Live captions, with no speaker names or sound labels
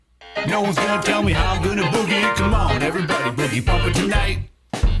No one's gonna tell me how I'm gonna boogie. Come on, everybody, boogie bumper tonight.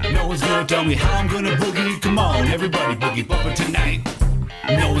 No one's gonna tell me how I'm gonna boogie. Come on, everybody, boogie bumper tonight.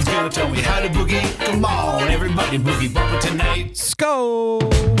 No one's gonna tell me how to boogie. Come on, everybody, boogie bumper tonight. Sko!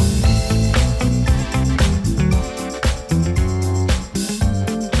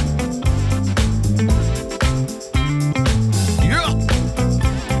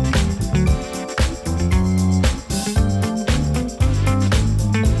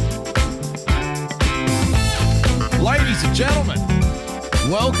 Ladies and gentlemen,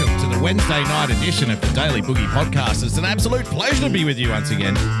 welcome to the Wednesday night edition of the Daily Boogie Podcast. It's an absolute pleasure to be with you once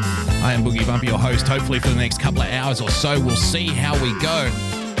again. I am Boogie Bumper, your host. Hopefully for the next couple of hours or so, we'll see how we go.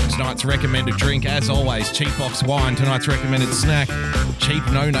 Tonight's recommended drink, as always, cheap box wine. Tonight's recommended snack, cheap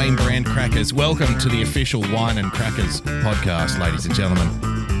no-name brand crackers. Welcome to the official Wine and Crackers podcast, ladies and gentlemen.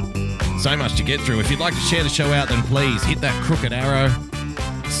 So much to get through. If you'd like to share the show out, then please hit that crooked arrow.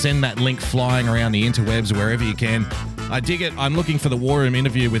 Send that link flying around the interwebs wherever you can. I dig it. I'm looking for the War Room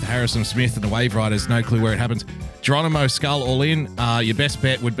interview with Harrison Smith and the Wave Riders. No clue where it happens. Geronimo Skull all in. Your best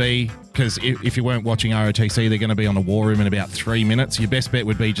bet would be, because if you weren't watching ROTC, they're going to be on the War Room in about 3 minutes. Your best bet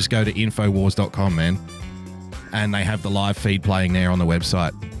would be just go to Infowars.com, man. And they have the live feed playing there on the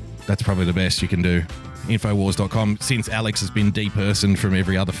website. That's probably the best you can do. Infowars.com, since Alex has been depersoned from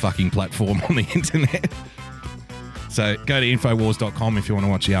every other fucking platform on the internet. So go to Infowars.com if you want to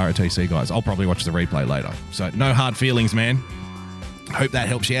watch the ROTC, guys. I'll probably watch the replay later. So no hard feelings, man. Hope that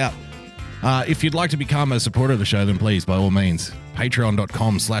helps you out. If you'd like to become a supporter of the show, then please, by all means,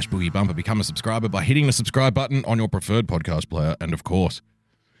 patreon.com/boogiebumper. Become a subscriber by hitting the subscribe button on your preferred podcast player. And of course,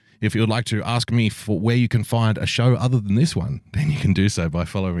 if you would like to ask me for where you can find a show other than this one, then you can do so by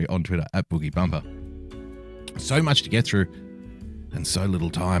following me on Twitter @boogiebumper. So much to get through and so little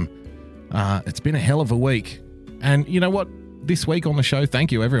time. It's been a hell of a week. And you know what? This week on the show,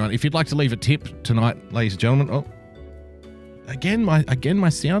 thank you, everyone. If you'd like to leave a tip tonight, ladies and gentlemen. Oh, again, my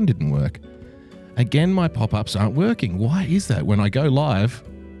sound didn't work. Again, my pop-ups aren't working. Why is that? When I go live,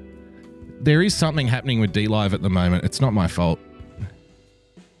 there is something happening with DLive at the moment. It's not my fault.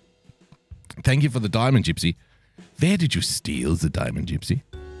 Thank you for the diamond, Gypsy. Where did you steal the diamond, Gypsy?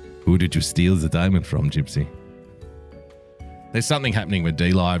 Who did you steal the diamond from, Gypsy? There's something happening with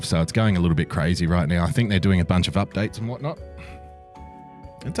DLive, so it's going a little bit crazy right now. I think they're doing a bunch of updates and whatnot.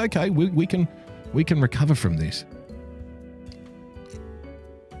 It's okay. We can recover from this.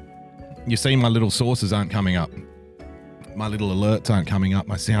 You see, my little sources aren't coming up. My little alerts aren't coming up.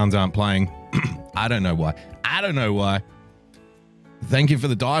 My sounds aren't playing. I don't know why. Thank you for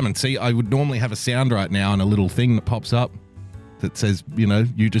the diamond. See, I would normally have a sound right now and a little thing that pops up that says, you know,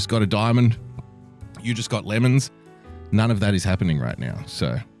 you just got a diamond. You just got lemons. None of that is happening right now,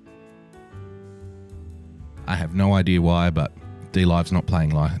 so I have no idea why, but DLive's not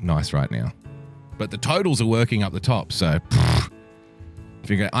playing nice right now. But the totals are working up the top, so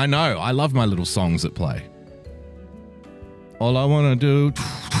I know, I love my little songs that play. All I want to do,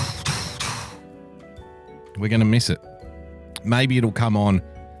 we're going to miss it. Maybe it'll come on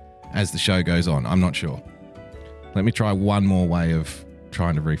as the show goes on, I'm not sure. Let me try one more way of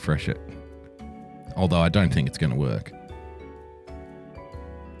trying to refresh it, although I don't think it's going to work.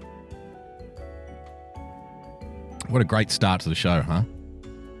 What a great start to the show, huh?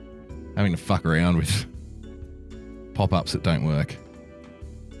 Having to fuck around with pop-ups that don't work.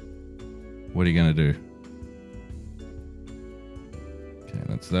 What are you going to do? Okay,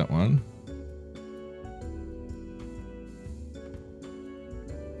 that's that one.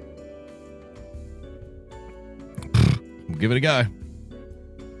 We'll give it a go.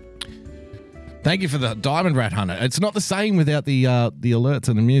 Thank you for the Diamond Rat Hunter. It's not the same without the alerts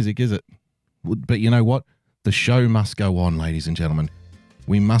and the music, is it? But you know what? The show must go on, ladies and gentlemen.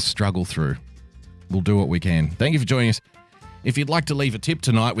 We must struggle through. We'll do what we can. Thank you for joining us. If you'd like to leave a tip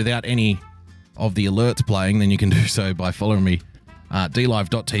tonight without any of the alerts playing, then you can do so by following me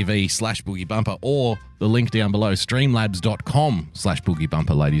dlive.tv/boogiebumper or the link down below,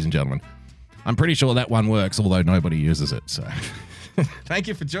 streamlabs.com/boogiebumper, ladies and gentlemen. I'm pretty sure that one works, although nobody uses it. So thank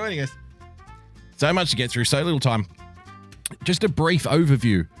you for joining us. So much to get through, so little time. Just a brief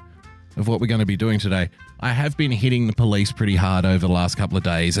overview of what we're going to be doing today. I have been hitting the police pretty hard over the last couple of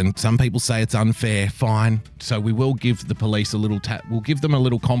days, and some people say it's unfair. Fine. So we will give the police a little we'll give them a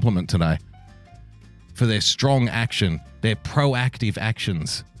little compliment today for their strong action, their proactive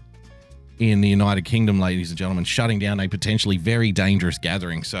actions in the United Kingdom, ladies and gentlemen, shutting down a potentially very dangerous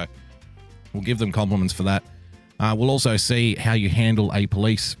gathering. So we'll give them compliments for that. We'll also see how you handle a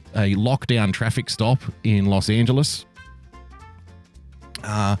lockdown traffic stop in Los Angeles.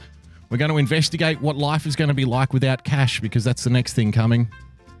 We're going to investigate what life is going to be like without cash, because that's the next thing coming.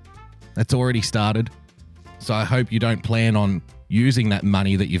 That's already started. So I hope you don't plan on using that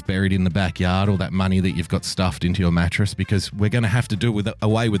money that you've buried in the backyard or that money that you've got stuffed into your mattress, because we're going to have to do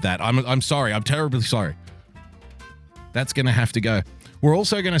away with that. I'm sorry. I'm terribly sorry. That's going to have to go. We're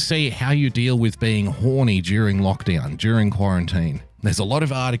also going to see how you deal with being horny during lockdown, during quarantine. There's a lot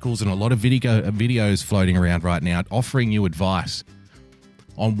of articles and a lot of videos floating around right now offering you advice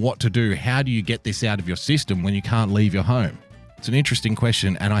on what to do. How do you get this out of your system when you can't leave your home? It's an interesting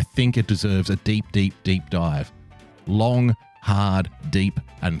question, and I think it deserves a deep, deep, deep dive. Long, hard, deep,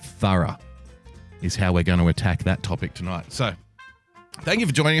 and thorough is how we're going to attack that topic tonight. So, thank you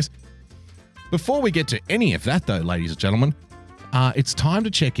for joining us. Before we get to any of that, though, ladies and gentlemen, it's time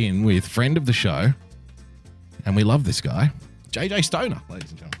to check in with friend of the show, and we love this guy, JJ Stoner, ladies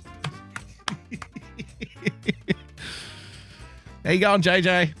and gentlemen. How you going,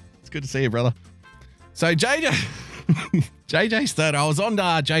 JJ? It's good to see you, brother. So, JJ Stoner, I was on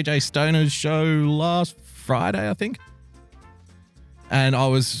JJ Stoner's show last Friday, I think. And I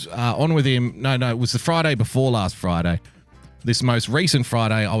was on with him. No, it was the Friday before last Friday. This most recent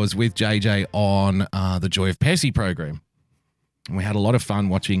Friday, I was with JJ on the Joy of Pessy program. And we had a lot of fun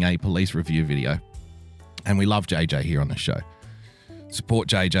watching a police review video. And we love JJ here on the show. Support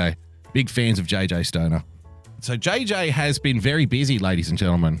JJ. Big fans of JJ Stoner. So JJ has been very busy, ladies and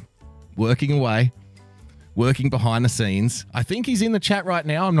gentlemen, working away, working behind the scenes. I think he's in the chat right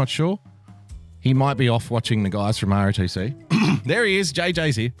now. I'm not sure. He might be off watching the guys from ROTC. There he is.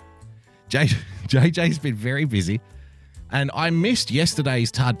 JJ's here. JJ's been very busy. And I missed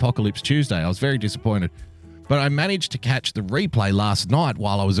yesterday's Tardpocalypse Tuesday. I was very disappointed. But I managed to catch the replay last night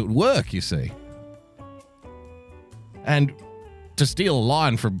while I was at work, you see. And to steal a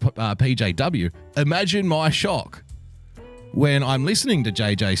line from PJW, imagine my shock when I'm listening to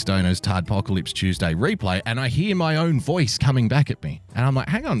JJ Stoner's Tardpocalypse Tuesday replay and I hear my own voice coming back at me. And I'm like,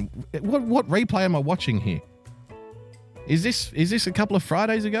 hang on, what replay am I watching here? Is this a couple of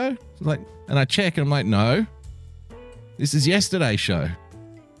Fridays ago? And I check and I'm like, no, this is yesterday's show.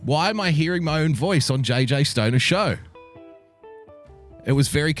 Why am I hearing my own voice on JJ Stoner's show? It was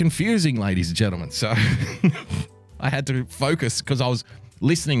very confusing, ladies and gentlemen. So I had to focus because I was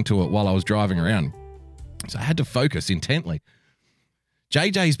listening to it while I was driving around. So I had to focus intently.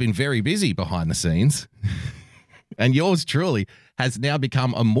 JJ's been very busy behind the scenes. And yours truly has now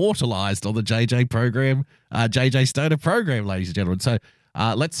become immortalized on the JJ Stoner program, ladies and gentlemen. So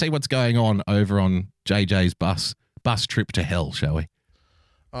let's see what's going on over on JJ's bus trip to hell, shall we?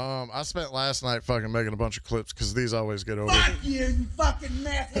 I spent last night fucking making a bunch of clips because these always get over. Fuck you fucking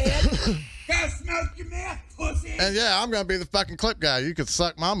meth head. Go smoke your meth, pussy. And yeah, I'm going to be the fucking clip guy. You could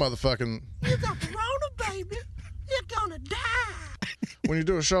suck my motherfucking... You got corona, baby. You're gonna die. When you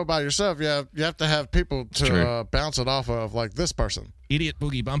do a show by yourself, you have to have people to bounce it off of, like this person. Idiot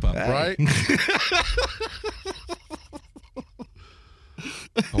Boogie Bumper. Right?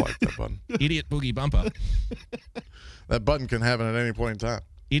 I like that button. Idiot Boogie Bumper. That button can happen at any point in time.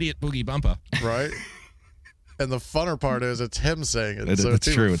 Idiot Boogie Bumper. Right? And the funner part is it's him saying it. It's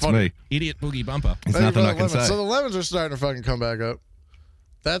true. It's me. Idiot Boogie Bumper. There's nothing I can say. So the lemons are starting to fucking come back up.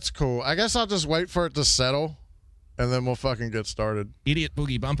 That's cool. I guess I'll just wait for it to settle, and then we'll fucking get started. Idiot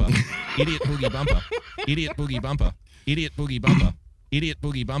Boogie Bumper. Idiot Boogie Bumper. Idiot Boogie Bumper. Idiot Boogie Bumper. Idiot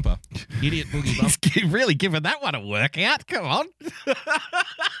Boogie Bumper. Idiot Boogie Bumper. He's really giving that one a workout. Come on.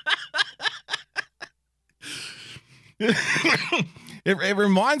 It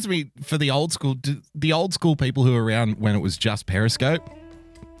reminds me for the old school people who were around when it was just Periscope.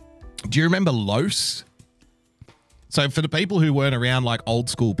 Do you remember Los? So for the people who weren't around like old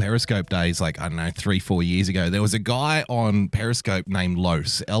school Periscope days, like, I don't know, 3-4 years ago, there was a guy on Periscope named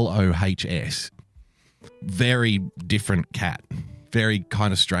Los, Lohs. Very different cat. Very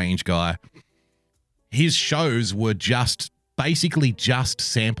kind of strange guy. His shows were basically just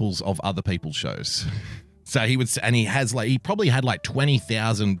samples of other people's shows. So he probably had like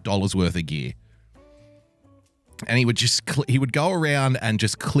 $20,000 worth of gear. And he would go around and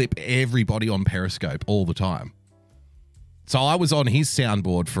just clip everybody on Periscope all the time. So I was on his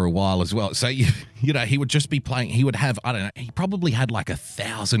soundboard for a while as well. So, you know, he would just be playing. He would have, I don't know, he probably had like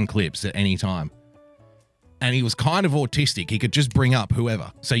 1,000 clips at any time. And he was kind of autistic. He could just bring up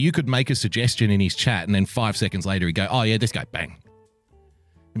whoever. So you could make a suggestion in his chat, and then 5 seconds later he'd go, oh yeah, this guy, bang.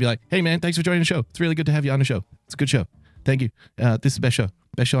 He'd be like, hey man, thanks for joining the show. It's really good to have you on the show. It's a good show. Thank you. This is the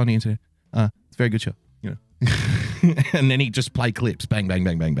best show on the internet. It's a very good show. You know. And then he'd just play clips. Bang, bang,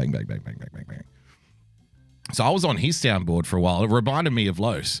 bang, bang, bang, bang, bang, bang, bang, bang, bang. So I was on his soundboard for a while. It reminded me of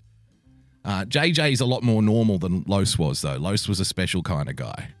Los. JJ's a lot more normal than Los was, though. Los was a special kind of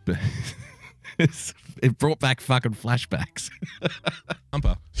guy. It brought back fucking flashbacks.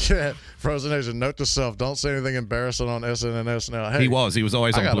 Bumper. Yeah, Frozen Nation. Note to self: don't say anything embarrassing on SNNS now. Hey, He was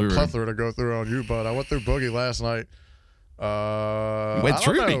always I on got Blue a Room. plethora to go through on you, bud. I went through Boogie last night. Went I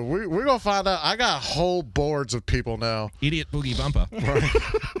through don't me. know. We're gonna find out. I got whole boards of people now. Idiot Boogie Bumper.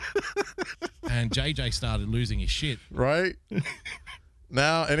 And JJ started losing his shit. Right?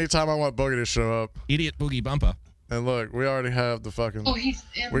 Now, anytime I want Boogie to show up, Idiot Boogie Bumper. and look, we already have the fucking. Oh, he's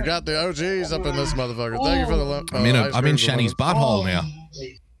in We got the OGs up in this motherfucker. Thank you for the. I'm in Shani's butthole now.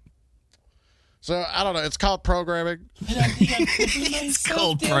 So I don't know. It's called programming. It's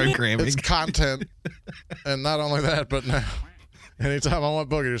called programming. It's content, and not only that, but now, anytime I want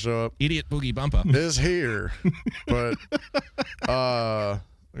Boogie to show up, Idiot Boogie Bumper. is here. But let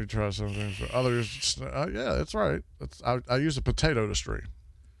me try something. Others, yeah, that's right. I use a potato to stream.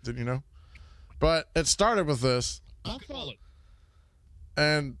 Didn't you know? But it started with this,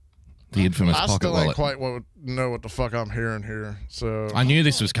 and The infamous I pocket still ain't wallet. quite know what the fuck I'm hearing here. So I knew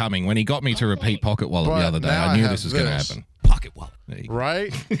this was coming. When he got me to repeat pocket wallet But the other day, now I I knew have this was going to this. happen. Pocket wallet. There you go.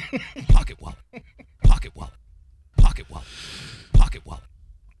 right, Pocket wallet. Pocket wallet. Pocket wallet. Pocket wallet.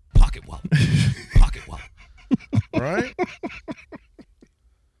 Pocket wallet. Pocket wallet. right.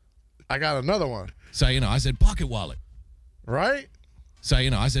 I got another one. So, I said pocket wallet. Right. So,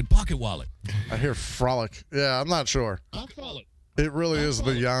 I said pocket wallet. I hear frolic. Yeah, I'm not sure. It really is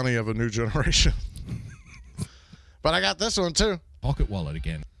the Yanni of a new generation. But I got this one too. Pocket wallet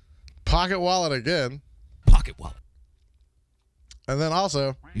again. Pocket wallet again. Pocket wallet. And then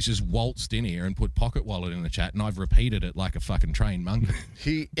also, He's just waltzed in here and put pocket wallet in the chat, and I've repeated it like a fucking trained monkey.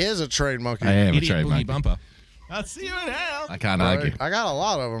 he is a trained monkey. I am a a Idiot trained Boogie monkey. Bumper. I'll see you in hell. I can't argue. I got a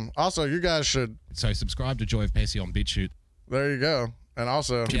lot of them. Also, you guys should. So subscribe to Joy of Pessy on BitChute. There you go. And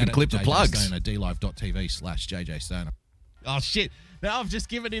also, Shout out clip to the JJ plugs. Stoner, dlive.tv/JJ Stoner. Oh, shit. Now I've just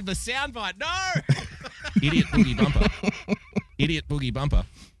given him the soundbite. No! Idiot Boogie Bumper. Idiot Boogie Bumper.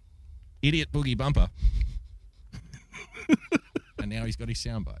 Idiot Boogie Bumper. And now he's got his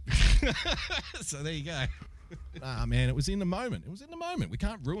soundbite. So there you go. Ah, man, it was in the moment. It was in the moment. We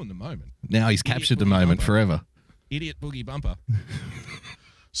can't ruin the moment. Now he's captured the Boogie moment Bumper. forever. Idiot Boogie Bumper.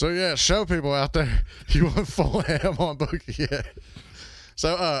 so yeah, show people out there you want full ham on Boogie. Yeah.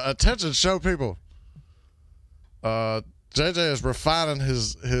 So attention, show people. JJ is refining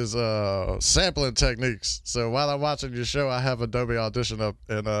his sampling techniques. So while I'm watching your show, I have Adobe Audition up,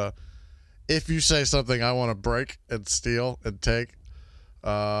 and if you say something I want to break and steal and take,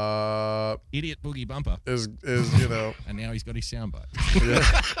 Idiot Boogie Bumper. is And now he's got his soundbite.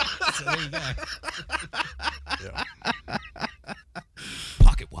 yeah. So there you go. Yeah.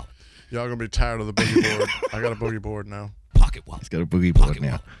 Pocket wallet. Y'all gonna be tired of the boogie board. I got a boogie board now. Pocket wallet. He's got a boogie board Pocket now.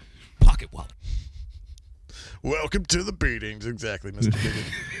 wallet. Pocket wallet. Welcome to the beatings, exactly, Mr.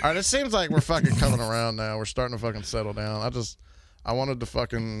 Biggie. All right, it seems like we're fucking coming around now. We're starting to fucking settle down. I wanted to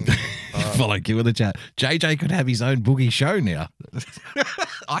fucking. Follow Q in the chat. JJ could have his own boogie show now.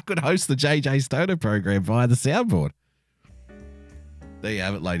 I could host the JJ Stoner program via the soundboard. There you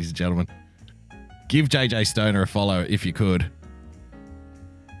have it, ladies and gentlemen. Give JJ Stoner a follow if you could.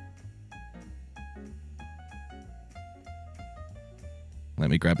 Let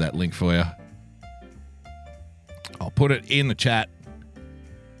me grab that link for you. I'll put it in the chat.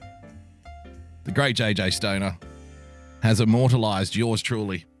 The great JJ Stoner has immortalized yours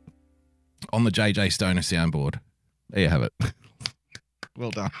truly on the JJ Stoner soundboard. There you have it.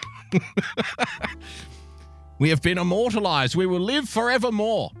 Well done. We have been immortalized. We will live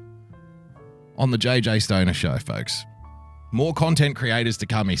forevermore on the JJ Stoner show, folks. More content creators to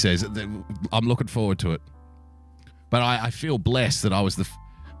come, he says. I'm looking forward to it. But I feel blessed that I was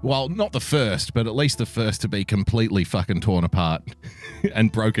well, not the first, but at least the first to be completely fucking torn apart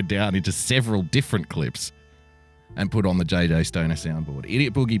and broken down into several different clips and put on the JJ Stoner soundboard.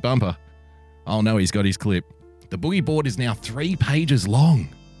 Idiot Boogie Bumper. Oh no, he's got his clip. The boogie board is now 3 pages long.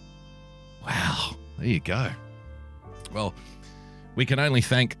 Wow, there you go. Well, we can only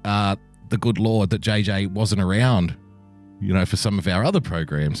thank the good Lord that JJ wasn't around, for some of our other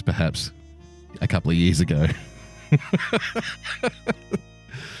programs, perhaps a couple of years ago.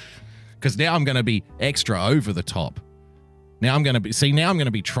 Because now I'm going to be extra over the top. Now I'm going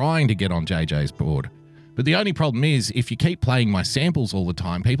to be trying to get on JJ's board. But the only problem is, if you keep playing my samples all the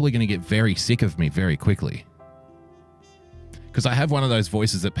time, people are going to get very sick of me very quickly. Because I have one of those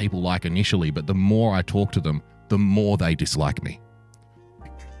voices that people like initially, but the more I talk to them, the more they dislike me.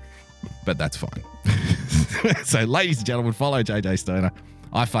 But that's fine. So, ladies and gentlemen, follow JJ Stoner.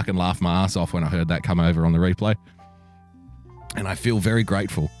 I fucking laughed my ass off when I heard that come over on the replay. And I feel very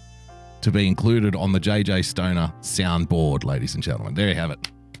grateful to be included on the JJ Stoner soundboard, ladies and gentlemen. There you have it.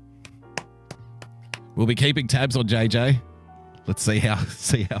 We'll be keeping tabs on JJ. Let's see how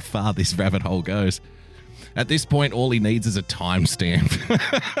far this rabbit hole goes. At this point, all he needs is a timestamp.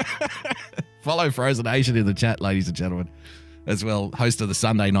 Follow Frozen Asian in the chat, ladies and gentlemen, as well. Host of the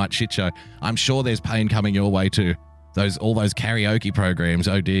Sunday Night Shit Show. I'm sure there's pain coming your way too. All those karaoke programs.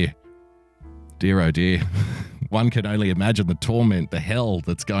 Oh dear. Dear, oh dear. One can only imagine the torment, the hell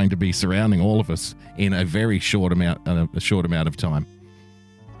that's going to be surrounding all of us in a very short amount of time.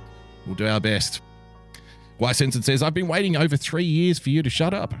 We'll do our best. Why Sensen says, I've been waiting over 3 years for you to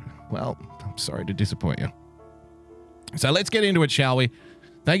shut up. Well, I'm sorry to disappoint you. So let's get into it, shall we?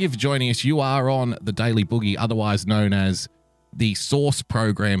 Thank you for joining us. You are on the Daily Boogie, otherwise known as the source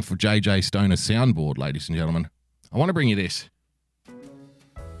program for JJ Stoner's soundboard, ladies and gentlemen. I want to bring you this.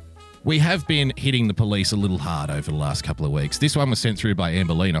 We have been hitting the police a little hard over the last couple of weeks. This one was sent through by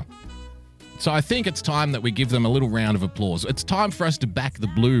Amberlina. So I think it's time that we give them a little round of applause. It's time for us to back the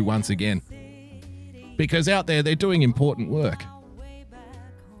blue once again. Because out there, they're doing important work.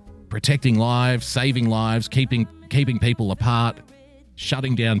 Protecting lives, saving lives, keeping people apart,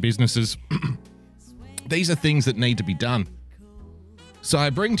 shutting down businesses. These are things that need to be done. So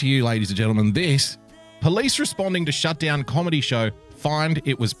I bring to you, ladies and gentlemen, this. Police responding to shut down comedy show find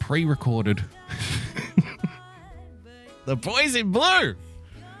it was pre-recorded. The boys in blue.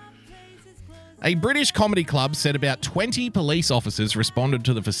 A British comedy club said about 20 police officers responded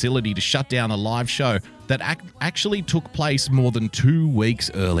to the facility to shut down a live show that actually took place more than 2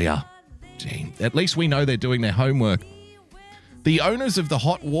 weeks earlier. Gee, at least we know they're doing their homework. The owners of the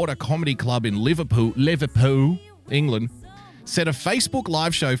Hot Water Comedy Club in Liverpool, England, said a Facebook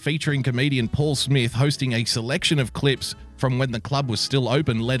live show featuring comedian Paul Smith hosting a selection of clips from when the club was still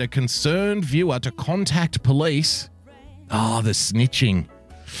open led a concerned viewer to contact police. Oh, the snitching.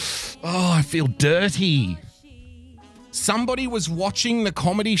 Oh, I feel dirty. Somebody was watching the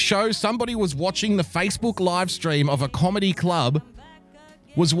comedy show. Somebody was watching the Facebook live stream of a comedy club,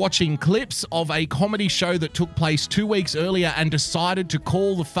 was watching clips of a comedy show that took place 2 weeks earlier and decided to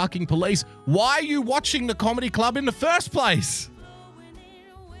call the fucking police. Why are you watching the comedy club in the first place?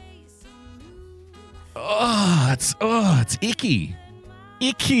 It's icky.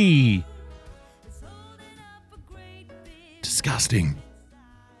 Icky. Disgusting.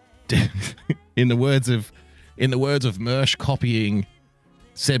 In the words of Mersh copying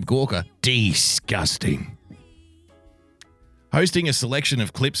Seb Gorka, disgusting. Hosting a selection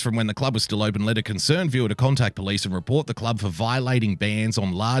of clips from when the club was still open led a concerned viewer to contact police and report the club for violating bans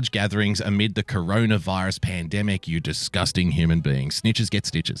on large gatherings amid the coronavirus pandemic. You disgusting human beings. Snitches get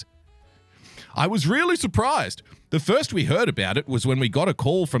stitches. I was really surprised. The first we heard about it was when we got a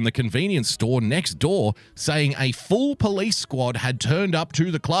call from the convenience store next door saying a full police squad had turned up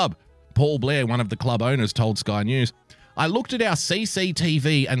to the club. Paul Blair, one of the club owners, told Sky News. I looked at our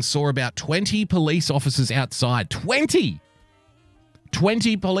CCTV and saw about 20 police officers outside. 20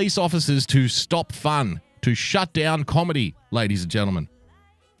 police officers to stop fun, to shut down comedy, ladies and gentlemen.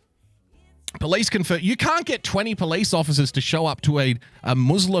 Police confirm you can't get 20 police officers to show up to a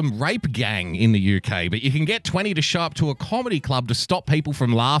Muslim rape gang in the UK, but you can get 20 to show up to a comedy club to stop people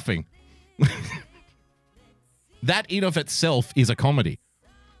from laughing. That in of itself is a comedy.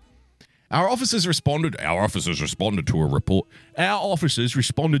 Our officers responded to a report. Our officers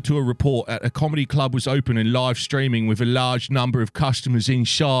responded to a report at a comedy club was open and live streaming with a large number of customers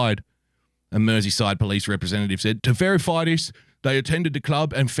inside. A Merseyside police representative said, to verify this, they attended the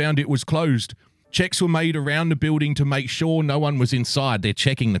club and found it was closed. Checks were made around the building to make sure no one was inside. They're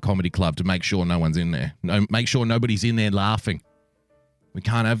checking the comedy club to make sure no one's in there. Make sure nobody's in there laughing. We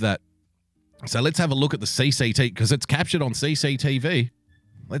can't have that. So let's have a look at the CCTV because it's captured on CCTV.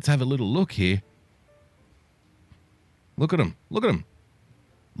 Let's have a little look here. Look at them. Look at them.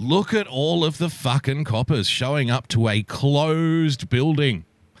 Look at all of the fucking coppers showing up to a closed building.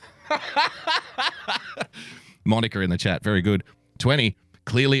 Monica in the chat. Very good. 20.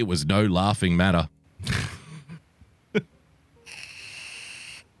 Clearly it was no laughing matter.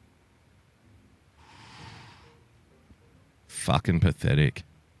 Fucking pathetic.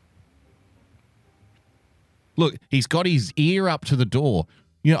 Look, he's got his ear up to the door.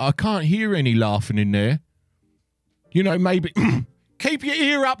 You know, I can't hear any laughing in there. You know, maybe... Keep your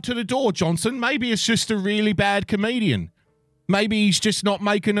ear up to the door, Johnson. Maybe it's just a really bad comedian. Maybe he's just not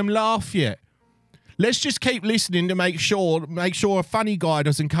making them laugh yet. Let's just keep listening to make sure a funny guy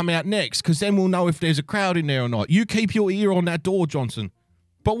doesn't come out next, because then we'll know if there's a crowd in there or not. You keep your ear on that door, Johnson.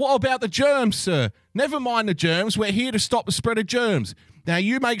 But what about the germs, sir? Never mind the germs. We're here to stop the spread of germs. Now,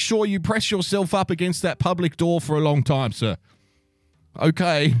 you make sure you press yourself up against that public door for a long time, sir.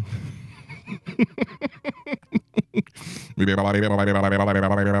 Okay.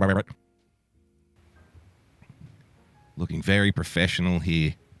 looking very professional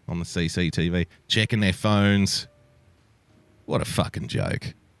here on the CCTV, checking their phones. What a fucking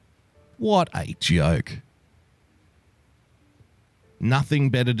joke. What a joke. Nothing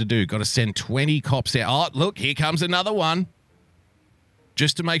better to do. Got to send 20 cops out. Oh, look, here comes another one.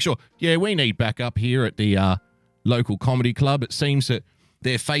 Just to make sure. Yeah, we need backup here at the local comedy club. It seems that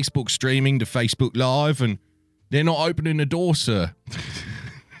they're Facebook streaming to Facebook Live and they're not opening the door, sir.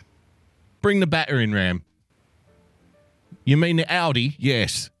 Bring the battering ram. You mean the Audi?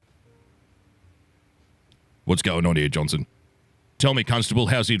 Yes. What's going on here, Johnson? Tell me, Constable,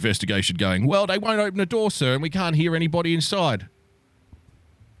 how's the investigation going? Well, they won't open the door, sir, and we can't hear anybody inside.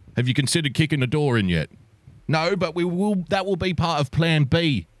 Have you considered kicking the door in yet? No, but we will. That will be part of Plan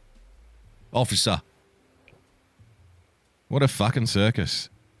B, officer. What a fucking circus.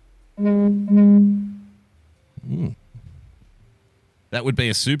 That would be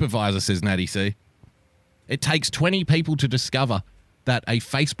a supervisor, says Natty C. It takes 20 people to discover that a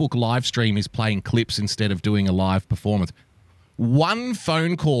Facebook live stream is playing clips instead of doing a live performance. One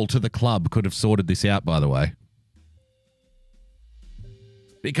phone call to the club could have sorted this out, by the way.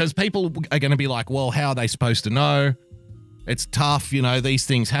 Because people are going to be like, well, how are they supposed to know? It's tough, you know, these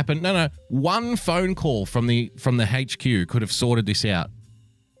things happen. No. One phone call from the HQ could have sorted this out.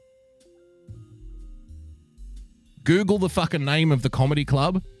 Google the fucking name of the comedy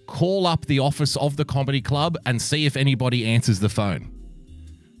club, call up the office of the comedy club and see if anybody answers the phone.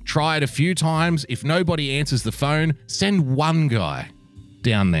 Try it a few times. If nobody answers the phone, send one guy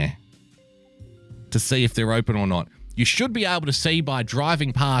down there to see if they're open or not. You should be able to see by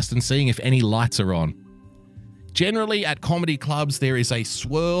driving past and seeing if any lights are on. Generally, at comedy clubs, there is a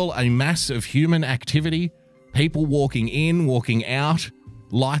swirl, a mass of human activity. People walking in, walking out.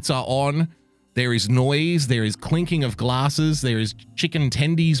 Lights are on. There is noise. There is clinking of glasses. There is chicken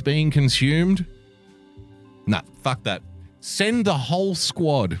tendies being consumed. Nah, fuck that. Send the whole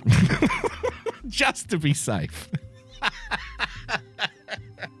squad just to be safe.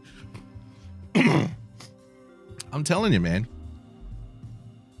 I'm telling you, man.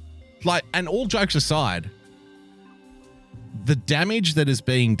 Like, and all jokes aside, the damage that is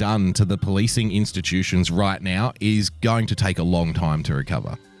being done to the policing institutions right now is going to take a long time to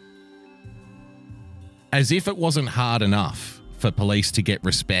recover. As if it wasn't hard enough for police to get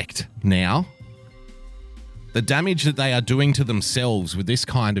respect now, the damage that they are doing to themselves with this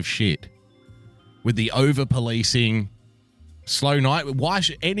kind of shit, with the over-policing, slow night.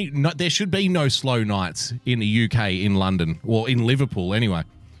 There should be no slow nights in the UK, in London, or in Liverpool anyway.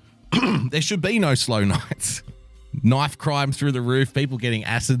 There should be no slow nights. Knife crime through the roof, people getting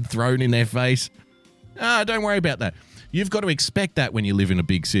acid thrown in their face. Don't worry about that. You've got to expect that when you live in a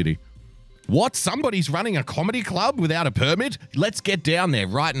big city. What? Somebody's running a comedy club without a permit? Let's get down there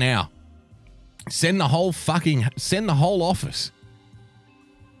right now. Send the whole office.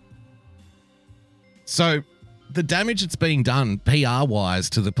 So the damage that's being done PR-wise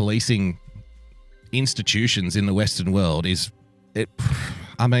to the policing institutions in the Western world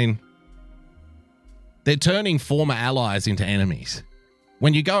they're turning former allies into enemies.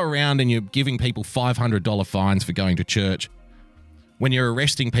 When you go around and you're giving people $500 fines for going to church, when you're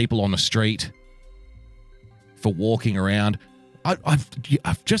arresting people on the street for walking around,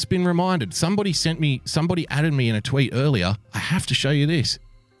 I've just been reminded. Somebody added me in a tweet earlier. I have to show you this.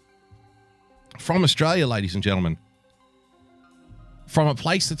 From Australia, ladies and gentlemen. From a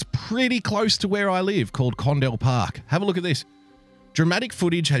place that's pretty close to where I live called Condell Park. Have a look at this. Dramatic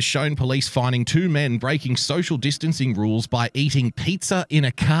footage has shown police finding two men breaking social distancing rules by eating pizza in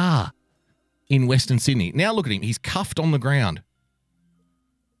a car in Western Sydney. Now look at him. He's cuffed on the ground.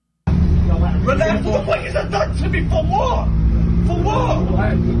 Relax, what the fuck is that done to me? For what? For what?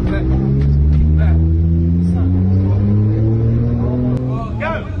 Go!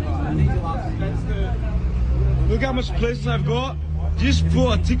 Look how much places I've got just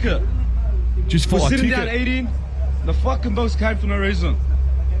for a ticket. Just for We're a sitting ticket? down eating. The fucking boss came for no reason.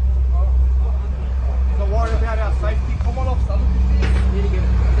 Don't worry about our safety. Come on, officer.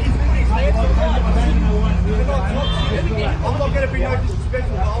 I'm not going to be no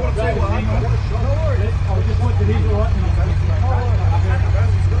disrespectful, but I want to tell you what happened. No worries. I just want to hear you right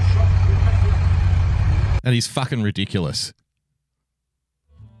now. And he's fucking ridiculous.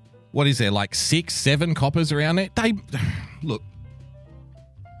 What is there, like 6, 7 coppers around there? They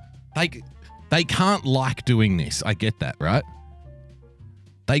can't like doing this. I get that, right?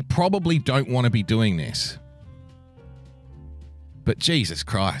 They probably don't want to be doing this. But Jesus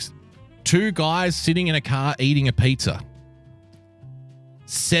Christ. 2 guys sitting in a car eating a pizza.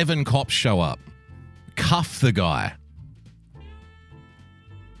 7 cops show up. Cuff the guy.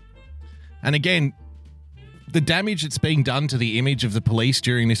 And again, the damage that's being done to the image of the police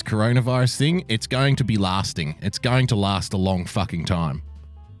during this coronavirus thing, it's going to be lasting. It's going to last a long fucking time.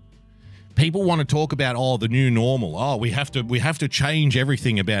 People want to talk about, oh, the new normal. Oh, we have to change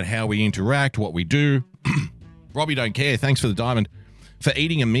everything about how we interact, what we do. Robbie don't care. Thanks for the diamond. For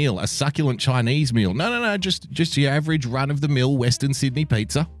eating a meal, a succulent Chinese meal. No, just your average run-of-the-mill Western Sydney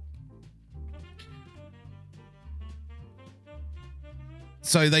pizza.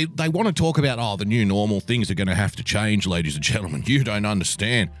 So they want to talk about, oh, the new normal, things are going to have to change, ladies and gentlemen. You don't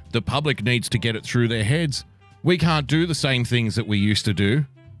understand. The public needs to get it through their heads. We can't do the same things that we used to do.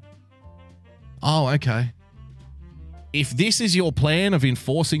 Oh, okay. If this is your plan of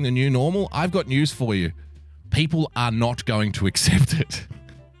enforcing the new normal, I've got news for you. People are not going to accept it.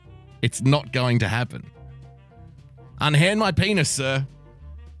 It's not going to happen. Unhand my penis, sir.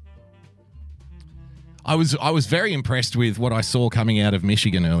 I was very impressed with what I saw coming out of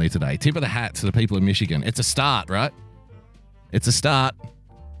Michigan earlier today. Tip of the hat to the people of Michigan. It's a start, right? It's a start.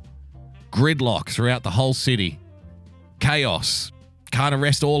 Gridlock throughout the whole city. Chaos. Can't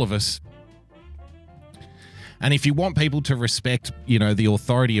arrest all of us. And if you want people to respect, the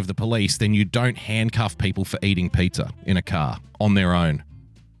authority of the police, then you don't handcuff people for eating pizza in a car on their own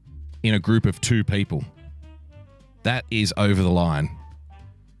in a group of 2 people. That is over the line.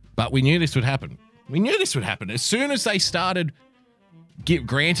 But we knew this would happen. As soon as they started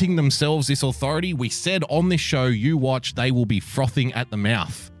granting themselves this authority, we said on this show, you watch, they will be frothing at the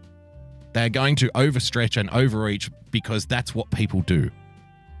mouth. They're going to overstretch and overreach because that's what people do.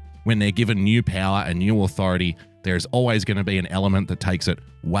 When they're given new power and new authority, there's always going to be an element that takes it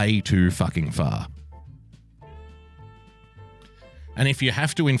way too fucking far. And if you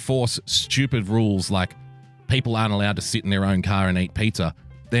have to enforce stupid rules like people aren't allowed to sit in their own car and eat pizza,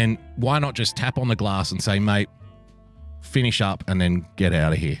 then why not just tap on the glass and say, mate, finish up and then get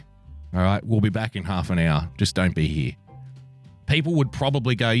out of here. All right, we'll be back in half an hour. Just don't be here. People would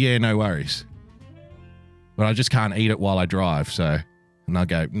probably go, yeah, no worries. But I just can't eat it while I drive, so... And I'll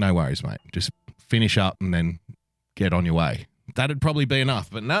go, no worries, mate. Just finish up and then get on your way. That'd probably be enough.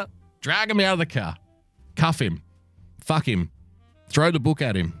 But no, drag him out of the car. Cuff him. Fuck him. Throw the book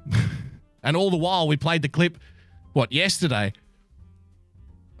at him. And all the while, we played the clip, yesterday,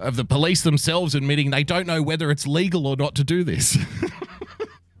 of the police themselves admitting they don't know whether it's legal or not to do this.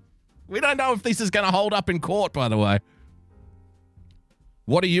 We don't know if this is going to hold up in court, by the way.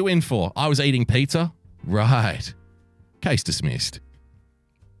 What are you in for? I was eating pizza? Right. Case dismissed.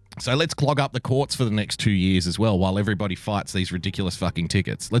 So let's clog up the courts for the next 2 years as well while everybody fights these ridiculous fucking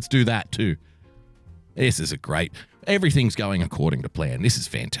tickets. Let's do that too. This is everything's going according to plan. This is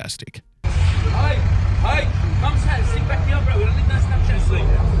fantastic. Hey, come sit back here, bro. We don't need no Snapchat sleep.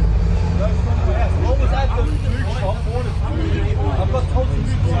 What was at the food shop? I've got told to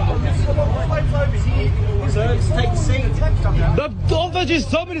move on. So just take the seat. The dog just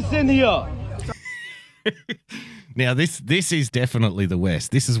told me to stand here. Now, this is definitely the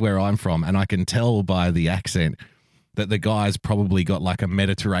West. This is where I'm from, and I can tell by the accent that the guy's probably got like a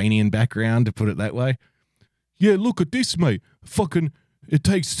Mediterranean background, to put it that way. Yeah, look at this, mate. Fucking, it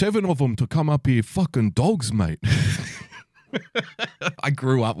takes 7 of them to come up here. Fucking dogs, mate. I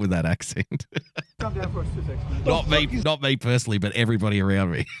grew up with that accent. Come down for us 2 seconds. Not me personally, but everybody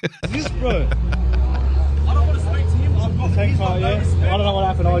around me. This, bro. I don't want to speak to him. I've got I don't know what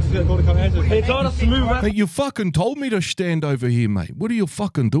happened. I just got to come answer. He told us to move around. Mate, you fucking told me to stand over here, mate. What are you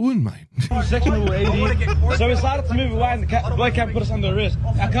fucking doing, mate? Second rule, 80. So we started to move away, and the bloke came put us under arrest.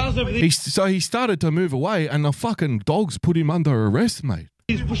 Our car's over there. So he started to move away, and the fucking dogs put him under arrest, mate.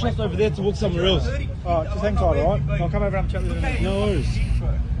 He's pushing us over there to walk somewhere else. Alright, just hang tight, alright? I'll come over and chat with him. No worries.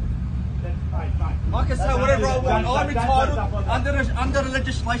 I can say whatever I want. I'm entitled under the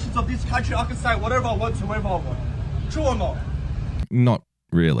legislations of this country. I can say whatever I want to whoever I want. True or not? Not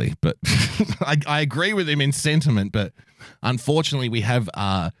really, but I agree with him in sentiment. But unfortunately, we have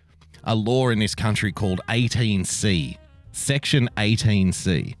a law in this country called 18C, Section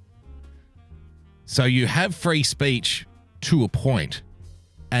 18C. So you have free speech to a point.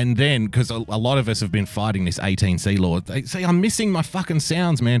 And then, because a lot of us have been fighting this 18C law, they say, I'm missing my fucking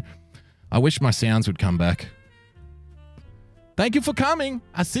sounds, man. I wish my sounds would come back. Thank you for coming.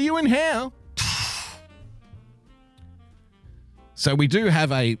 I see you in hell. So we do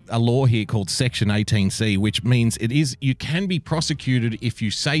have a law here called Section 18C, which means you can be prosecuted if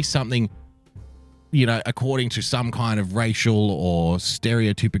you say something, according to some kind of racial or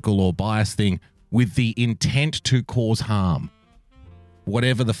stereotypical or biased thing with the intent to cause harm.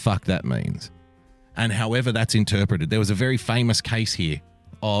 Whatever the fuck that means. And however that's interpreted. There was a very famous case here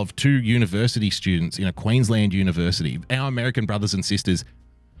of 2 university students in a Queensland university, our American brothers and sisters,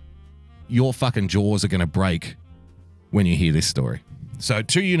 your fucking jaws are going to break when you hear this story. So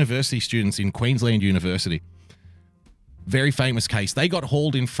 2 university students in Queensland University, very famous case, they got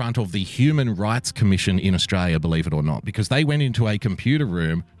hauled in front of the Human Rights Commission in Australia, believe it or not, because they went into a computer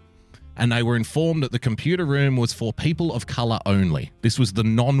room and they were informed that the computer room was for people of colour only. This was the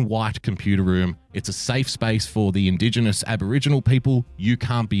non-white computer room. It's a safe space for the Indigenous Aboriginal people. You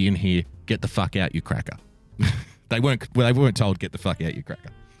can't be in here. Get the fuck out, you cracker. They weren't told, get the fuck out, you cracker.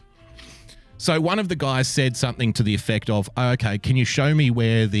 So one of the guys said something to the effect of, okay, can you show me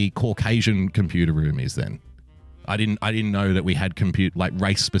where the Caucasian computer room is then? I didn't know that we had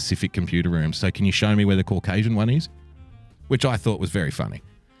race-specific computer rooms. So can you show me where the Caucasian one is? Which I thought was very funny.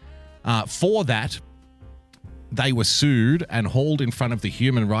 For that, they were sued and hauled in front of the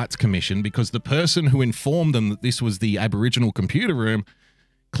Human Rights Commission because the person who informed them that this was the Aboriginal computer room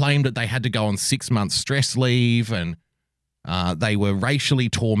claimed that they had to go on 6 months stress leave and they were racially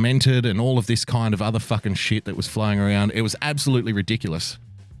tormented and all of this kind of other fucking shit that was flying around. It was absolutely ridiculous.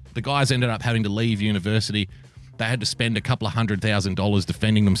 The guys ended up having to leave university. They had to spend a couple of $100,000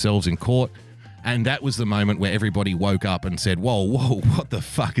 defending themselves in court. And that was the moment where everybody woke up and said, whoa, what the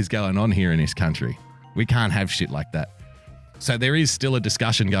fuck is going on here in this country? We can't have shit like that. So there is still a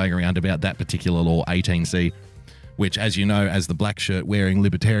discussion going around about that particular law, 18C, which, as you know, as the black shirt wearing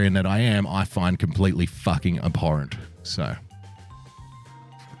libertarian that I am, I find completely fucking abhorrent. So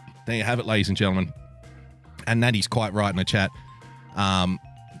there you have it, ladies and gentlemen. And Natty's quite right in the chat.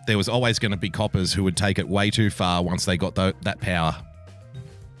 There was always going to be coppers who would take it way too far once they got that power.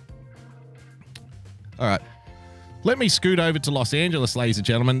 All right. Let me scoot over to Los Angeles, ladies and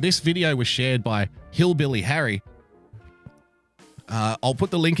gentlemen. This video was shared by Hillbilly Harry. I'll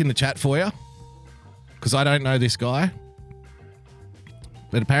put the link in the chat for you because I don't know this guy.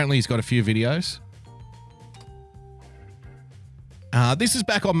 But apparently he's got a few videos. This is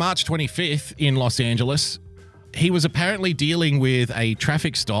back on March 25th in Los Angeles. He was apparently dealing with a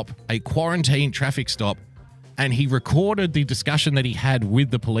traffic stop, a quarantine traffic stop, and he recorded the discussion that he had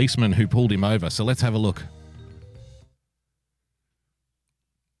with the policeman who pulled him over. So let's have a look.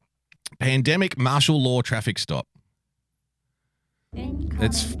 Pandemic martial law traffic stop.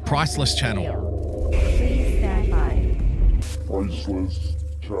 It's Priceless Channel. Please stand by. Priceless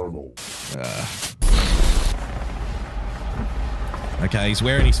Channel. Okay, he's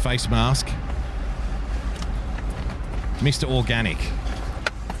wearing his face mask. Mr. Organic.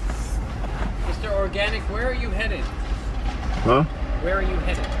 Mr. Organic, where are you headed? Huh? Where are you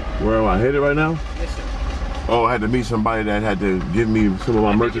headed? Where am I headed right now? Yes, sir. Oh, I had to meet somebody that had to give me some of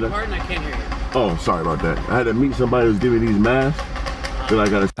my merchandise. Pardon, I can't hear you. Oh, sorry about that. I had to meet somebody who's giving me these masks. That I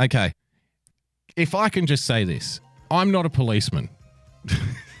gotta. Okay. If I can just say this, I'm not a policeman.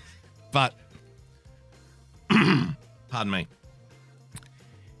 But, pardon me.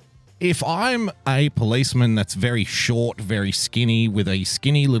 If I'm a policeman that's very short, very skinny, with a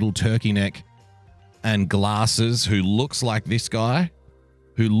skinny little turkey neck and glasses, who looks like this guy,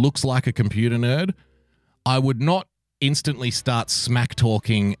 who looks like a computer nerd, I would not instantly start smack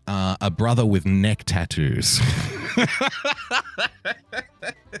talking a brother with neck tattoos.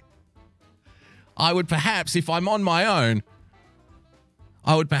 I would perhaps, if I'm on my own,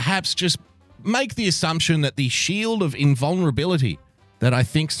 I would perhaps just make the assumption that the shield of invulnerability that I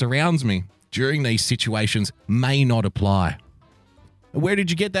think surrounds me during these situations may not apply. Where did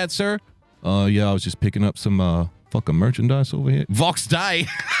you get that, sir? Yeah, I was just picking up some fucking merchandise over here. Vox Day.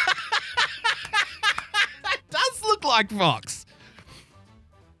 That does look like Vox.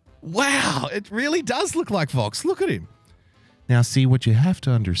 Wow, it really does look like Vox. Look at him. Now, see, what you have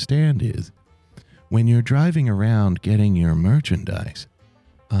to understand is when you're driving around getting your merchandise,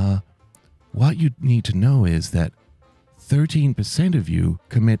 what you need to know is that 13% of you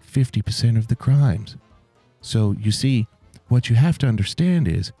commit 50% of the crimes. So, you see, what you have to understand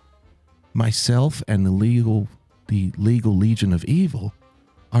is myself and the legal Legion of Evil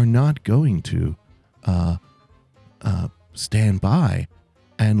are not going to stand by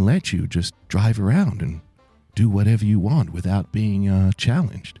and let you just drive around and do whatever you want without being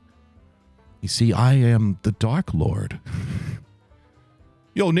challenged. You see, I am the Dark Lord.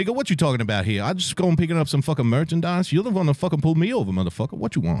 Yo, nigga, what you talking about here? I just going picking up some fucking merchandise. You're the one that fucking pulled me over, motherfucker.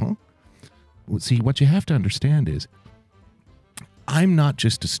 What you want, huh? Well, see, what you have to understand is I'm not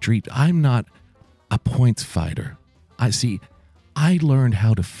just I'm not a points fighter. I learned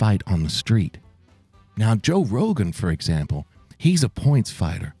how to fight on the street. Now, Joe Rogan, for example, he's a points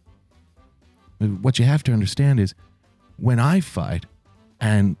fighter. What you have to understand is when I fight,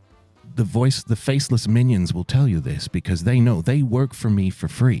 and the faceless minions will tell you this because they know they work for me for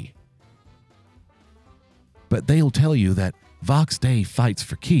free. But they'll tell you that Vox Day fights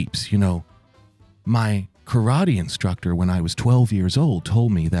for keeps. You know, My karate instructor when I was 12 years old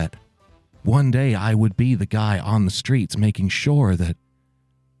told me that one day I would be the guy on the streets making sure that,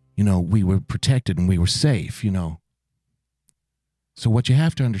 we were protected and we were safe, So what you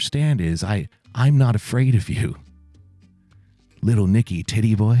have to understand is I'm not afraid of you. Little Nicky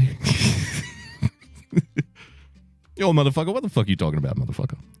titty boy. Yo, motherfucker, what the fuck are you talking about,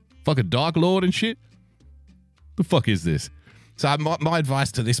 motherfucker? Fucking Dark Lord and shit? The fuck is this? So my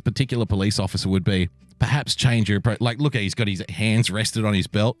advice to this particular police officer would be, perhaps change your approach. Like, look, he's got his hands rested on his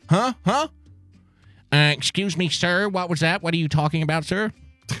belt. Huh? Excuse me, sir, what was that? What are you talking about, sir?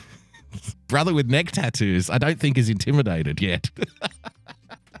 Brother with neck tattoos, I don't think is intimidated yet.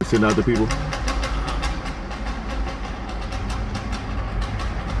 Send out the people.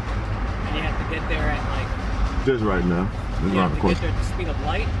 And you have to get there at like. Just right now. Just You around have the to corner. get there at the speed of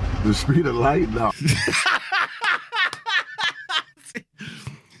light. The speed of light? No.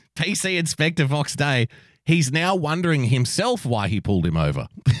 PC Inspector Fox Day, he's now wondering himself why he pulled him over.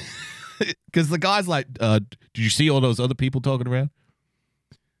 Because the guy's like, did you see all those other people talking around?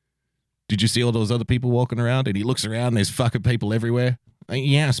 Did you see all those other people walking around? And he looks around, there's fucking people everywhere.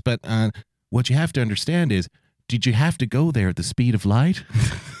 Yes, but what you have to understand is, did you have to go there at the speed of light?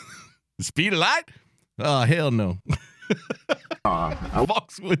 The speed of light? Oh, hell no.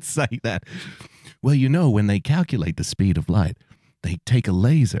 Fox would say that. Well, when they calculate the speed of light, they take a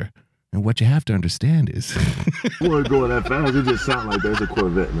laser. And what you have to understand is... You weren't going that fast. It just sounded like there's a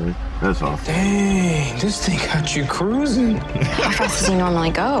Corvette, man. That's all. Dang, this thing got you cruising. How fast does he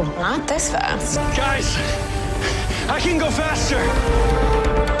normally go? Not this fast. Guys, I can go faster.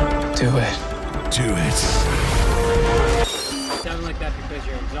 Do it. Do it. Sounding like that because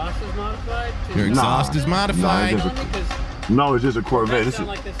your exhaust is modified? Your exhaust is modified? No, it's just a Corvette. It's Sound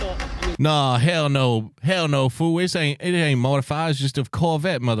like this all, I mean, No, hell no, fool. It ain't modified. It's just a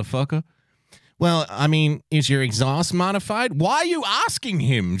Corvette, motherfucker. Well, I mean, is your exhaust modified? Why are you asking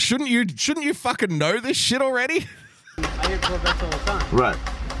him? Shouldn't you fucking know this shit already? I hear Corvettes all the time. right.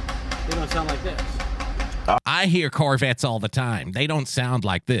 They don't sound like this. I hear Corvettes all the time. They don't sound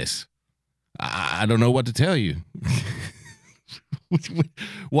like this. I don't know what to tell you.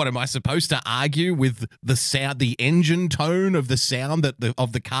 What am I supposed to argue with the sound, the engine tone of the sound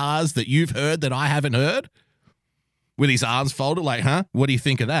of the cars that you've heard that I haven't heard? With his arms folded, like, huh? What do you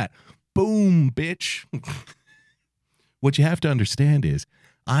think of that? Boom, bitch. What you have to understand is,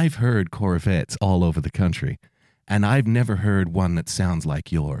 I've heard Corvettes all over the country, and I've never heard one that sounds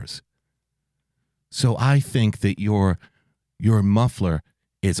like yours. So I think that your muffler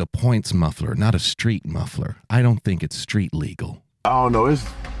is a points muffler, not a street muffler. I don't think it's street legal. I don't know. It's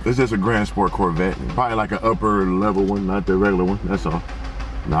just a Grand Sport Corvette. Probably like an upper level one, not the regular one. That's all.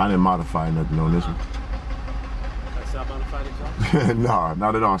 No, I didn't modify nothing on this one. That's not modified exhaust? Nah,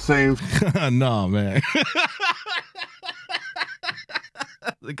 not at all. Same. No, man.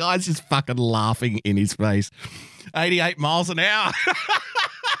 The guy's just fucking laughing in his face. 88 miles an hour.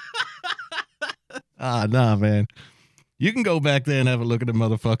 No, man. You can go back there and have a look at the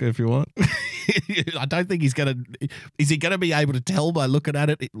motherfucker if you want. I don't think he's going to... Is he going to be able to tell by looking at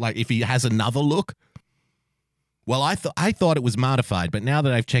it, like, if he has another look? Well, I thought it was modified, but now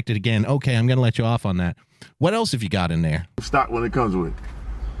that I've checked it again, okay, I'm going to let you off on that. What else have you got in there? Stock when it comes with.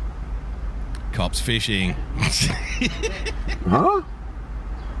 Cops fishing. Huh?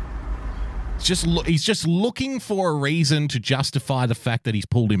 He's just looking for a reason to justify the fact that he's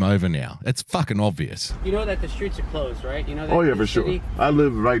pulled him over now. It's fucking obvious. You know that the streets are closed, right? You know that. Oh, yeah, for sure. I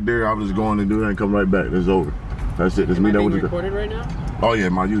live right there. I was just going to do that and come right back. It's over. That's it. That's me. Am I That being was recorded right now? Oh, yeah,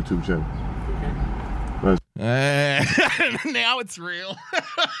 my YouTube channel. Now it's real.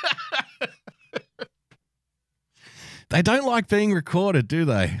 They don't like being recorded, do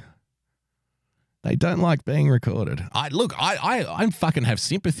they? They don't like being recorded. I fucking have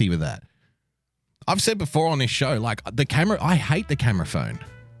sympathy with that. I've said before on this show, like, the camera, I hate the camera phone.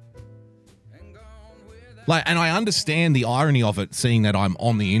 Like, and I understand the irony of it, seeing that I'm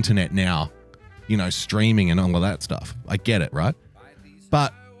on the internet now, streaming and all of that stuff. I get it, right?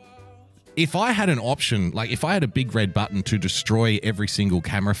 But if I had an option, like if I had a big red button to destroy every single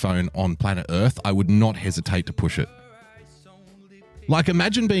camera phone on planet Earth, I would not hesitate to push it. Like,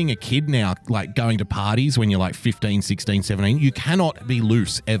 imagine being a kid now, like going to parties when you're like 15, 16, 17. You cannot be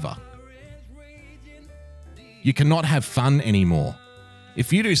loose ever. You cannot have fun anymore.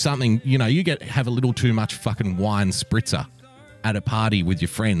 If you do something, you have a little too much fucking wine spritzer at a party with your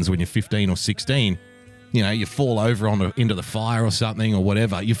friends when you're 15 or 16, you fall over into the fire or something or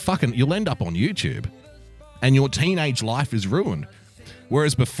whatever, you'll end up on YouTube and your teenage life is ruined.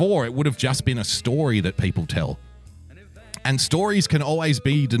 Whereas before, it would have just been a story that people tell. And stories can always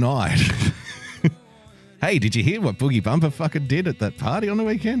be denied. Hey, did you hear what Boogie Bumper fucking did at that party on the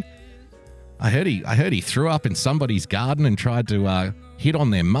weekend? I heard he threw up in somebody's garden and tried to hit on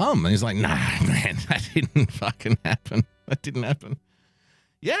their mum. And he's like, nah, man, that didn't fucking happen. That didn't happen.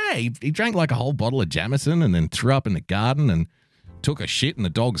 Yeah, he drank like a whole bottle of Jameson and then threw up in the garden and took a shit in the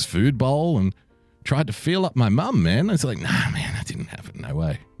dog's food bowl and tried to feel up my mum, man. I was like, nah, man, that didn't happen. No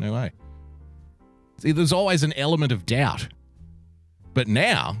way. No way. See, there's always an element of doubt. But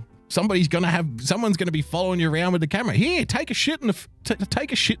now someone's going to be following you around with the camera. Here, take a shit in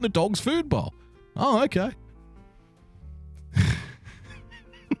the dog's food bowl. Oh, okay.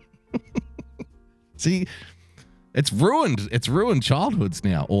 See, it's ruined childhoods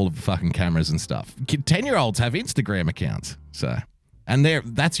now, all of the fucking cameras and stuff. 10-year-olds have Instagram accounts. So, and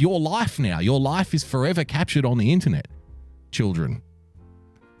that's your life now. Your life is forever captured on the internet. Children.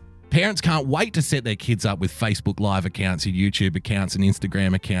 Parents can't wait to set their kids up with Facebook Live accounts and YouTube accounts and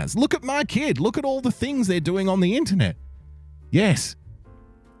Instagram accounts. Look at my kid. Look at all the things they're doing on the internet. Yes.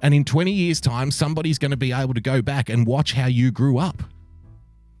 And in 20 years' time, somebody's going to be able to go back and watch how you grew up.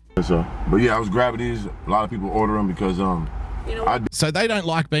 But yeah, I was grabbing these. A lot of people order them because So they don't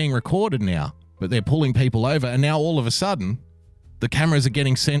like being recorded now, but they're pulling people over, and now all of a sudden, the cameras are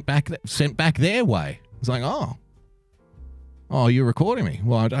getting sent back their way. It's like, oh, you're recording me.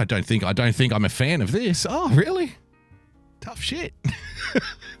 Well, I don't think I'm a fan of this. Oh, really? Tough shit.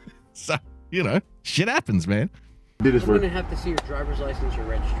 So, shit happens, man. I'm going to have to see your driver's license, your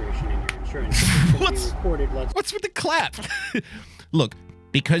registration, and your insurance. What's with the clap? Look,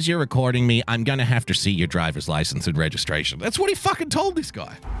 because you're recording me, I'm going to have to see your driver's license and registration. That's what he fucking told this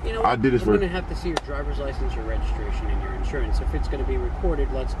guy. I did this I'm going to have to see your driver's license, your registration, and your insurance. If it's going to be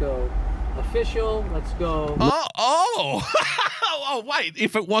recorded, let's go official. Let's go. Oh, wait.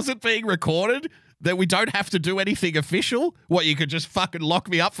 If it wasn't being recorded, then we don't have to do anything official? What, you could just fucking lock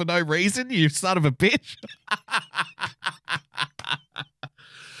me up for no reason, you son of a bitch?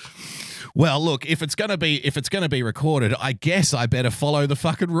 Well, look, if it's gonna be recorded, I guess I better follow the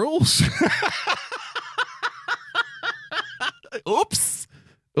fucking rules. Oops.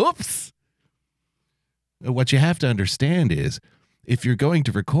 What you have to understand is, if you're going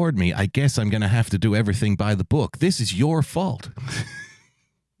to record me, I guess I'm going to have to do everything by the book. This is your fault.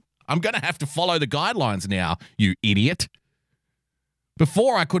 I'm going to have to follow the guidelines now, you idiot.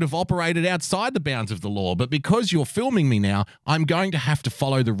 Before, I could have operated outside the bounds of the law, but because you're filming me now, I'm going to have to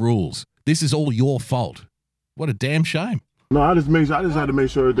follow the rules. This is all your fault. What a damn shame. No, I just had to make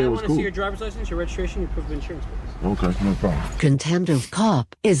sure everything was cool. I want to see your driver's license, your registration, your proof of insurance, please. Okay, no problem. Contempt of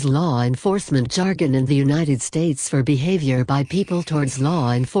cop is law enforcement jargon in the United States for behavior by people towards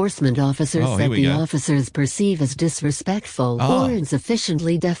law enforcement officers that the officers perceive as disrespectful or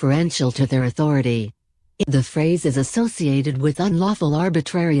insufficiently deferential to their authority. The phrase is associated with unlawful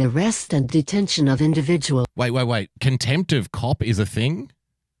arbitrary arrest and detention of individuals. Wait. Contempt of cop is a thing?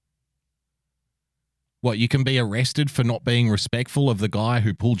 What, you can be arrested for not being respectful of the guy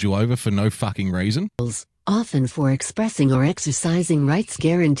who pulled you over for no fucking reason? Often for expressing or exercising rights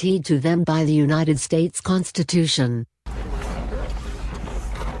guaranteed to them by the United States Constitution.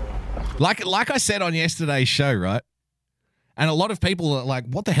 Like I said on yesterday's show, right? And a lot of people are like,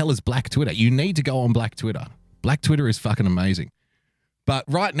 what the hell is Black Twitter? You need to go on Black Twitter. Black Twitter is fucking amazing. But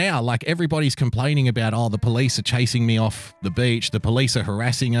right now, like, everybody's complaining about, the police are chasing me off the beach. The police are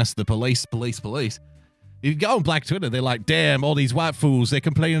harassing us. The police. You go on Black Twitter, they're like, damn, all these white fools, they're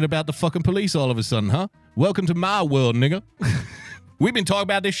complaining about the fucking police all of a sudden, huh? Welcome to my world, nigga. We've been talking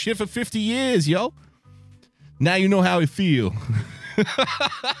about this shit for 50 years, yo. Now you know how I feel.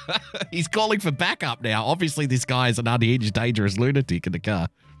 He's calling for backup now. Obviously, this guy is an unhinged, dangerous lunatic in the car.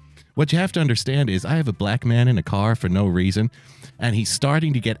 What you have to understand is I have a black man in a car for no reason, and he's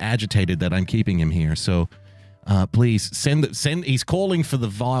starting to get agitated that I'm keeping him here. So please send. He's calling for the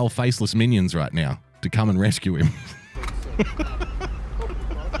vile, faceless minions right now to come and rescue him.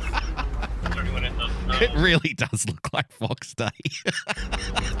 It really does look like Fox Day.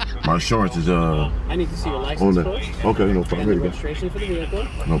 My insurance is I need to see your license first. Okay, no problem. And the registration for the vehicle.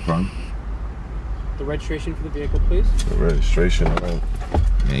 No problem. The registration for the vehicle, please. The registration, all right.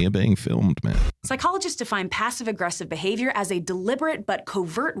 Yeah, you're being filmed, man. Psychologists define passive-aggressive behavior as a deliberate but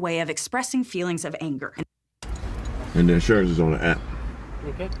covert way of expressing feelings of anger. And the insurance is on the app.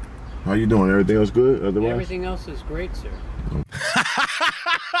 Okay. How you doing? Everything else good? Otherwise? Everything else is great, sir.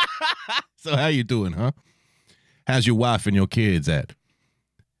 So how you doing, huh? How's your wife and your kids at?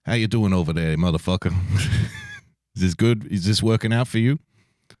 How you doing over there, motherfucker? Is this good? Is this working out for you?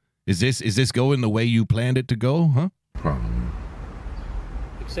 Is this going the way you planned it to go, huh? Probably.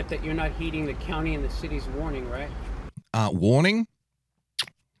 Except that you're not heeding the county and the city's warning, right? Warning?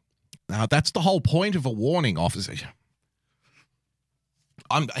 That's the whole point of a warning, officer.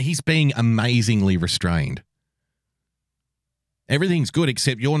 He's being amazingly restrained. Everything's good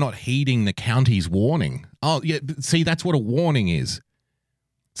except you're not heeding the county's warning. Oh, yeah, see, that's what a warning is.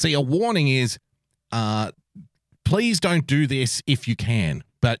 See, a warning is, please don't do this if you can,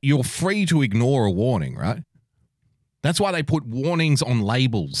 but you're free to ignore a warning, right? That's why they put warnings on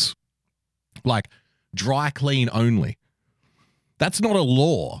labels, like dry clean only. That's not a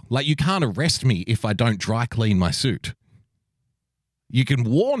law. Like, you can't arrest me if I don't dry clean my suit. You can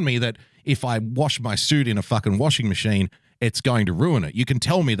warn me that if I wash my suit in a fucking washing machine, it's going to ruin it. You can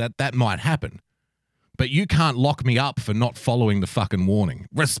tell me that that might happen. But you can't lock me up for not following the fucking warning.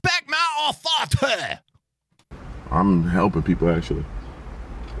 Respect my authority! I'm helping people, actually.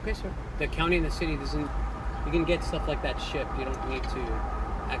 Okay, sir. The county and the city doesn't... You can get stuff like that shipped. You don't need to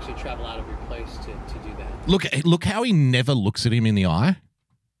actually travel out of your place to do that. Look how he never looks at him in the eye.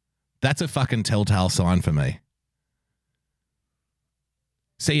 That's a fucking telltale sign for me.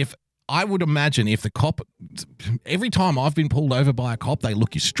 See, if I would imagine if the cop, every time I've been pulled over by a cop, they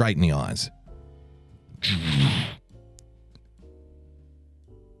look you straight in the eyes.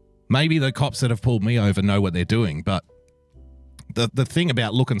 Maybe the cops that have pulled me over know what they're doing, but the thing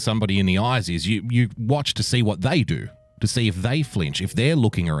about looking somebody in the eyes is you watch to see what they do, to see if they flinch, if they're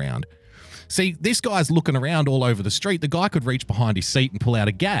looking around. See, this guy's looking around all over the street. The guy could reach behind his seat and pull out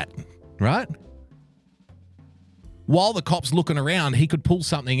a gat, right? While the cop's looking around, he could pull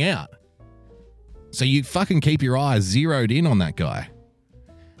something out. So you fucking keep your eyes zeroed in on that guy.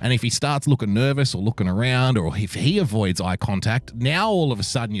 And if he starts looking nervous or looking around, or if he avoids eye contact, now all of a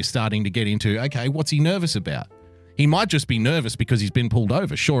sudden you're starting to get into, okay, what's he nervous about? He might just be nervous because he's been pulled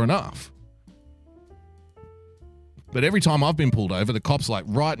over, sure enough. But every time I've been pulled over, the cop's like,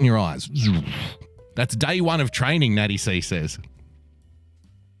 right in your eyes. That's day one of training, Natty C says.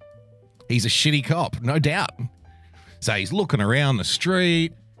 He's a shitty cop, no doubt. So he's looking around the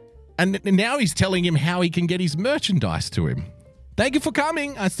street, and now he's telling him how he can get his merchandise to him. Thank you for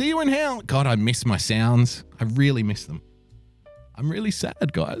coming. I see you in hell. God, I miss my sounds. I really miss them. I'm really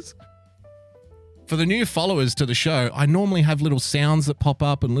sad, guys. For the new followers to the show, I normally have little sounds that pop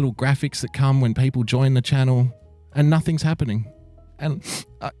up and little graphics that come when people join the channel, and nothing's happening. And,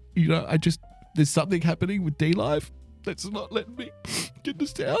 there's something happening with D-Live that's not letting me get the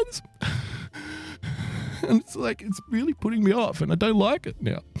sounds. And it's like, it's really putting me off, and I don't like it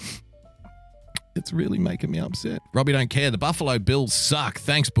now. It's really making me upset. Robbie don't care. The Buffalo Bills suck.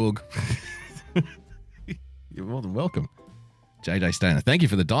 Thanks, Boog. You're more than welcome. JJ Stainer. Thank you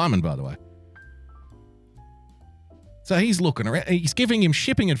for the diamond, by the way. So he's looking around. He's giving him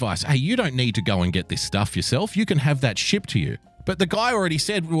shipping advice. Hey, you don't need to go and get this stuff yourself. You can have that shipped to you. But the guy already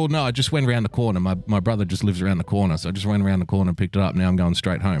said, well, no, I just went around the corner. My brother just lives around the corner, so I just went around the corner and picked it up. Now I'm going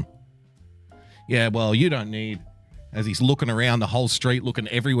straight home. Yeah, well, you don't need, as he's looking around the whole street, looking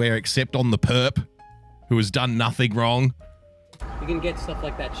everywhere except on the perp, who has done nothing wrong. You can get stuff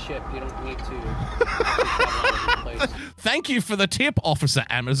like that shipped. You don't need to travel out of your place. Thank you for the tip, Officer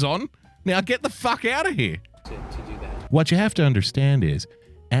Amazon. Now get the fuck out of here. To do that. What you have to understand is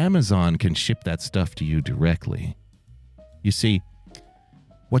Amazon can ship that stuff to you directly. You see,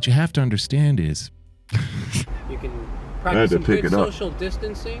 what you have to understand is... You can practice some good social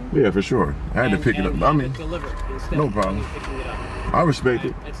distancing. Yeah, for sure. I had to pick it up. I mean, no problem. I respect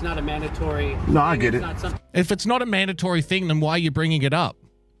it. It's not a mandatory... No, I get it. If it's not a mandatory thing, then why are you bringing it up?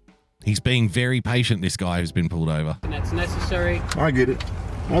 He's being very patient, this guy who's been pulled over. And that's necessary. I get it.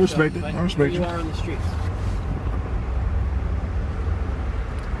 I respect it. I respect it. You are on the streets.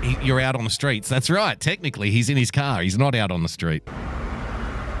 You're out on the streets. That's right. Technically, he's in his car. He's not out on the street.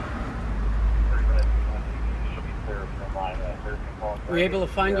 Were you able to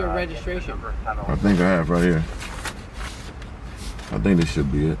find your registration? I think I have right here. I think this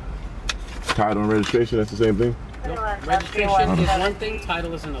should be it. Title and registration, that's the same thing? Nope. Registration is one thing,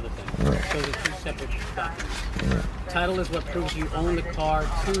 title is another thing. Right. Those are two separate documents. Right. Title is what proves you own the car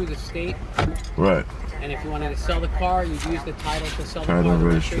to the state. Right. And if you wanted to sell the car, you'd use the title to sell the car. Title The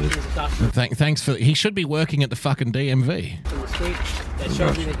registration. registration is a document Thanks for... He should be working at the fucking DMV. from the state that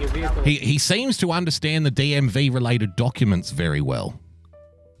shows you that your vehicle... He seems to understand the DMV-related documents very well.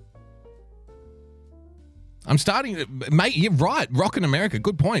 I'm starting to... Mate, you're right. Rockin' America,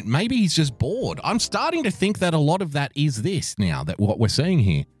 good point. Maybe he's just bored. I'm starting to think that a lot of that is this now, that what we're seeing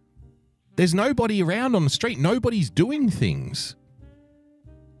here. There's nobody around on the street. Nobody's doing things.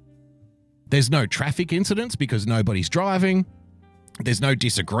 There's no traffic incidents because nobody's driving. There's no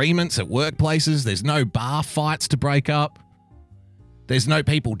disagreements at workplaces. There's no bar fights to break up. There's no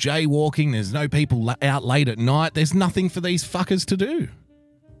people jaywalking. There's no people out late at night. There's nothing for these fuckers to do.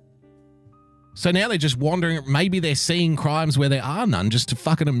 So now they're just wandering. Maybe they're seeing crimes where there are none just to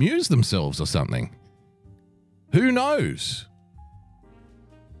fucking amuse themselves or something. Who knows?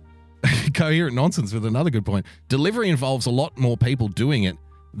 Coherent nonsense with another good point. Delivery involves a lot more people doing it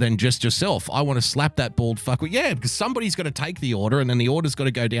than just yourself. I want to slap that bald fuck. Yeah, because somebody's got to take the order, and then the order's got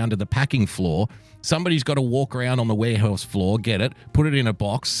to go down to the packing floor. Somebody's got to walk around on the warehouse floor, get it, put it in a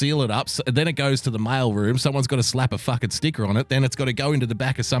box, seal it up. Then it goes to the mail room. Someone's got to slap a fucking sticker on it. Then it's got to go into the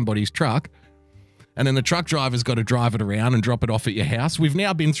back of somebody's truck. And then the truck driver's got to drive it around and drop it off at your house. We've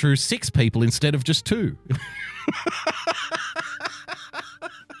now been through 6 people instead of just 2.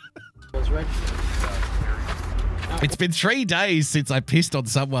 It's been 3 days since I pissed on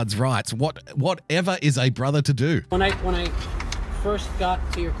someone's rights. Whatever is a brother to do? When I first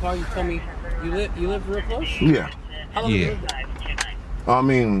got to your car, you told me you live real close? Yeah. How long have you lived there? I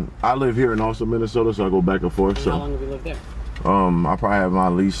mean, I live here in Austin, Minnesota, so I go back and forth. And so how long have you lived there? I probably have my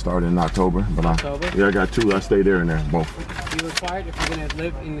lease started in October. But October? I got 2. I stay there and there, both. You're required, if you're going to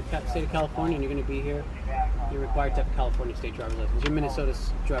live in the state of California and you're going to be here, you're required to have a California state driver's license. Your Minnesota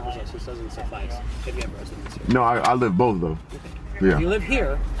driver's license doesn't suffice if you have residence here. No, I live both, though. Okay. Yeah. If you live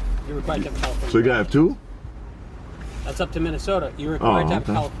here, you're required to have a California. So you got to have 2? That's up to Minnesota. You're required to have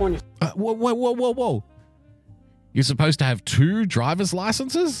California. Whoa. You're supposed to have 2 driver's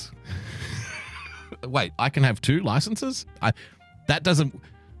licenses? Wait, I can have 2 licenses? I don't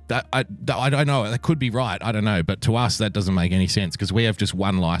know. That could be right. I don't know. But to us, that doesn't make any sense because we have just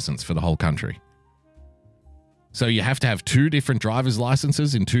 1 license for the whole country. So you have to have 2 different driver's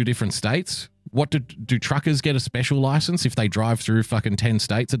licenses in 2 different states? What do truckers get a special license if they drive through fucking 10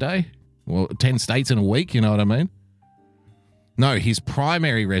 states a day? Well, 10 states in a week, you know what I mean? No, his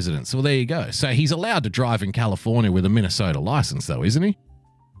primary residence. Well, there you go. So he's allowed to drive in California with a Minnesota license, though, isn't he?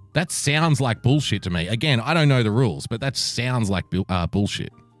 That sounds like bullshit to me. Again, I don't know the rules, but that sounds like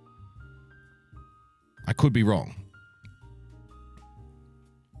bullshit. I could be wrong.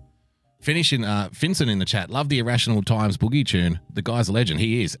 Finson in the chat. Love the Irrational Times boogie tune. The guy's a legend.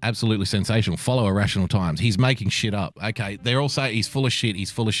 He is absolutely sensational. Follow Irrational Times. He's making shit up. Okay, they're all saying he's full of shit.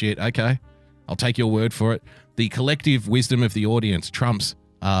 He's full of shit. Okay, I'll take your word for it. The collective wisdom of the audience trumps.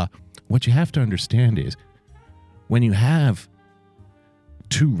 What you have to understand is when you have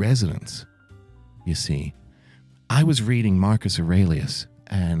 2 residents, you see, I was reading Marcus Aurelius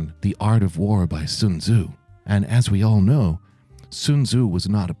and The Art of War by Sun Tzu. And as we all know, Sun Tzu was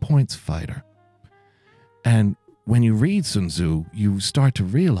not a points fighter. And when you read Sun Tzu, you start to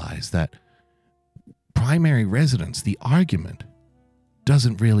realize that primary residence, the argument,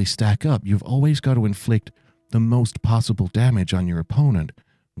 doesn't really stack up. You've always got to inflict the most possible damage on your opponent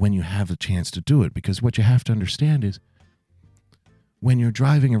when you have the chance to do it. Because what you have to understand is when you're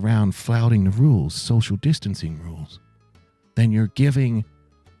driving around flouting the rules, social distancing rules, then you're giving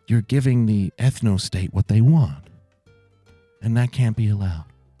the ethno-state what they want. And that can't be allowed.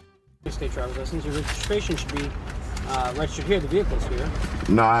 State driver's license, your registration should be registered here, the vehicle's here.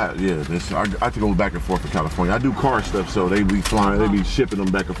 No, I have to go back and forth to California. I do car stuff, so they be flying, they be shipping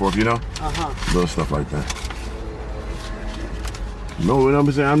them back and forth, you know? Little stuff like that. No, what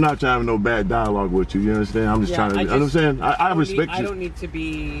I'm saying, I'm not trying to have no bad dialogue with you, you understand? I'm just trying to, you know what I'm saying? I respect you. I don't need to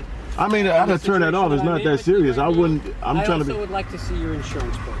be... I mean, I gotta turn that off, it's not that serious. I wouldn't, I also would like to see your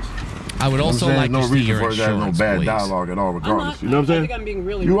insurance, please. I would also like to see your insurance, no bad please. Dialogue at all, regardless. You know what I'm saying? I think I'm being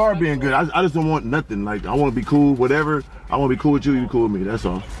really You are being good. I just don't want nothing. Like, I want to be cool, whatever. I want to be cool with you, you cool with me. That's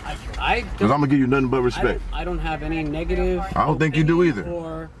all. Because I'm going to give you nothing but respect. I don't have any negative. I don't think you do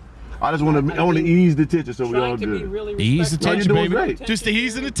either. I just want to ease the tension so we all good. Really ease the tension, baby. Great. Just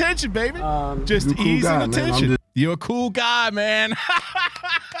easing the tension, baby. Just easing the tension. You're a cool guy, man.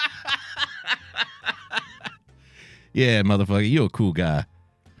 Yeah, motherfucker, you're a cool guy.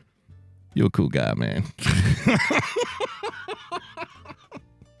 You're a cool guy, man.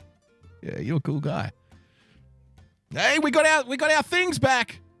 Yeah, you're a cool guy. Hey, we got our things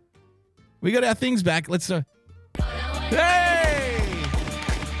back. We got our things back. Let's hey!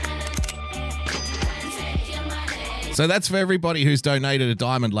 So that's for everybody who's donated a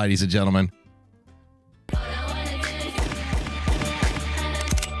diamond, ladies and gentlemen.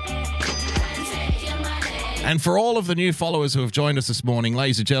 And for all of the new followers who have joined us this morning,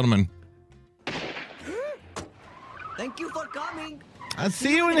 ladies and gentlemen. Thank you for coming. I'll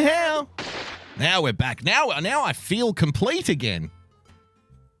see you in hell. Now we're back. Now I feel complete again.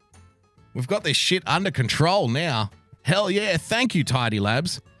 We've got this shit under control now. Hell yeah. Thank you, Tidy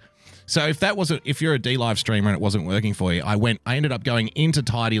Labs. So if you're a D-Live streamer and it wasn't working for you, I ended up going into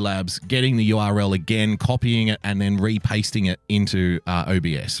Tidy Labs, getting the URL again, copying it, and then repasting it into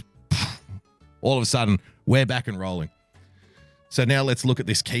OBS. All of a sudden, we're back and rolling. So now let's look at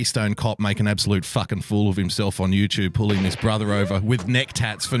this Keystone cop make an absolute fucking fool of himself on YouTube, pulling this brother over with neck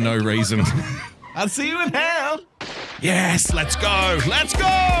tats for no reason. I'll see you in hell. Yes, let's go. Let's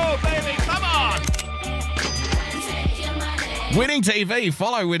go, baby. Come on. Winning TV.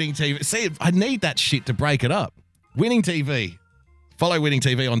 Follow Winning TV. See, I need that shit to break it up. Winning TV. Follow Winning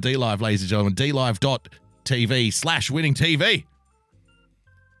TV on DLive, ladies and gentlemen. DLive.tv/Winning TV.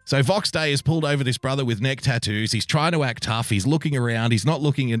 So Vox Day has pulled over this brother with neck tattoos. He's trying to act tough. He's looking around. He's not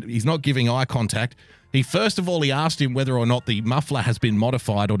looking. He's not giving eye contact. He first of all, he asked him whether or not the muffler has been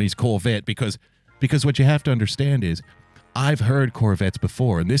modified on his Corvette because what you have to understand is I've heard Corvettes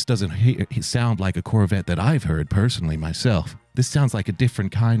before, and this doesn't sound like a Corvette that I've heard personally myself. This sounds like a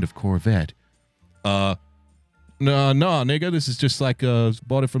different kind of Corvette. No, nigga. This is just like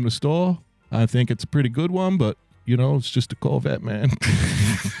bought it from the store. I think it's a pretty good one, but you know, it's just a Corvette, man.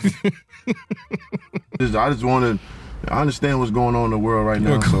 I just wanted. I understand what's going on in the world right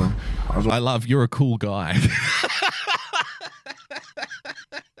now. Cool. So I love you're a cool guy.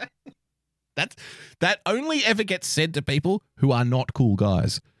 That only ever gets said to people who are not cool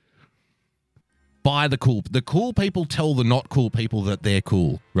guys. By the cool people tell the not cool people that they're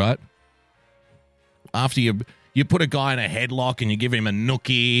cool, right? After you put a guy in a headlock and you give him a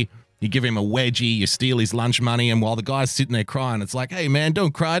nookie, you give him a wedgie, you steal his lunch money, and while the guy's sitting there crying, it's like, hey, man,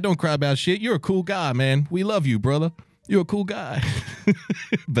 don't cry about shit. You're a cool guy, man. We love you, brother. You're a cool guy.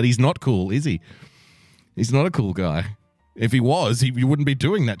 But he's not cool, is he? He's not a cool guy. If he was, you wouldn't be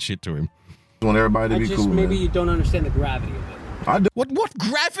doing that shit to him. I want everybody to be cool, maybe man. you don't understand the gravity of it. I do. What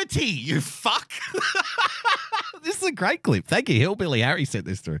gravity, you fuck? This is a great clip. Thank you. Hillbilly Harry sent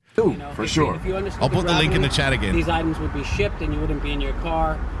this through. For sure. If you understood I'll put the link in the chat again. These items would be shipped and you wouldn't be in your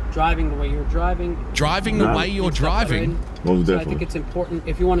car driving the way you're driving. Driving the way you're driving? Most so definitely. I think it's important.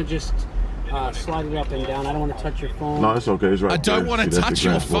 If you want to just slide it up and down. I don't want to touch your phone. No, it's okay. It's right I don't want to touch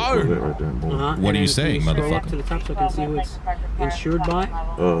your phone. Right there. What are you saying, scroll up motherfucker? to the top so I can see who it's insured by.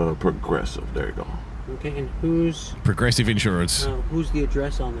 Progressive. There you go. Okay, and who's Progressive Insurance? Who's the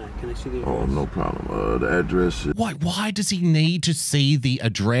address on that? Can I see the address? Oh, no problem. The address is... Why does he need to see the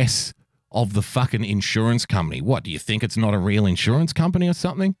address of the fucking insurance company? What, do you think it's not a real insurance company or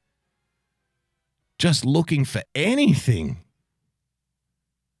something? Just looking for anything.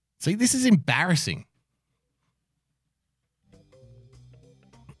 See, this is embarrassing.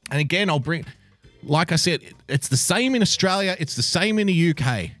 And again, like I said, it's the same in Australia. It's the same in the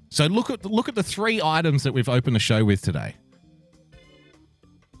UK. So look at the three items that we've opened the show with today.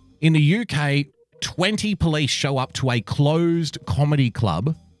 In the UK, 20 police show up to a closed comedy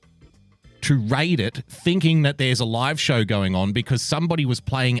club to raid it, thinking that there's a live show going on because somebody was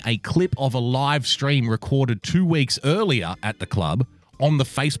playing a clip of a live stream recorded 2 weeks earlier at the club on the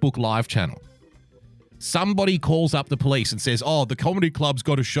Facebook Live channel. Somebody calls up the police and says, oh, the comedy club's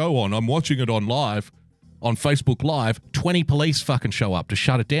got a show on. I'm watching it on live, on Facebook Live. 20 police fucking show up to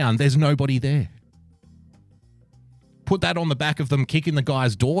shut it down. There's nobody there. Put that on the back of them kicking the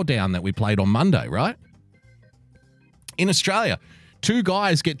guy's door down that we played on Monday, right? In Australia, 2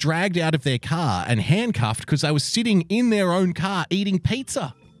 guys get dragged out of their car and handcuffed because they were sitting in their own car eating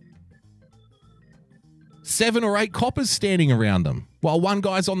pizza. 7 or 8 coppers standing around them while one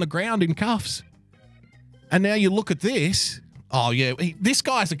guy's on the ground in cuffs. And now you look at this. Oh, yeah, this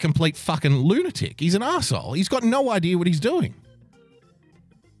guy's a complete fucking lunatic. He's an arsehole. He's got no idea what he's doing.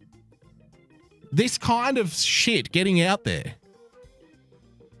 This kind of shit getting out there,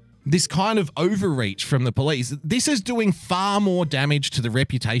 this kind of overreach from the police, this is doing far more damage to the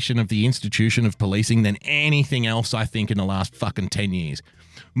reputation of the institution of policing than anything else, I think, in the last fucking 10 years.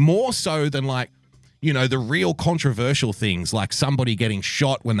 More so than, like, you know, the real controversial things like somebody getting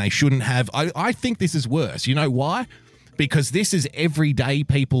shot when they shouldn't have. I think this is worse. You know why? Because this is everyday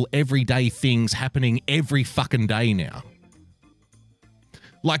people, everyday things happening every fucking day now.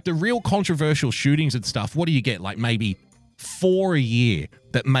 Like the real controversial shootings and stuff, what do you get? Like maybe 4 a year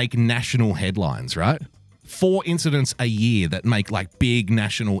that make national headlines, right? 4 incidents a year that make like big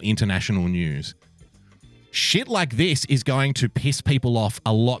national, international news. Shit like this is going to piss people off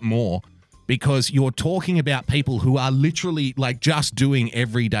a lot more because you're talking about people who are literally like just doing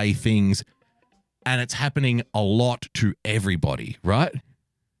everyday things and it's happening a lot to everybody, right?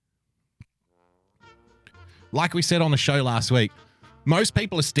 Like we said on the show last week, most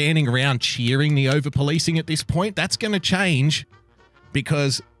people are standing around cheering the over-policing at this point. That's going to change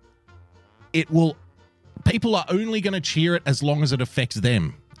because people are only going to cheer it as long as it affects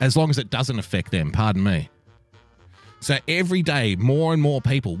them, as long as it doesn't affect them, pardon me. So every day, more and more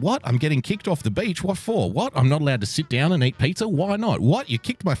people, what? I'm getting kicked off the beach. What for? What? I'm not allowed to sit down and eat pizza? Why not? What? You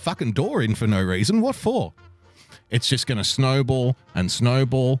kicked my fucking door in for no reason. What for? It's just going to snowball and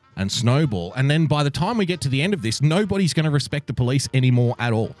snowball and snowball. And then by the time we get to the end of this, nobody's going to respect the police anymore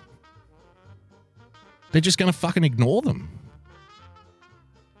at all. They're just going to fucking ignore them.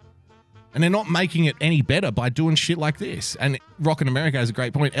 And they're not making it any better by doing shit like this. And Rockin' America has a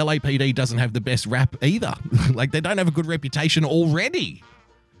great point. LAPD doesn't have the best rap either. Like, they don't have a good reputation already.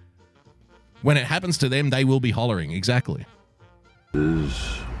 When it happens to them, they will be hollering. Exactly. The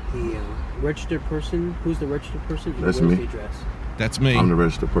registered person? Who's the registered person? That's Where's me. the address? That's me. I'm the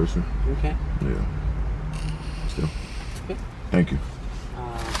registered person. Okay. Yeah. Still. Okay. Thank you.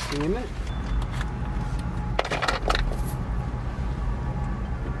 Give me a minute.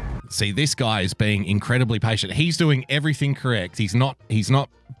 See, this guy is being incredibly patient. He's doing everything correct. He's not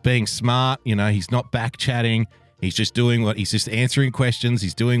being smart, you know, he's not back chatting. He's just he's just answering questions.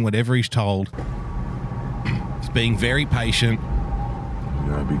 He's doing whatever he's told. He's being very patient. You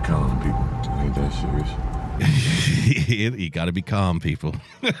gotta be calm, people. It ain't that serious. You gotta be calm, people.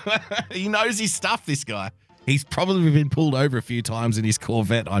 He knows his stuff, this guy. He's probably been pulled over a few times in his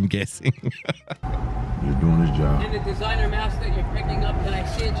Corvette, I'm guessing. You're doing his job. And the designer mask that you're picking up, can I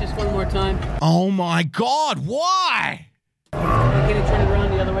see it just one more time? Oh my God, why? Can you turn it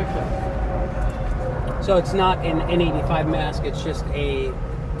around the other way, please? So it's not an N85 mask, it's just a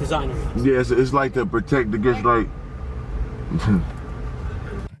designer mask. Yeah, it's like to protect against, like...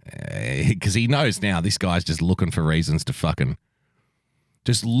 Because he knows now this guy's just looking for reasons to fucking...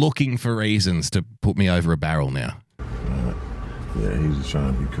 Just looking for reasons to put me over a barrel now. Yeah, he's just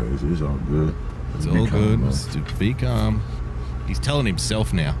trying to be crazy. It's all good. It's all good. Just be calm. He's telling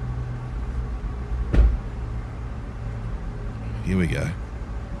himself now. Here we go.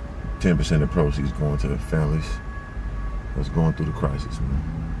 10% of proceeds going to the families that's going through the crisis,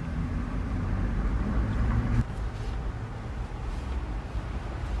 man.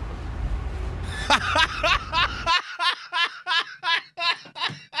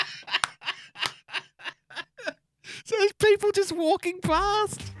 So there's people just walking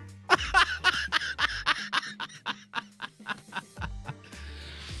past.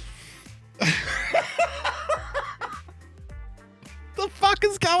 The fuck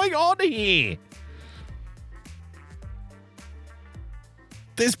is going on here?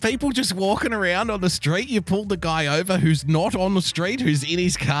 There's people just walking around on the street. You pulled the guy over who's not on the street, who's in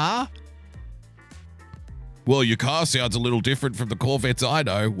his car. Well, your car sounds a little different from the Corvettes I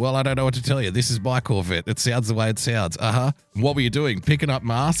know. Well, I don't know what to tell you. This is my Corvette. It sounds the way it sounds. Uh-huh. What were you doing? Picking up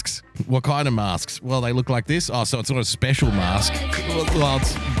masks? What kind of masks? Well, they look like this. Oh, so it's not a special mask. Well,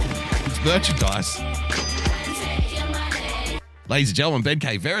 it's merchandise. Ladies and gentlemen, Ben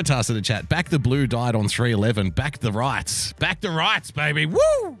K. Veritas in the chat. Back the Blue died on 3/11. Back the rights. Back the rights, baby. Woo!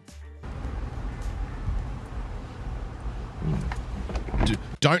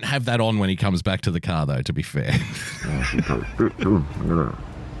 Don't have that on when he comes back to the car, though, to be fair.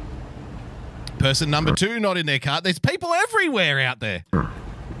 Person number 2 not in their car. There's people everywhere out there.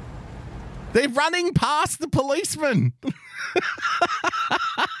 They're running past the policeman.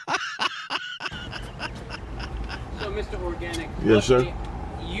 So, Mr. Organic, yes, sir.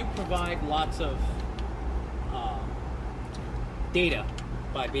 You provide lots of data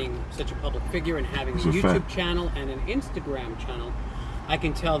by being such a public figure and having a YouTube channel and an Instagram channel. I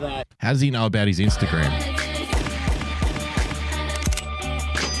can tell that. How does he know about his Instagram?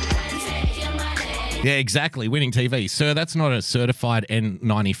 Yeah, exactly. Winning TV. Sir, that's not a certified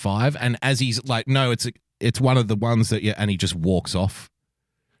N95. And as he's like, no, it's one of the ones that, yeah, and he just walks off.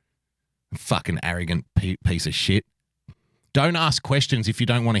 Fucking arrogant piece of shit. Don't ask questions if you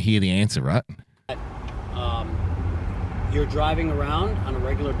don't want to hear the answer, right? You're driving around on a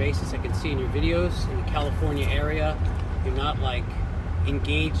regular basis. I can see in your videos in the California area. You're not like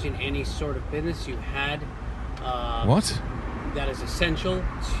engaged in any sort of business. You had what? That is essential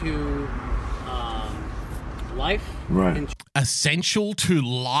to life. Right. Essential to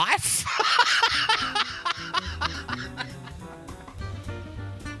life?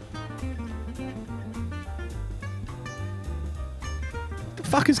 What the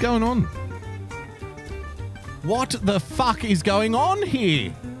fuck is going on? What the fuck is going on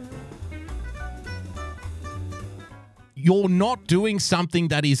here? You're not doing something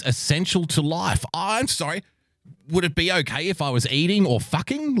that is essential to life. I'm sorry. Would it be okay if I was eating or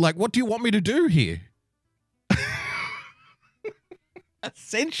fucking? Like, what do you want me to do here?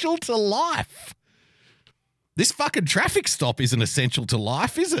 Essential to life. This fucking traffic stop isn't essential to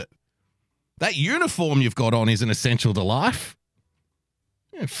life, is it? That uniform you've got on isn't essential to life.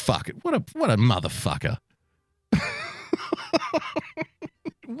 Yeah, fuck it. What a motherfucker.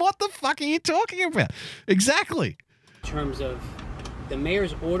 What the fuck are you talking about? Exactly. In terms of the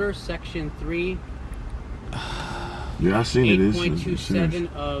mayor's order, section 3, Yeah, I seen it.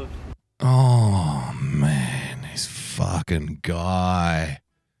 8.27 of. Oh man, this fucking guy.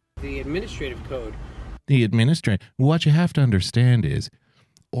 The administrative code. What you have to understand is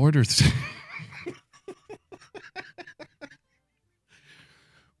orders.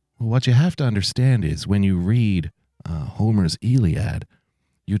 What you have to understand is when you read Homer's Iliad,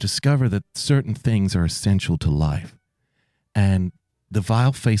 you discover that certain things are essential to life. And the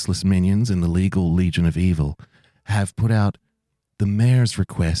vile faceless minions in the legal Legion of Evil have put out the mayor's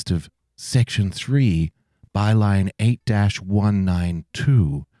request of Section 3, byline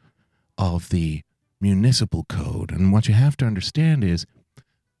 8-192 of the municipal code. And what you have to understand is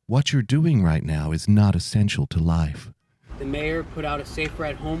what you're doing right now is not essential to life. The mayor put out a safer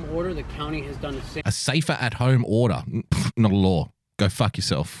at home order. The county has done the same. A safer at home order, not a law. Go fuck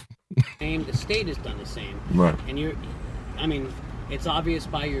yourself. The state has done the same. Right. And it's obvious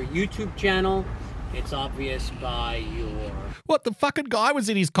by your YouTube channel. It's obvious by your... What, the fucking guy was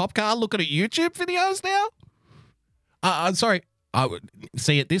in his cop car looking at YouTube videos now? I'm sorry. I would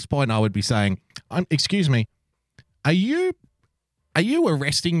see at this point I would be saying, excuse me, are you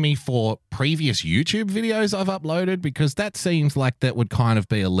arresting me for previous YouTube videos I've uploaded? Because that seems like that would kind of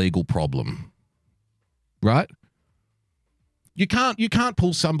be a legal problem. Right? You can't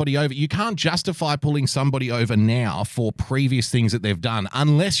pull somebody over. You can't justify pulling somebody over now for previous things that they've done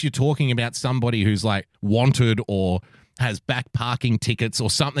unless you're talking about somebody who's like wanted or has back parking tickets or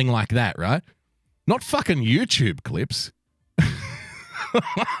something like that, right? Not fucking YouTube clips.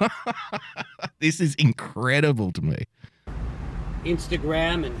 This is incredible to me.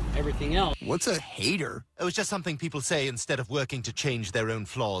 Instagram and everything else. What's a hater? It was just something people say instead of working to change their own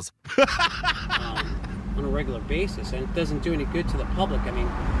flaws. On a regular basis, and it doesn't do any good to the public. I mean,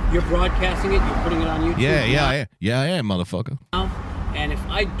 you're broadcasting it, you're putting it on YouTube. Yeah, I am, motherfucker. And if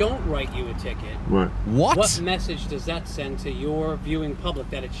I don't write you a ticket, right. What message does that send to your viewing public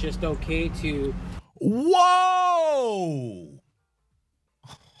that it's just okay to... Whoa!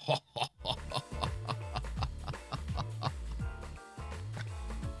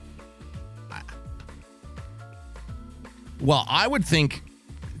 Well, I would think,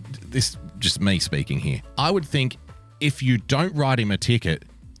 this just me speaking here, I would think if you don't write him a ticket,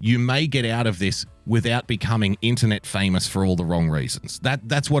 you may get out of this without becoming internet famous for all the wrong reasons.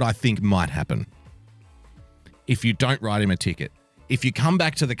 That's what I think might happen. If you don't write him a ticket. If you come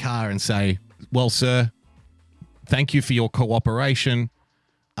back to the car and say, well, sir, thank you for your cooperation.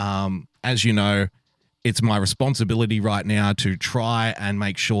 As you know, it's my responsibility right now to try and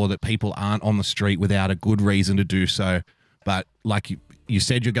make sure that people aren't on the street without a good reason to do so. But like you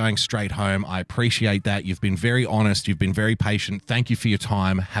said, you're going straight home. I appreciate that. You've been very honest. You've been very patient. Thank you for your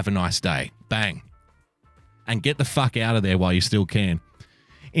time. Have a nice day. Bang. And get the fuck out of there while you still can.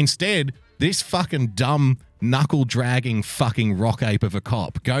 Instead, this fucking dumb, knuckle-dragging fucking rock ape of a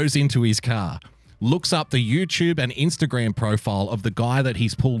cop goes into his car, looks up the YouTube and Instagram profile of the guy that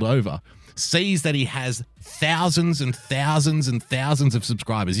he's pulled over, sees that he has thousands and thousands and thousands of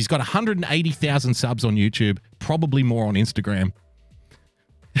subscribers. He's got 180,000 subs on YouTube, probably more on Instagram.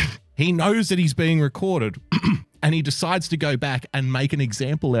 He knows that he's being recorded, and he decides to go back and make an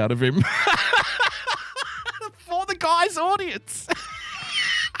example out of him for the guy's audience.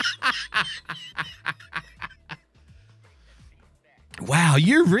 Wow,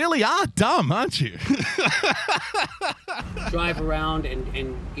 you really are dumb, aren't you? Drive around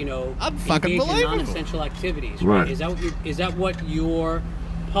and you know, engage in non-essential activities, right? Is that what your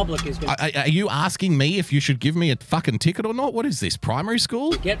public is going to... Are you asking me if you should give me a fucking ticket or not? What is this, primary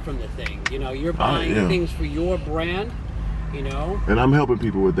school? Get from the thing, you know, you're buying things for your brand, you know. And I'm helping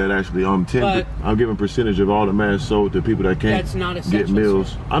people with that actually. I'm giving percentage of all the masks sold to people that can't get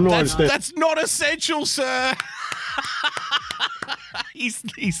meals. Sir. I know. That's not essential, sir.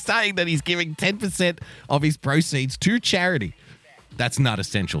 He's saying that he's giving 10% of his proceeds to charity. That's not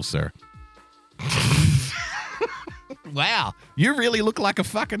essential, sir. Wow, you really look like a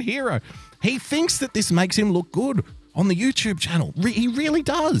fucking hero. He thinks that this makes him look good on the YouTube channel. He really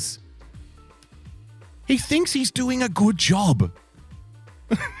does. He thinks he's doing a good job.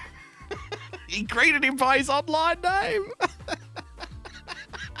 He greeted him by his online name.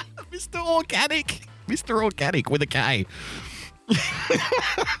 Mr. Organic. Mr. Organic with a K.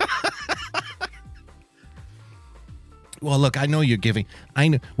 Well, look, I know you're giving. I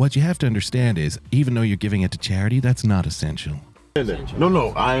know what you have to understand is, even though you're giving it to charity, that's not essential.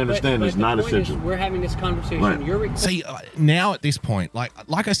 No, I understand it's not essential. We're having this conversation. Right. You're See, now at this point,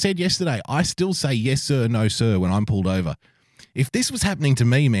 like I said yesterday, I still say yes, sir, no, sir when I'm pulled over. If this was happening to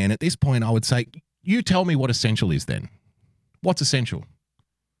me, man, at this point, I would say, you tell me what essential is then. What's essential?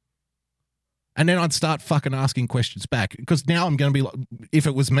 And then I'd start fucking asking questions back, because now I'm going to be like, if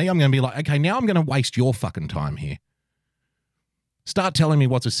it was me, I'm going to be like, okay, now I'm going to waste your fucking time here. Start telling me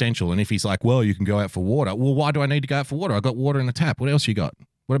what's essential. And if he's like, well, you can go out for water. Well, why do I need to go out for water? I got water in the tap. What else you got?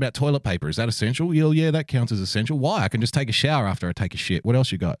 What about toilet paper? Is that essential? Yeah, that counts as essential. Why? I can just take a shower after I take a shit. What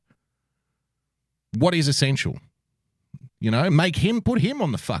else you got? What is essential? You know, put him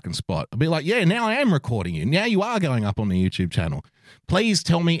on the fucking spot. I'll be like, yeah, now I am recording you. Now you are going up on the YouTube channel. Please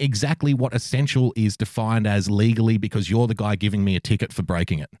tell me exactly what essential is defined as legally, because you're the guy giving me a ticket for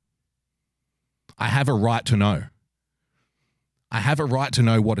breaking it. I have a right to know. I have a right to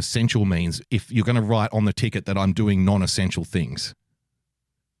know what essential means if you're going to write on the ticket that I'm doing non-essential things.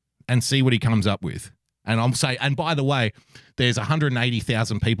 And see what he comes up with. And I'm saying, and by the way, there's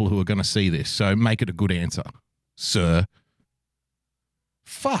 180,000 people who are going to see this, so make it a good answer, sir.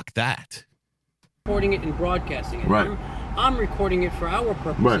 Fuck that. Recording it and broadcasting it. Right. I'm recording it for our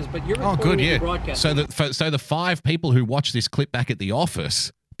purposes, but you're recording it and broadcasting it. So the 5 people who watch this clip back at the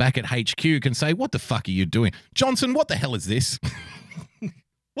office, back at HQ, can say, what the fuck are you doing? Johnson, what the hell is this?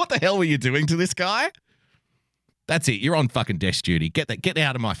 What the hell were you doing to this guy? That's it. You're on fucking desk duty. Get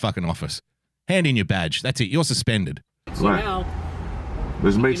out of my fucking office. Hand in your badge. That's it. You're suspended. So now,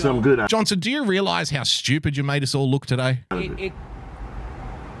 let's make something good out. Johnson, do you realize how stupid you made us all look today?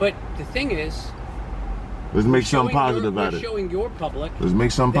 But the thing is, let's make something positive out of it. We're showing your public. Let's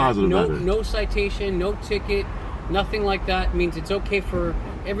make something positive out of it. No citation, no ticket, nothing like that means it's okay for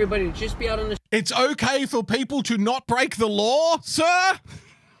everybody to just be out on the. It's okay for people to not break the law, sir?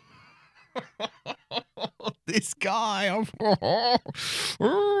 This guy.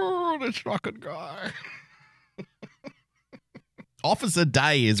 This fucking guy. Officer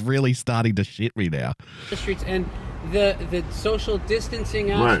Day is really starting to shit me now. The streets and the social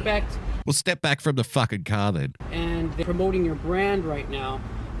distancing aspect. Right. Well, step back from the fucking car then. And they're promoting your brand right now,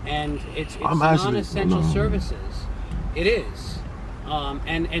 and it's non-essential services. It is.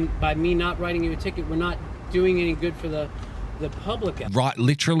 And by me not writing you a ticket, we're not doing any good for the public. Right,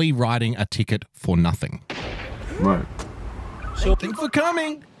 literally writing a ticket for nothing. Right. So thanks for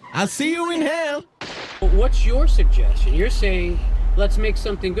coming. I'll see you in hell. What's your suggestion? You're saying let's make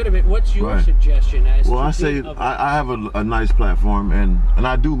something good of it. What's your suggestion? I say I have a nice platform, and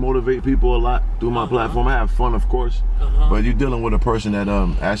I do motivate people a lot through my platform. I have fun, of course, but you're dealing with a person that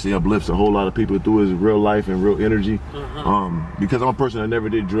actually uplifts a whole lot of people through his real life and real energy. Because I'm a person that never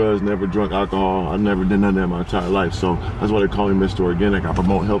did drugs, never drunk alcohol. I never did none of that my entire life. So that's why they call me Mr. Organic. I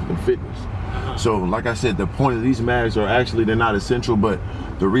promote health and fitness. So like I said, the point of these mags are actually, they're not essential, but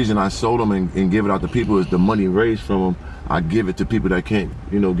the reason I sold them and give it out to people is the money raised from them. I give it to people that can't,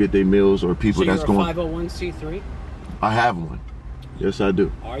 get their meals, or people that's going. So you're a 501c3? I have one. Yes, I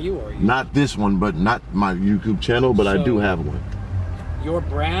do. Are you or are you? Not this one, but not my YouTube channel, but I do have one. Your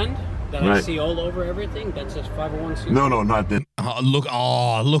brand that I see all over everything, that says 501c3? No, not that.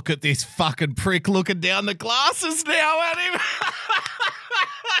 Look at this fucking prick looking down the glasses now at him.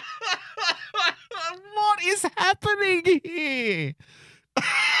 What is happening here?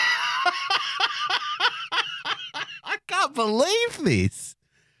 I can't believe this.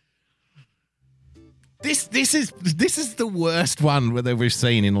 This is the worst one that we've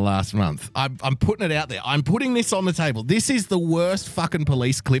seen in the last month. I'm putting it out there. I'm putting this on the table. This is the worst fucking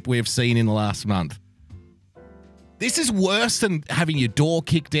police clip we've seen in the last month. This is worse than having your door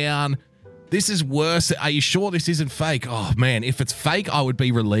kicked down. This is worse. Are you sure this isn't fake? Oh man, if it's fake, I would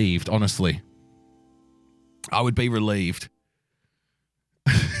be relieved, honestly. I would be relieved.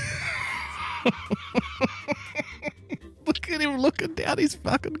 Look at him looking down his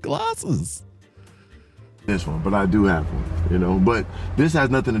fucking glasses. This one, but I do have one, but this has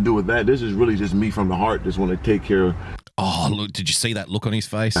nothing to do with that. This is really just me from the heart. Just want to take care of. Oh, look, did you see that look on his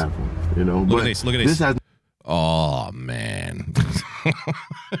face? Look at this. This has. Oh man.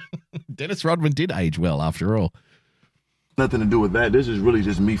 Dennis Rodman did age well after all. Nothing to do with that. This is really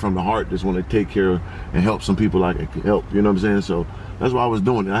just me from the heart. Just want to take care of and help some people I can help. You know what I'm saying? So that's why I was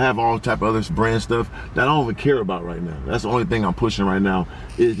doing it. I have all type of other brand stuff that I don't even care about right now. That's the only thing I'm pushing right now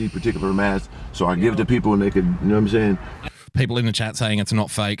is these particular masks. So I give it to people and they could, you know what I'm saying? People in the chat saying it's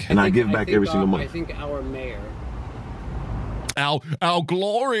not fake. And I give back every single month. I think our mayor. Our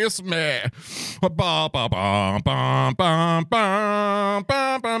glorious mayor.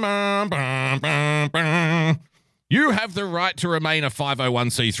 You have the right to remain a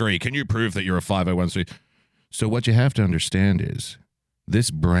 501c3. Can you prove that you're a 501c3? So what you have to understand is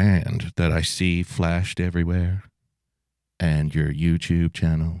this brand that I see flashed everywhere, and your YouTube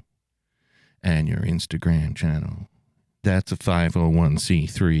channel and your Instagram channel, that's a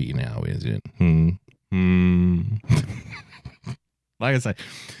 501c3 now, is it? Like I say,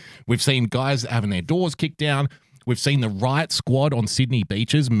 We've seen guys having their doors kicked down. We've seen the riot squad on Sydney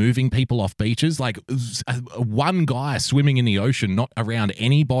beaches moving people off beaches. Like one guy swimming in the ocean, not around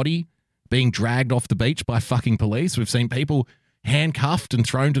anybody, being dragged off the beach by fucking police. We've seen people handcuffed and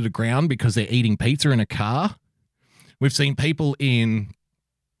thrown to the ground because they're eating pizza in a car. We've seen people in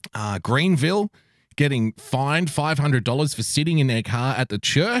Greenville getting fined $500 for sitting in their car at the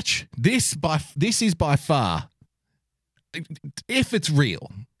church. This is by far, if it's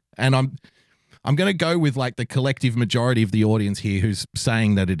real, and I'm going to go with like the collective majority of the audience here who's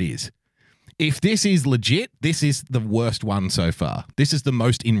saying that it is. If this is legit, this is the worst one so far. This is the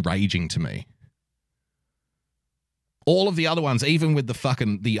most enraging to me. All of the other ones, even with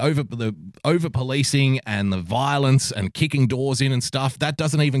the over policing and the violence and kicking doors in and stuff, that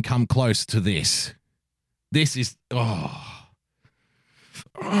doesn't even come close to this. This is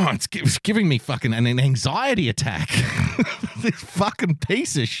it's giving me fucking an anxiety attack. This fucking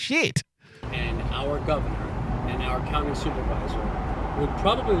piece of shit. And our governor and our county supervisor would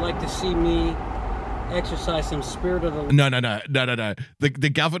probably like to see me exercise some spirit of the... No. The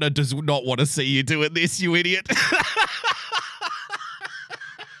governor does not want to see you doing this, you idiot.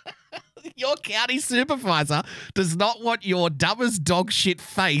 Your county supervisor does not want your dumbest dog shit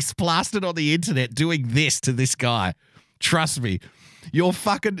face plastered on the internet doing this to this guy. Trust me. Your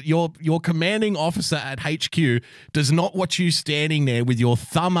commanding officer at HQ does not want you standing there with your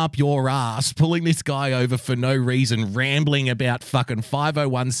thumb up your ass, pulling this guy over for no reason, rambling about fucking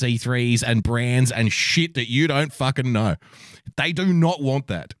 501c3s and brands and shit that you don't fucking know. They do not want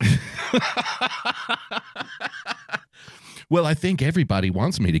that. Well, I think everybody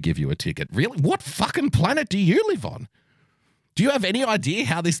wants me to give you a ticket. Really? What fucking planet do you live on? Do you have any idea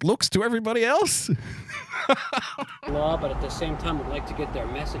how this looks to everybody else? Law, but at the same time would like to get their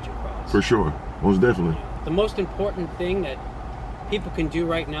message across. For sure. Most definitely. The most important thing that people can do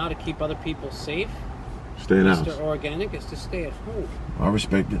right now to keep other people safe, stay in house. Mr. Organic, is to stay at home. I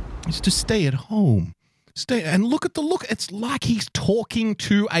respect it. It's to stay at home. Stay and look at the look. It's like he's talking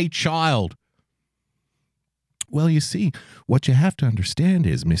to a child. Well, you see, what you have to understand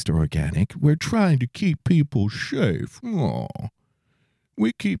is, Mr. Organic, we're trying to keep people safe. Aw.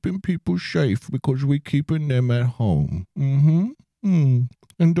 We're keeping people safe because we're keeping them at home. And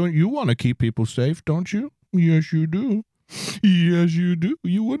don't you want to keep people safe, don't you? Yes, you do. Yes, you do.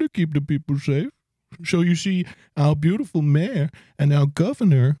 You want to keep the people safe. So you see, our beautiful mayor and our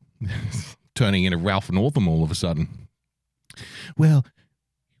governor turning into Ralph Northam all of a sudden. Well,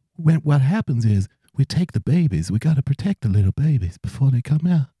 what happens is, we take the babies. We got to protect the little babies before they come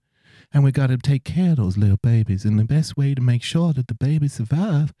out. And we got to take care of those little babies. And the best way to make sure that the babies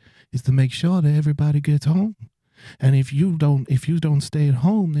survive is to make sure that everybody gets home. And if you don't stay at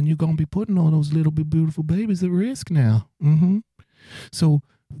home, then you're going to be putting all those little beautiful babies at risk now. So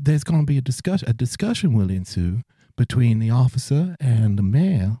there's going to be a discussion will ensue between the officer and the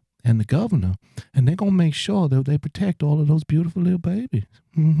mayor and the governor. And they're going to make sure that they protect all of those beautiful little babies.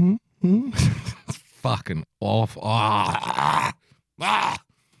 Fucking off.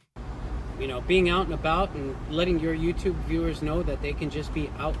 You know, being out and about and letting your YouTube viewers know that they can just be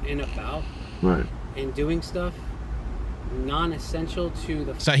out and about, right, and doing stuff non-essential to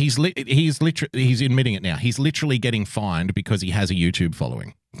the... So he's admitting it now. He's literally getting fined because he has a YouTube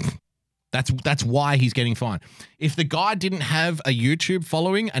following. That's why he's getting fined. If the guy didn't have a YouTube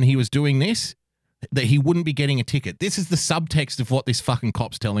following and he was doing this, that he wouldn't be getting a ticket. This is the subtext of what this fucking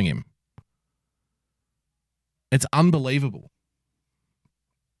cop's telling him. It's unbelievable.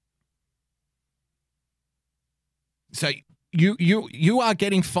 So you are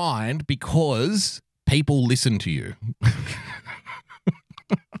getting fined because people listen to you.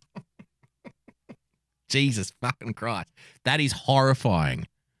 Jesus fucking Christ. That is horrifying.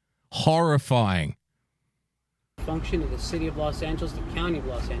 Horrifying. Function of the city of Los Angeles, the county of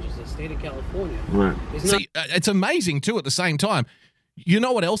Los Angeles, the state of California. Right. See, it's amazing too at the same time. You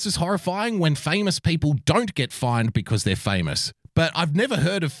know what else is horrifying? When famous people don't get fined because they're famous. But I've never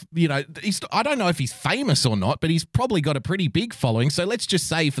heard of, I don't know if he's famous or not, but he's probably got a pretty big following. So let's just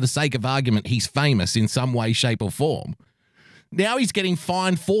say, for the sake of argument, he's famous in some way, shape, or form. Now he's getting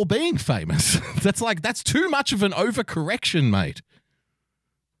fined for being famous. That's too much of an overcorrection, mate.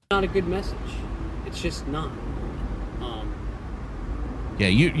 Not a good message. It's just not. Yeah,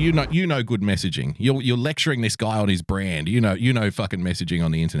 you know good messaging. You're lecturing this guy on his brand. You know fucking messaging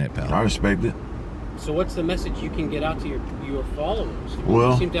on the internet, pal. I respect it. So what's the message you can get out to your followers?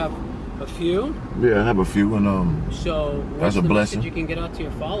 Well, you seem to have a few. Yeah, I have a few, and so that's what's a the blessing. Message you can get out to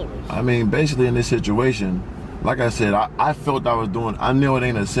your followers? I mean, basically in this situation, like I said, I felt I was doing. I know it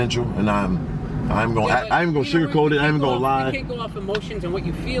ain't essential, and I'm gonna sugarcoat it. I'm gonna lie. You can't go off emotions and what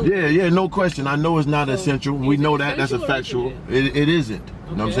you feel. Yeah, no question. I know it's not essential. We know that. That's a factual. It isn't.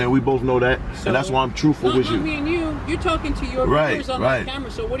 You know what I'm saying? We both know that, and that's why I'm truthful with you. Me and you're talking to your viewers on the camera.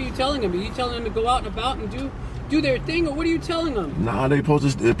 So what are you telling them? Are you telling them to go out and about and do their thing, or what are you telling them? Nah, they're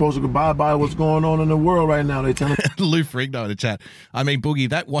supposed to abide by what's going on in the world right now. They telling Lou Frigno in the chat. I mean, Boogie,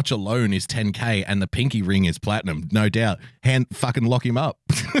 that watch alone is 10K, and the pinky ring is platinum, no doubt. Fucking lock him up.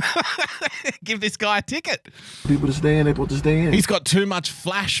 Give this guy a ticket. People to stay in, they're supposed to stay in. He's got too much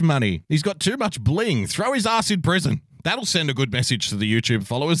flash money. He's got too much bling. Throw his ass in prison. That'll send a good message to the YouTube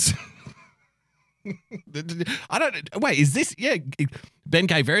followers. Wait, is this, Ben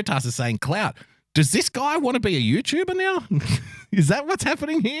K. Veritas is saying clout. Does this guy want to be a YouTuber now? Is that what's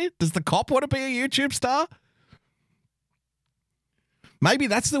happening here? Does the cop want to be a YouTube star? Maybe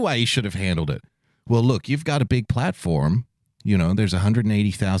that's the way he should have handled it. Well, look, you've got a big platform. You know, there's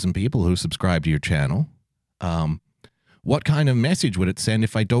 180,000 people who subscribe to your channel. What kind of message would it send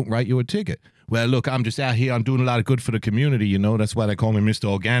if I don't write you a ticket? Well, look, I'm just out here. I'm doing a lot of good for the community. You know, that's why they call me Mr.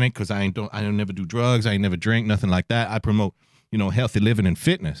 Organic, because I don't never do drugs. I ain't never drink, nothing like that. I promote, healthy living and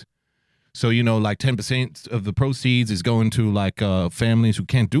fitness. So, like 10% of the proceeds is going to like families who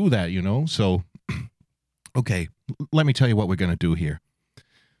can't do that, So, okay, let me tell you what we're going to do here.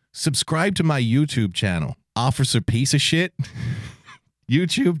 Subscribe to my YouTube channel, Officer Piece of Shit.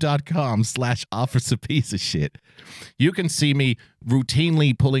 YouTube.com/Officer Piece of Shit. You can see me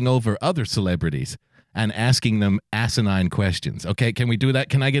routinely pulling over other celebrities and asking them asinine questions. Okay, can we do that?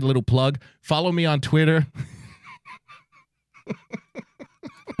 Can I get a little plug? Follow me on Twitter.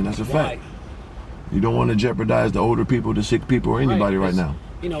 And that's a fact. You don't want to jeopardize the older people, the sick people, or anybody right now.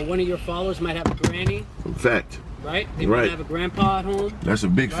 One of your followers might have a granny. Fact. Right? They might have a grandpa at home. That's a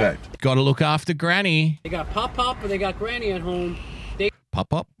big fact. Got to look after granny. They got pop or they got granny at home.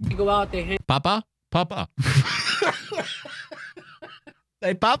 Pop. They go out, they hang. Papa.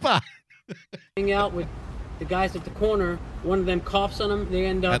 Hey, Papa. Hang out with the guys at the corner. One of them coughs on them. They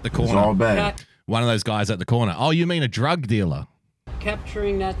end up at the corner. It's all bad. One of those guys at the corner. Oh, you mean a drug dealer?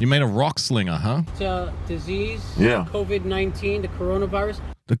 Capturing that. You mean a rock slinger, huh? Disease. Yeah. COVID-19, the coronavirus.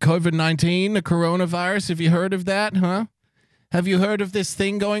 The COVID-19, the coronavirus. Have you heard of that, huh? Have you heard of this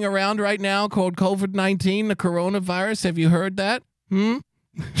thing going around right now called COVID-19, the coronavirus? Have you heard that?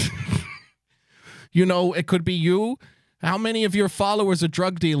 It could be you. How many of your followers are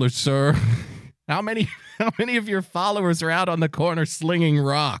drug dealers, sir? How many of your followers are out on the corner slinging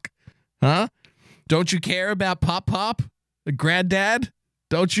rock? Huh? Don't you care about Pop? The granddad?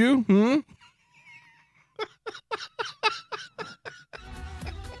 Don't you?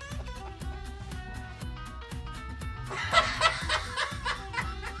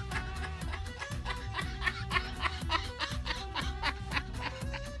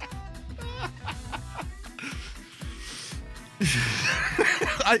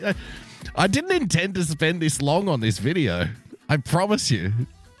 I didn't intend to spend this long on this video. I promise you.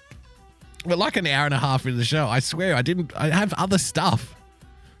 We're like an hour and a half into the show. I swear I have other stuff.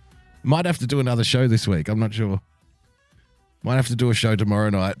 Might have to do another show this week. I'm not sure. Might have to do a show tomorrow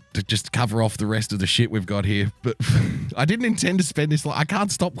night to just cover off the rest of the shit we've got here. But I didn't intend to spend this long. I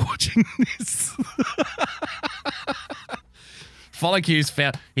can't stop watching this. Follow Q's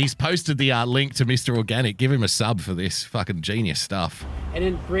he's posted the link to Mr. Organic. Give him a sub for this fucking genius stuff. And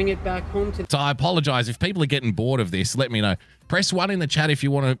then bring it back home to... So I apologize. If people are getting bored of this, let me know. Press 1 in the chat if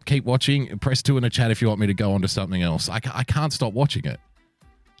you want to keep watching. Press 2 in the chat if you want me to go on to something else. I can't stop watching it.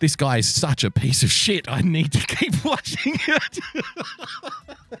 This guy is such a piece of shit. I need to keep watching it.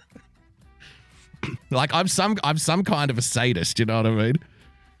 Like I'm some kind of a sadist, you know what I mean?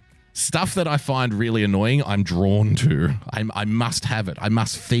 Stuff that I find really annoying, I'm drawn to. I must have it. I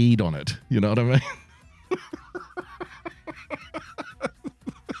must feed on it. You know what I mean?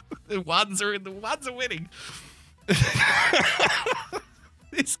 The ones are winning.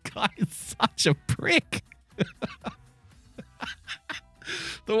 This guy is such a prick.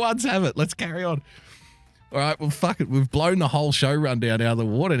 The ones have it. Let's carry on. All right, well, fuck it. We've blown the whole show rundown out of the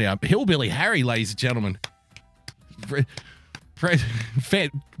water now. Hillbilly Harry, ladies and gentlemen.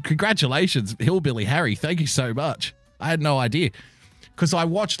 Congratulations, Hillbilly Harry. Thank you so much. I had no idea. Because I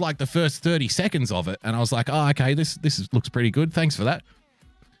watched like the first 30 seconds of it and I was like, oh, okay, this looks pretty good. Thanks for that.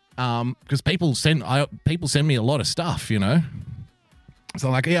 Because people send me a lot of stuff, you know. So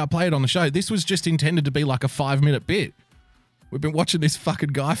I'm like, yeah, I play it on the show. This was just intended to be like a 5-minute bit. We've been watching this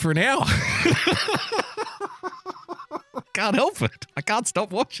fucking guy for an hour. Can't help it. I can't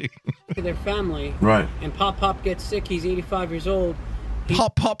stop watching. Their family. Right. And Pop gets sick. He's 85 years old.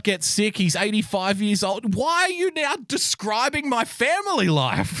 Pop gets sick. He's 85 years old. Why are you now describing my family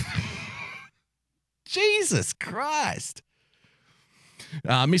life? Jesus Christ.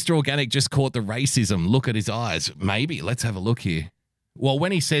 Mr. Organic just caught the racism. Look at his eyes. Maybe. Let's have a look here. Well,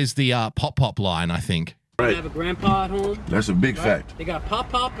 when he says the pop line, I think. Right. They have a grandpa at home. That's a big fact. They got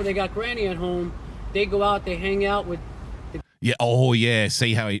pop or they got granny at home. They go out, they hang out with. Yeah. Oh, yeah.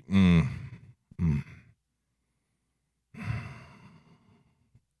 See how he.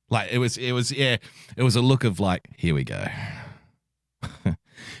 Like it was a look of like, here we go.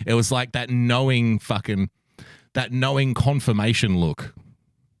 It was like that knowing confirmation look.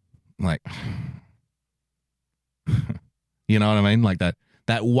 Like, you know what I mean? Like that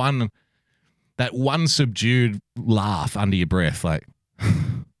one subdued laugh under your breath. Like,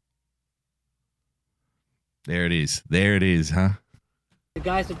 there it is, huh? The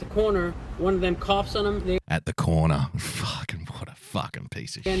guys at the corner, one of them coughs on them. At the corner. Fucking, what a fucking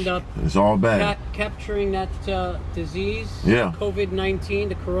piece of shit. End up it's all bad. Capturing that disease, yeah. COVID-19,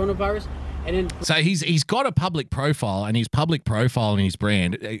 the coronavirus. And then, so he's got a public profile, and his public profile and his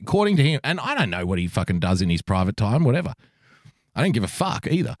brand, according to him, and I don't know what he fucking does in his private time, whatever. I don't give a fuck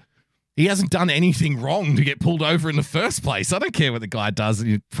either. He hasn't done anything wrong to get pulled over in the first place. I don't care what the guy does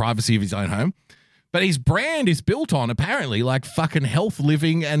in the privacy of his own home. But his brand is built on, apparently, like fucking health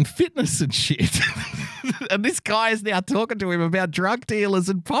living and fitness and shit. And this guy is now talking to him about drug dealers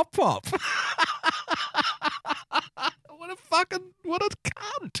and pop. What a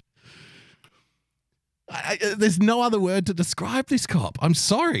cunt. There's no other word to describe this cop. I'm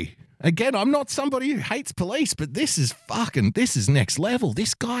sorry. Again, I'm not somebody who hates police, but this is next level.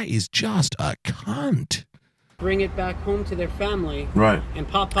 This guy is just a cunt. Bring it back home to their family. Right. And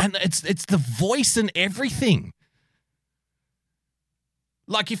pop. And it's the voice and everything.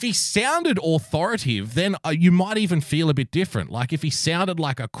 Like if he sounded authoritative, then you might even feel a bit different. Like if he sounded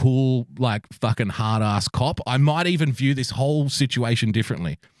like a cool, like fucking hard-ass cop, I might even view this whole situation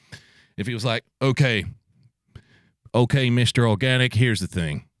differently. If he was like, okay, Mr. Organic, here's the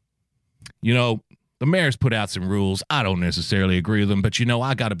thing. You know, the mayor's put out some rules. I don't necessarily agree with them, but you know,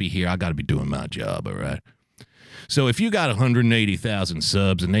 I got to be here. I got to be doing my job, all right? So if you got 180,000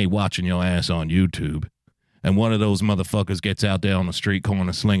 subs and they watching your ass on YouTube, and one of those motherfuckers gets out there on the street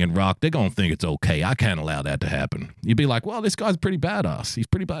corner slinging rock, they're going to think it's okay. I can't allow that to happen. You'd be like, well, this guy's pretty badass. He's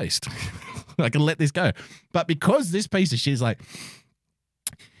pretty based. I can let this go. But because this piece of shit is like,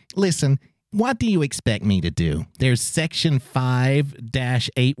 listen, what do you expect me to do? There's section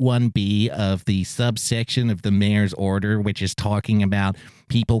 5-81B of the subsection of the mayor's order, which is talking about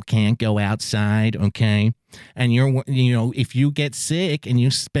people can't go outside, okay? And if you get sick and you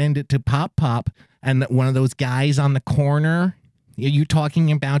spend it to pop, and one of those guys on the corner, are you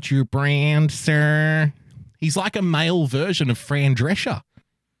talking about your brand, sir? He's like a male version of Fran Drescher.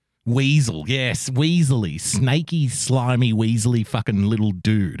 Weasel, yes, weaselly, snaky, slimy, weaselly fucking little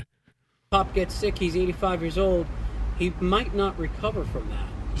dude. Pop gets sick, he's 85 years old, he might not recover from that.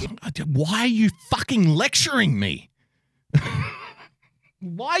 Why are you fucking lecturing me?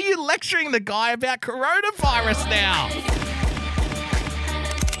 Why are you lecturing the guy about coronavirus now?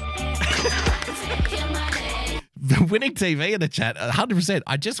 The Winning TV in the chat, 100%.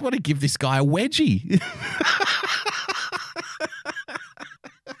 I just want to give this guy a wedgie.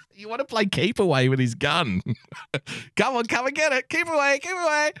 You want to play keep away with his gun? Come on, come and get it. Keep away, keep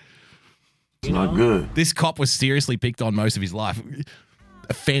away. It's not good. This cop was seriously picked on most of his life.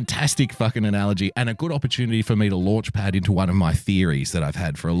 A fantastic fucking analogy and a good opportunity for me to launch pad into one of my theories that I've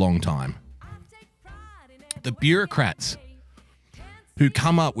had for a long time. The bureaucrats who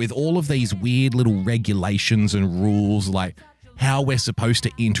come up with all of these weird little regulations and rules, like how we're supposed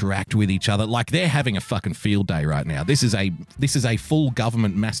to interact with each other, like they're having a fucking field day right now. This is a full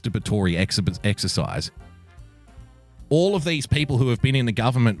government masturbatory exercise. All of these people who have been in the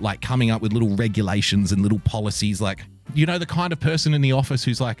government, like coming up with little regulations and little policies, like, you know, the kind of person in the office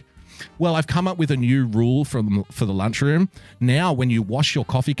who's like, well, I've come up with a new rule for the lunchroom. Now, when you wash your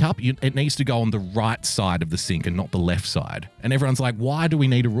coffee cup, it needs to go on the right side of the sink and not the left side. And everyone's like, why do we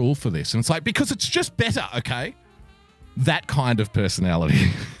need a rule for this? And it's like, because it's just better, okay? That kind of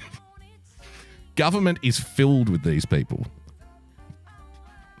personality. Government is filled with these people.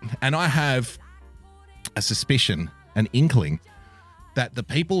 And I have a suspicion, an inkling, that the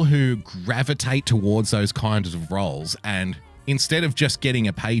people who gravitate towards those kinds of roles and instead of just getting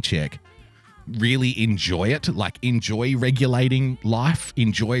a paycheck, really enjoy it, like enjoy regulating life,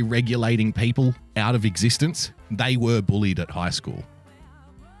 enjoy regulating people out of existence, they were bullied at high school.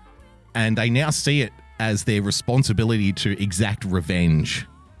 And they now see it as their responsibility to exact revenge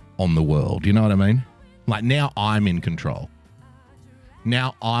on the world. You know what I mean? Like, now I'm in control.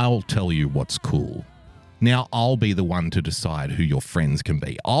 Now I'll tell you what's cool. Now I'll be the one to decide who your friends can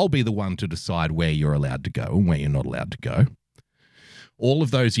be. I'll be the one to decide where you're allowed to go and where you're not allowed to go. All of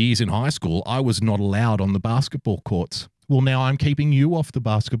those years in high school, I was not allowed on the basketball courts. Well, now I'm keeping you off the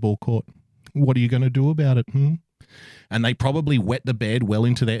basketball court. What are you going to do about it? And they probably wet the bed well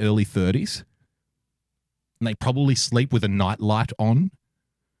into their early 30s. And they probably sleep with a nightlight on.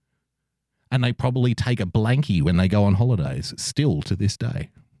 And they probably take a blankie when they go on holidays, still to this day.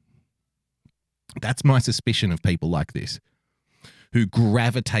 That's my suspicion of people like this, who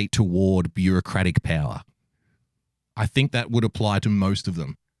gravitate toward bureaucratic power. I think that would apply to most of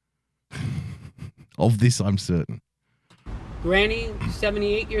them. Of this, I'm certain. Granny,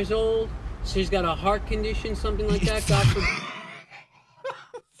 78 years old. She's got a heart condition, something like that. God forbid.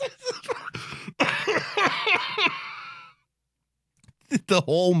 The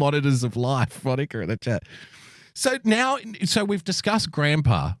hall monitors of life, Monica, in the chat. So we've discussed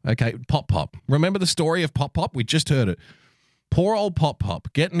Grandpa, okay, Pop Pop. Remember the story of Pop Pop? We just heard it. Poor old Pop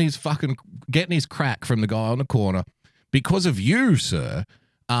Pop getting his crack from the guy on the corner because of you, sir.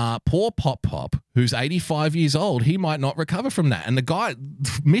 Poor Pop Pop, who's 85 years old, he might not recover from that. And the guy,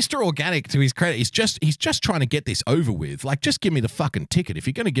 Mr. Organic, to his credit, he's just trying to get this over with. Like, just give me the fucking ticket. If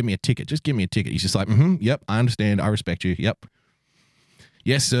you're going to give me a ticket, just give me a ticket. He's just like, yep, I understand. I respect you. Yep.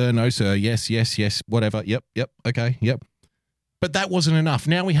 Yes, sir. No, sir. Yes, whatever. Yep, okay, yep. But that wasn't enough.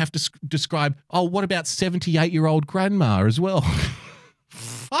 Now we have to describe, what about 78-year-old grandma as well?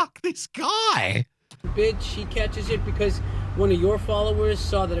 Fuck this guy. She catches it because one of your followers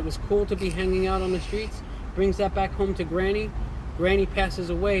saw that it was cool to be hanging out on the streets, brings that back home to Granny. Granny passes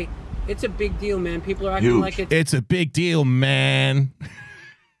away. It's a big deal, man. People are acting like it's a big deal, man.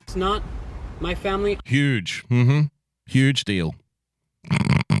 It's not. My family. Huge. Huge deal.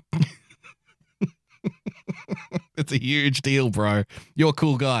 It's a huge deal, bro. You're a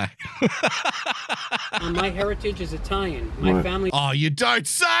cool guy. My heritage is Italian. My family. Oh, you don't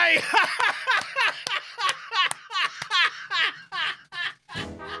say!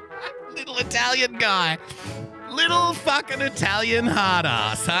 Little Italian guy. Little fucking Italian hard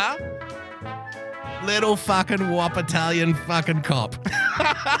ass, huh? Little fucking wop Italian fucking cop.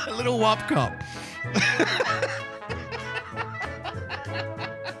 Little wop cop.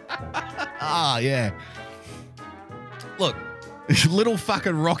 Yeah. Look, little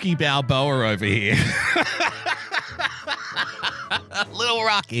fucking Rocky Balboa over here. Little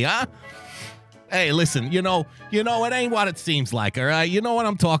Rocky, huh? Hey, listen, you know, it ain't what it seems like, all right? You know what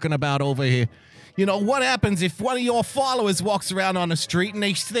I'm talking about over here. You know, what happens if one of your followers walks around on the street and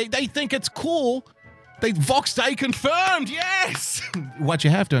they think it's cool? They Vox Day confirmed, yes! What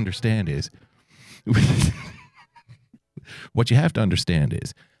you have to understand is...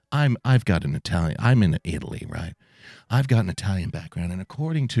 I've got an Italian... I'm in Italy, right? I've got an Italian background, and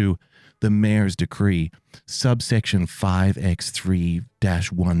according to the mayor's decree, subsection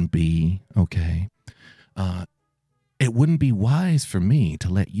 5X3-1B, okay, it wouldn't be wise for me to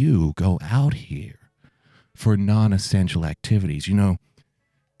let you go out here for non-essential activities. You know,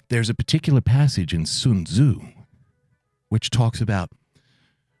 there's a particular passage in Sun Tzu which talks about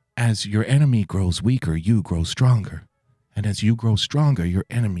as your enemy grows weaker, you grow stronger. And as you grow stronger, your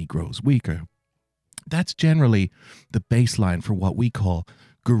enemy grows weaker. That's generally the baseline for what we call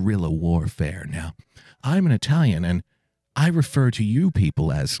guerrilla warfare. Now, I'm an Italian, and I refer to you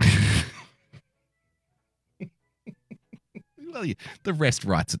people as... Well, the rest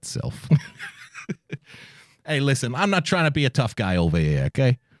writes itself. Hey, listen, I'm not trying to be a tough guy over here,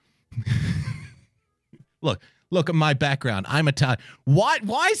 okay? Look at my background. I'm Italian.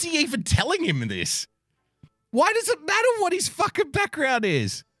 Why is he even telling him this? Why does it matter what his fucking background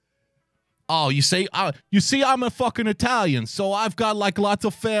is? Oh, you see, I'm a fucking Italian, so I've got like lots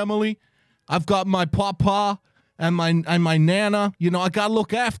of family. I've got my papa and my nana. You know, I gotta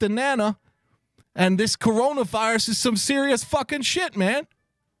look after nana. And this coronavirus is some serious fucking shit, man.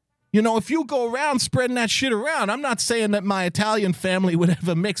 You know, if you go around spreading that shit around, I'm not saying that my Italian family would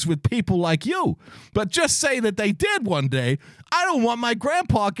ever mix with people like you, but just say that they did one day. I don't want my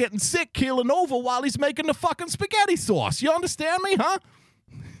grandpa getting sick, keeling over while he's making the fucking spaghetti sauce. You understand me, huh?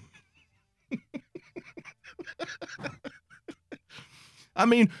 I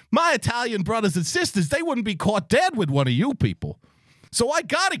mean, my Italian brothers and sisters, they wouldn't be caught dead with one of you people. So I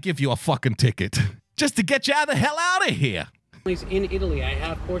gotta give you a fucking ticket just to get you the hell out of here. In Italy, I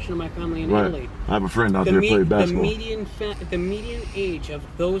have a portion of my family in Italy. I have a friend out there playing basketball. The median age of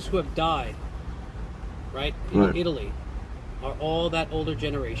those who have died, right, in Italy, are all that older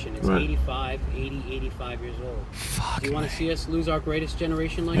generation. It's 85 years old. Fuck. Do you want to see us lose our greatest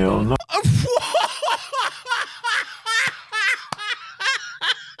generation like Hell that? No.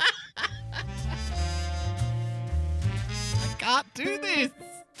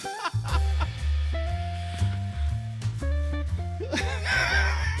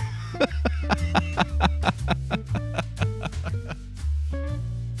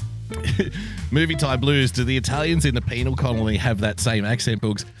 Movie Time Blues. Do the Italians in the penal colony have that same accent,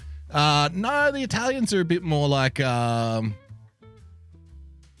 Boogs? No, the Italians are a bit more like, hey,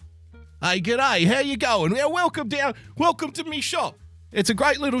 g'day, how you going? Yeah, welcome to me shop. It's a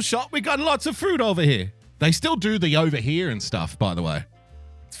great little shop. We got lots of fruit over here. They still do the over here and stuff, by the way.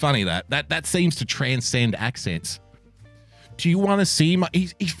 It's funny that seems to transcend accents. Do you want to see my...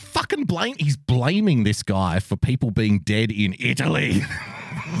 He's blaming this guy for people being dead in Italy.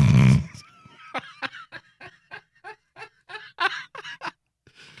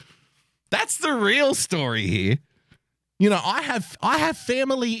 That's the real story here. You know, I have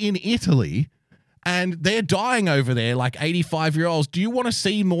family in Italy and they're dying over there like 85-year-olds. Do you want to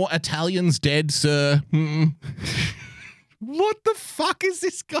see more Italians dead, sir? What the fuck is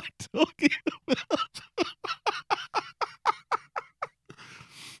this guy talking about?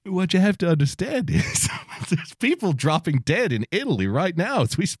 What you have to understand is there's people dropping dead in Italy right now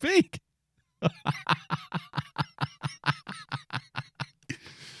as we speak.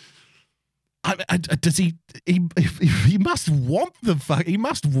 Does he must want he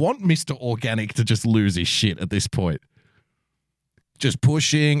must want Mr. Organic to just lose his shit at this point. Just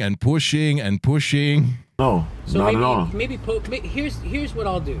pushing and pushing and pushing. No, so not at all. Maybe here's what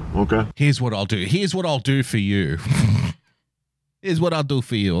I'll do. Okay. Here's what I'll do. Here's what I'll do for you. Here's what I'll do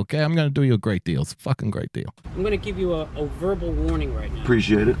for you, okay? I'm going to do you a great deal. It's a fucking great deal. I'm going to give you a verbal warning right now.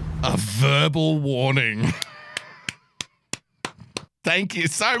 Appreciate it. A verbal warning. Thank you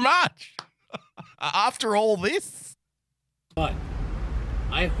so much. After all this. But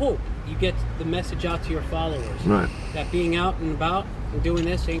I hope you get the message out to your followers. Right. That being out and about and doing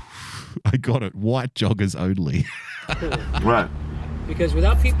this ain't... I got it. White joggers only. Cool. Right. Because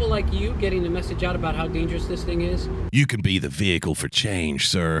without people like you getting the message out about how dangerous this thing is... You can be the vehicle for change,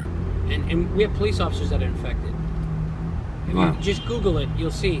 sir. And we have police officers that are infected. If you just Google it,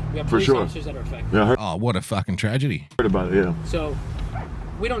 you'll see. We have police officers that are affected. Yeah, oh, what a fucking tragedy. Heard about it, yeah. So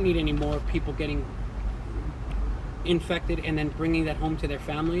we don't need any more people getting infected and then bringing that home to their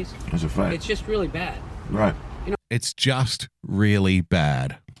families. That's a fact. It's just really bad. Right. You know, it's just really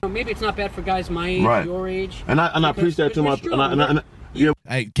bad. Maybe it's not bad for guys my age, your age. And I preach that to my... Yeah.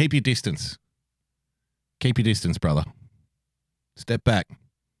 Hey, keep your distance. Keep your distance, brother. Step back.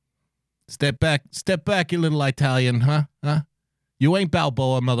 Step back. Step back, you little Italian, huh? You ain't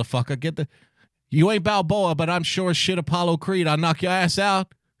Balboa, motherfucker. You ain't Balboa, but I'm sure as shit Apollo Creed. I'll knock your ass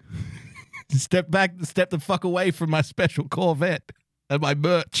out. Step back. Step the fuck away from my special Corvette and my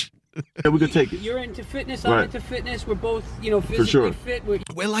merch. Yeah, we could take it. You're into fitness. I'm into fitness. We're both, physically fit.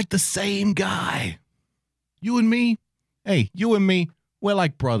 We're like the same guy. You and me. Hey, you and me. We're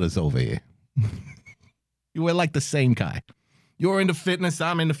like brothers over here. We're like the same guy. You're into fitness.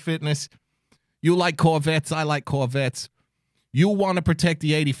 I'm into fitness. You like Corvettes. I like Corvettes. You want to protect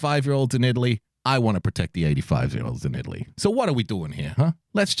the 85-year-olds in Italy. I want to protect the 85-year-olds in Italy. So what are we doing here, huh?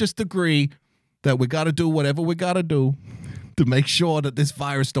 Let's just agree that we got to do whatever we got to do to make sure that this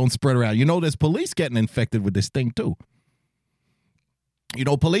virus don't spread around. You know, there's police getting infected with this thing, too. You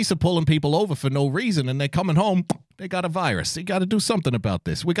know, police are pulling people over for no reason, and they're coming home. They got a virus. You got to do something about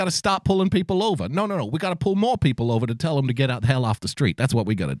this. We got to stop pulling people over. No. We got to pull more people over to tell them to get out the hell off the street. That's what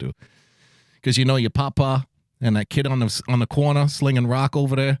we got to do. Because, you know, your papa and that kid on the corner slinging rock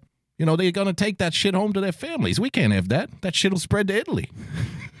over there, you know, they're going to take that shit home to their families. We can't have that. That shit will spread to Italy.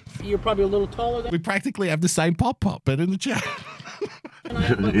 You're probably a little taller than... We practically have the same pop-pop, but in the chat. And I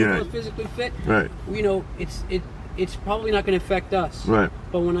am yeah. Physically fit. Right. You know, it's probably not going to affect us. Right.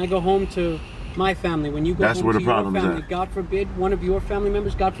 But when I go home to my family, when you go home where to the your problem is family, at. God forbid one of your family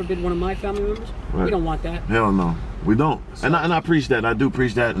members, God forbid one of my family members, right. We don't want that. Hell no. We don't. So, and I preach that. I do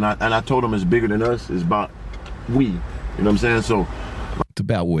preach that. And I told them it's bigger than us. It's about we. You know what I'm saying? So... It's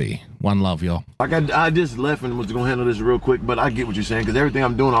about we. One love, y'all. Like I just left and was going to handle this real quick, but I get what you're saying because everything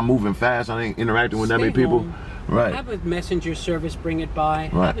I'm doing, I'm moving fast. I ain't interacting with that many people. Home. Right. Have a messenger service bring it by.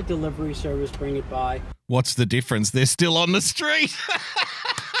 Right. Have a delivery service bring it by. What's the difference? They're still on the street.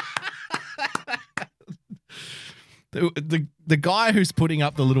 The guy who's putting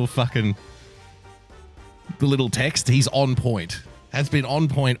up the little text, he's on point. Has been on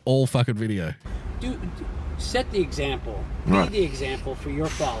point all fucking video. Set the example. Right. Be the example for your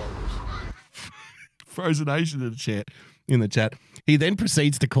followers. Frozen Asian in the chat. He then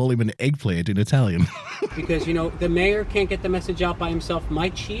proceeds to call him an eggplant in Italian. Because, you know, the mayor can't get the message out by himself. My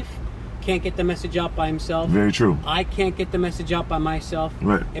chief can't get the message out by himself. Very true. I can't get the message out by myself.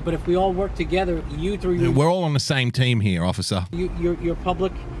 Right. But if we all work together, you through we're all on the same team here, officer. Your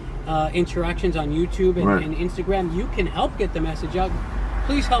public interactions on YouTube and Instagram, you can help get the message out.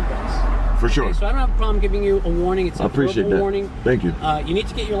 Please help us. For sure. Okay, so I don't have a problem giving you a warning. It's a appreciate verbal that. warning. Thank you. You need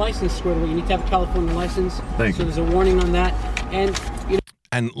to get your license squared away. You need to have a California license. Thank you. you. So there's a warning on that. And, you know,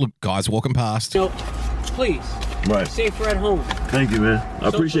 And look, guys, walking past. you know, please, Right. safer at home. Thank you, man. I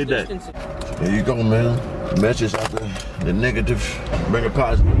Social appreciate that. distancing. There you go, man. Message out the negative, bring a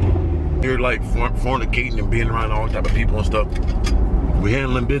positive. You're like fornicating and being around all type of people and stuff. We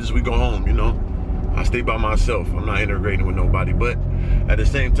handling business, we go home, you know. I stay by myself. I'm not integrating with nobody. But at the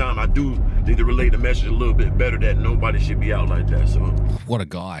same time, I do need to relay the message a little bit better that nobody should be out like that. So what a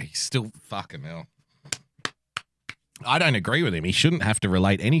guy. He's still fucking hell. I don't agree with him. He shouldn't have to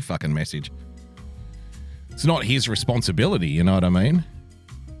relate any fucking message. It's not his responsibility, you know what I mean?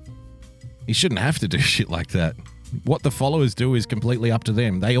 He shouldn't have to do shit like that. What the followers do is completely up to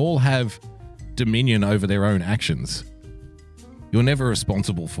them. They all have dominion over their own actions. You're never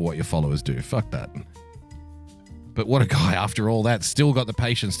responsible for what your followers do. Fuck that. But what a guy, after all that, still got the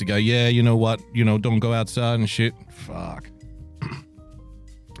patience to go, yeah, you know what? You know, don't go outside and shit. Fuck.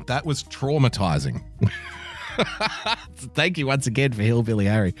 That was traumatizing. Thank you once again for Hillbilly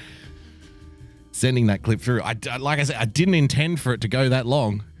Harry sending that clip through. Like I said, I didn't intend for it to go that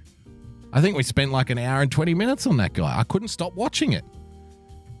long. I think we spent like an hour and 20 minutes on that guy. I couldn't stop watching it.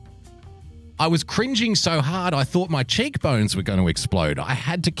 I was cringing so hard I thought my cheekbones were going to explode. I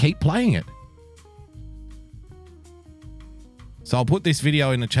had to keep playing it. So I'll put this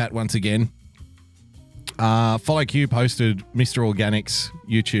video in the chat once again. Follow Q posted Mr. Organic's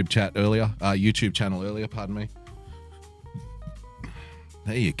YouTube channel earlier, pardon me.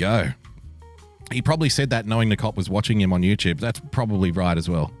 There you go. He probably said that knowing the cop was watching him on YouTube. That's probably right as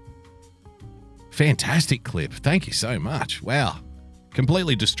well. Fantastic clip. Thank you so much. Wow.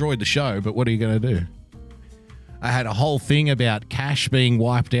 Completely destroyed the show, but what are you going to do? I had a whole thing about cash being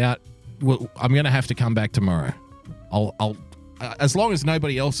wiped out. Well, I'm going to have to come back tomorrow. I'll as long as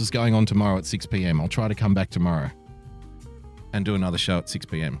nobody else is going on tomorrow at 6 p.m., I'll try to come back tomorrow and do another show at 6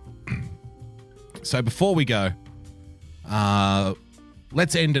 p.m. So before we go,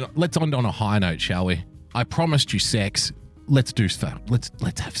 let's end on a high note, shall we? I promised you sex. Let's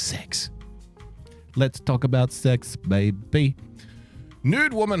have sex. Let's talk about sex, baby.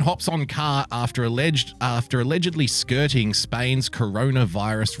 Nude woman hops on car after allegedly skirting Spain's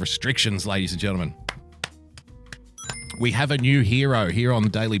coronavirus restrictions, ladies and gentlemen. We have a new hero here on the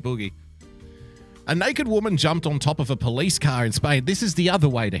Daily Boogie. A naked woman jumped on top of a police car in Spain. This is the other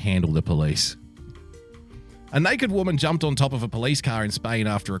way to handle the police. A naked woman jumped on top of a police car in Spain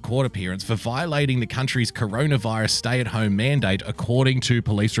after a court appearance for violating the country's coronavirus stay-at-home mandate, according to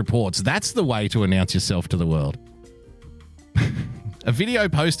police reports. That's the way to announce yourself to the world. A video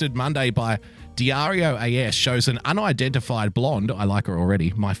posted Monday by Diario AS shows an unidentified blonde, I like her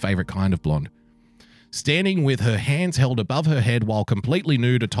already, my favorite kind of blonde, standing with her hands held above her head while completely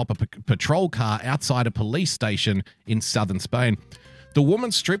nude atop a patrol car outside a police station in southern Spain. The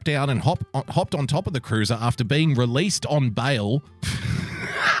woman stripped down and hopped on top of the cruiser after being released on bail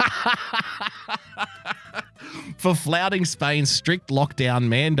for flouting Spain's strict lockdown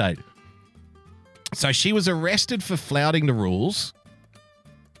mandate. So she was arrested for flouting the rules.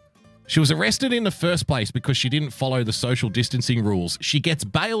 She was arrested in the first place because she didn't follow the social distancing rules. She gets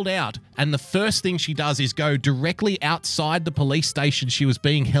bailed out, and the first thing she does is go directly outside the police station she was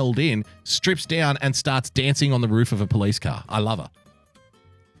being held in, strips down, and starts dancing on the roof of a police car. I love her.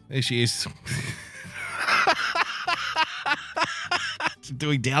 There she is.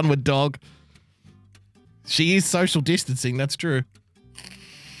 Doing downward dog. She is social distancing, that's true.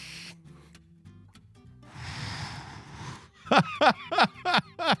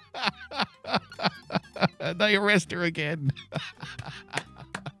 They arrest her again.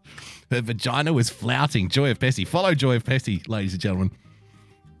 Her vagina was flouting. Joy of Pessy. Follow Joy of Pessy, ladies and gentlemen.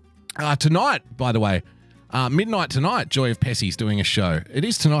 Tonight, by the way, midnight tonight, Joy of Pessy's doing a show. It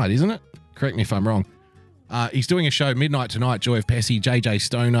is tonight, isn't it? Correct me if I'm wrong. He's doing a show midnight tonight, Joy of Pessy, JJ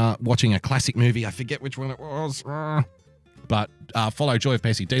Stoner, watching a classic movie. I forget which one it was. But follow Joy of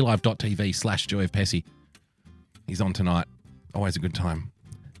Pessy, dlive.tv/Joy of Pessy. He's on tonight. Always a good time.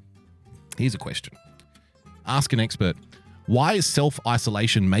 Here's a question. Ask an expert. Why is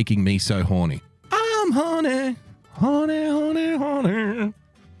self-isolation making me so horny? I'm horny, horny, horny, horny.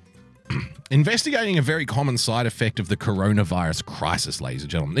 Investigating a very common side effect of the coronavirus crisis, ladies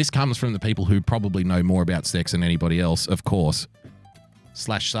and gentlemen. This comes from the people who probably know more about sex than anybody else, of course.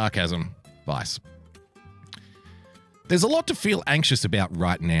 /sarcasm, Vice. There's a lot to feel anxious about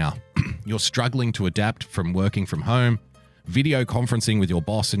right now. You're struggling to adapt from working from home, video conferencing with your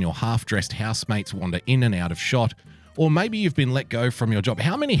boss, and your half-dressed housemates wander in and out of shot. Or maybe you've been let go from your job.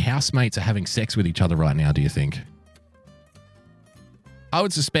 How many housemates are having sex with each other right now, do you think? I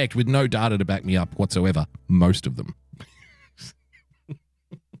would suspect, with no data to back me up whatsoever, most of them.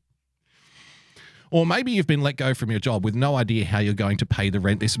 Or maybe you've been let go from your job with no idea how you're going to pay the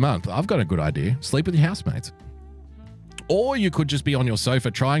rent this month. I've got a good idea. Sleep with your housemates. Or you could just be on your sofa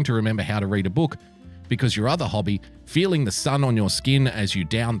trying to remember how to read a book because your other hobby, feeling the sun on your skin as you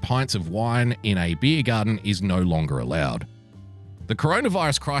down pints of wine in a beer garden, is no longer allowed. The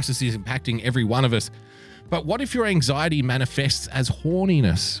coronavirus crisis is impacting every one of us, but what if your anxiety manifests as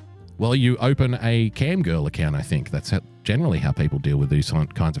horniness? Well, you open a cam girl account, I think. That's generally how people deal with these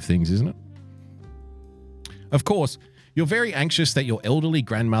kinds of things, isn't it? Of course, you're very anxious that your elderly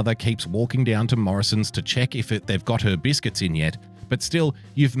grandmother keeps walking down to Morrison's to check if they've got her biscuits in yet, but still,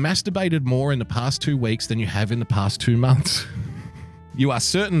 you've masturbated more in the past 2 weeks than you have in the past 2 months. You are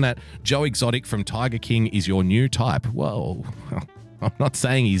certain that Joe Exotic from Tiger King is your new type. Well, I'm not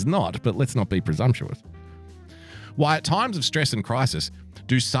saying he's not, but let's not be presumptuous. Why, at times of stress and crisis,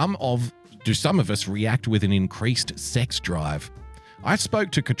 do some of us react with an increased sex drive? I spoke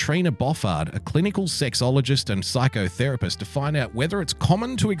to Katrina Boffard, a clinical sexologist and psychotherapist, to find out whether it's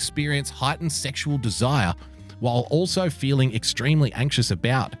common to experience heightened sexual desire while also feeling extremely anxious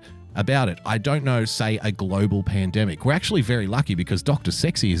about it. I don't know, say, a global pandemic. We're actually very lucky because Dr.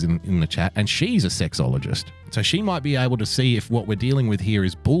 Sexy is in the chat and she's a sexologist. So she might be able to see if what we're dealing with here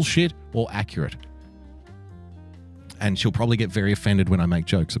is bullshit or accurate. And she'll probably get very offended when I make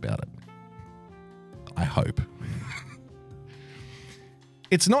jokes about it. I hope.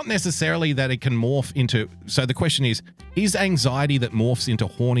 It's not necessarily that it can morph into... So the question is anxiety that morphs into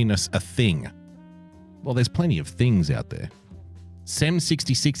horniness a thing? Well, there's plenty of things out there.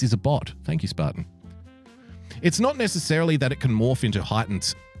 Sem66 is a bot. Thank you, Spartan. It's not necessarily that it can morph into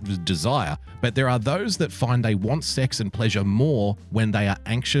heightened desire, but there are those that find they want sex and pleasure more when they are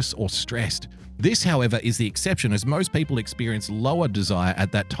anxious or stressed. This, however, is the exception, as most people experience lower desire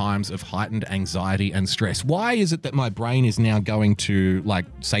at that times of heightened anxiety and stress. Why is it that my brain is now going to, like,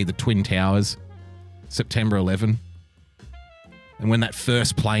 say, the Twin Towers, September 11? And when that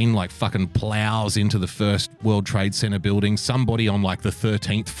first plane, like, fucking plows into the first World Trade Center building, somebody on, like, the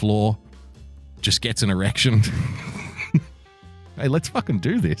 13th floor just gets an erection. Hey, let's fucking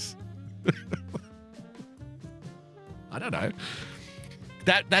do this. I don't know.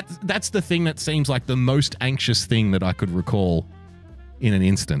 That's the thing that seems like the most anxious thing that I could recall in an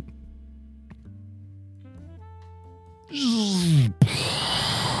instant.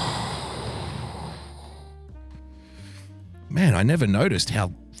 Man, I never noticed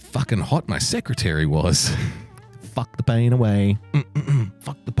how fucking hot my secretary was. Fuck the pain away.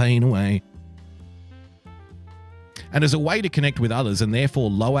 Fuck the pain away. And as a way to connect with others and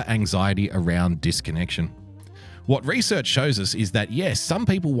therefore lower anxiety around disconnection. What research shows us is that, yes, some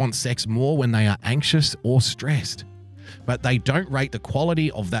people want sex more when they are anxious or stressed, but they don't rate the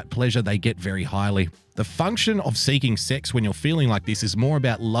quality of that pleasure they get very highly. The function of seeking sex when you're feeling like this is more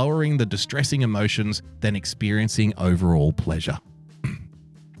about lowering the distressing emotions than experiencing overall pleasure.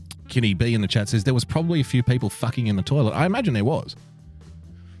 Kinney B in the chat says there was probably a few people fucking in the toilet. I imagine there was.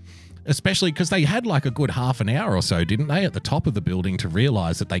 Especially because they had like a good half an hour or so, didn't they, at the top of the building to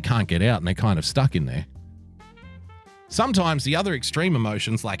realize that they can't get out and they're kind of stuck in there. Sometimes the other extreme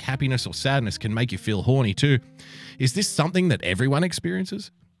emotions like happiness or sadness can make you feel horny too. Is this something that everyone experiences?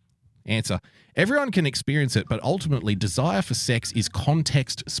 Answer: everyone can experience it, but ultimately desire for sex is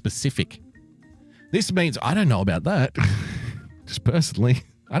context specific. This means, I don't know about that. Just personally,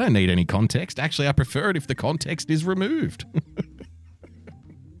 I don't need any context. Actually, I prefer it if the context is removed.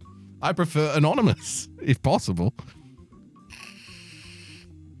 I prefer anonymous, if possible.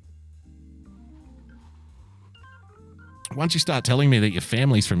 Once you start telling me that your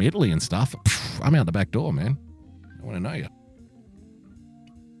family's from Italy and stuff, I'm out the back door, man. I want to know you.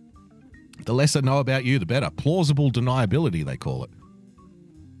 The less I know about you, the better. Plausible deniability, they call it.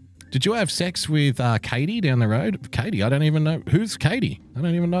 Did you have sex with Katie down the road? Katie, I don't even know. Who's Katie? I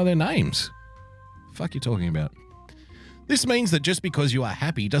don't even know their names. The fuck you talking about? This means that just because you are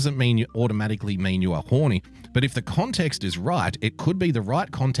happy doesn't mean you automatically mean you are horny. But if the context is right, it could be the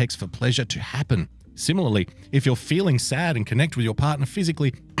right context for pleasure to happen. Similarly, if you're feeling sad and connect with your partner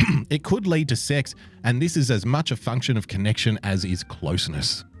physically, it could lead to sex, and this is as much a function of connection as is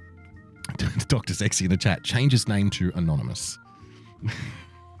closeness. Dr. Sexy in the chat, change his name to Anonymous.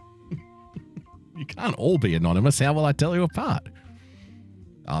 You can't all be anonymous. How will I tell you apart?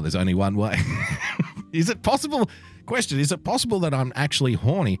 Oh, there's only one way. Is it possible? Question, is it possible that I'm actually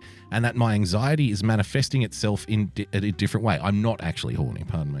horny and that my anxiety is manifesting itself in a different way? I'm not actually horny,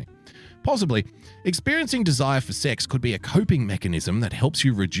 pardon me. Possibly, experiencing desire for sex could be a coping mechanism that helps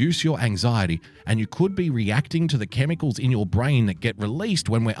you reduce your anxiety, and you could be reacting to the chemicals in your brain that get released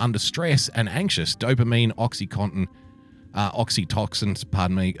when we're under stress and anxious: dopamine, oxytocins,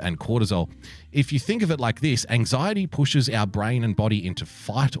 and cortisol. If you think of it like this, anxiety pushes our brain and body into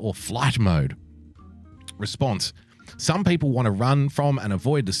fight or flight mode. Response: some people want to run from and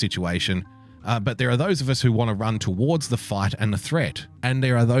avoid the situation, but there are those of us who want to run towards the fight and the threat. And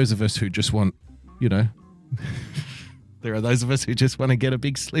there are those of us who just want, there are those of us who just want to get a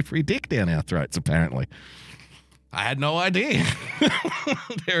big slippery dick down our throats, apparently. I had no idea.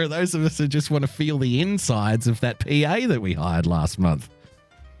 There are those of us who just want to feel the insides of that PA that we hired last month.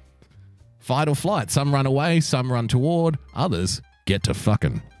 Fight or flight. Some run away, some run toward, others get to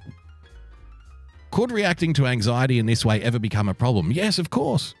fucking. Could reacting to anxiety in this way ever become a problem? Yes, of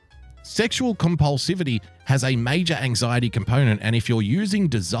course. Sexual compulsivity has a major anxiety component, and if you're using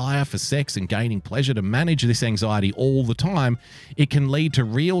desire for sex and gaining pleasure to manage this anxiety all the time, it can lead to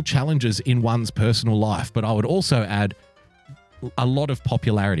real challenges in one's personal life. But I would also add a lot of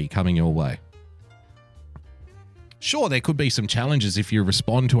popularity coming your way. Sure, there could be some challenges if you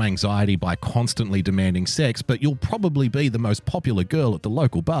respond to anxiety by constantly demanding sex, but you'll probably be the most popular girl at the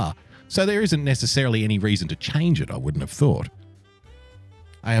local bar, so there isn't necessarily any reason to change it, I wouldn't have thought.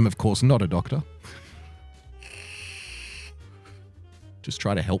 I am, of course, not a doctor. Just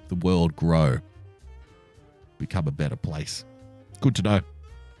try to help the world grow, become a better place. Good to know.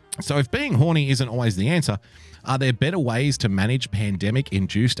 So if being horny isn't always the answer, are there better ways to manage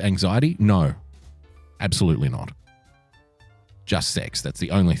pandemic-induced anxiety? No, absolutely not. Just sex. That's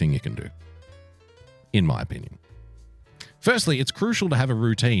the only thing you can do, in my opinion. Firstly, it's crucial to have a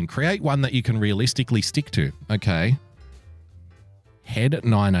routine. Create one that you can realistically stick to. Okay. Head at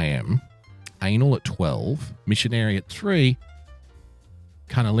 9 a.m., anal at 12, missionary at 3,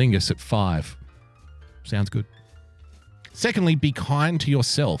 cunnilingus at 5. Sounds good. Secondly, be kind to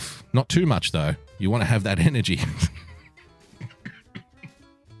yourself. Not too much, though. You want to have that energy.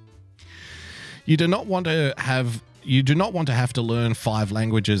 You do not want to have to learn 5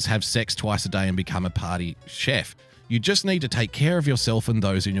 languages, have sex twice a day, and become a party chef. You just need to take care of yourself and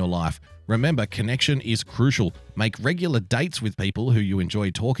those in your life. Remember, connection is crucial. Make regular dates with people who you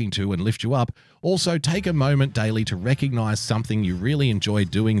enjoy talking to and lift you up. Also, take a moment daily to recognize something you really enjoy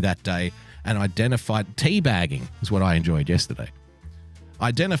doing that day and identify. Teabagging is what I enjoyed yesterday.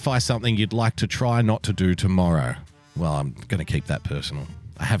 Identify something you'd like to try not to do tomorrow. Well, I'm going to keep that personal.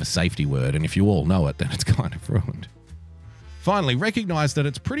 I have a safety word, and if you all know it, then it's kind of ruined. Finally, recognize that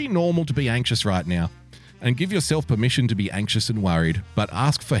it's pretty normal to be anxious right now. And give yourself permission to be anxious and worried, but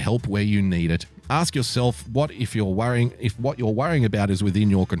ask for help where you need it. Ask yourself what if what you're worrying about is within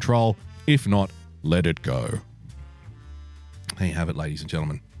your control. If not, let it go. There you have it, ladies and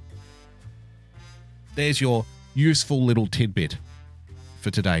gentlemen. There's your useful little tidbit for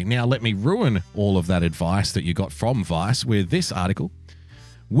today. Now let me ruin all of that advice that you got from Vice with this article.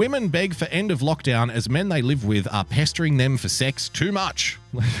 Women beg for end of lockdown as men they live with are pestering them for sex too much.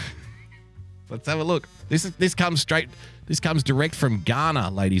 Let's have a look. This comes direct from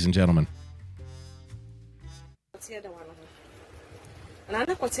Ghana, ladies and gentlemen.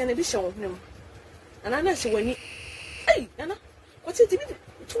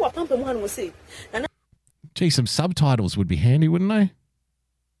 Gee, some subtitles would be handy, wouldn't they?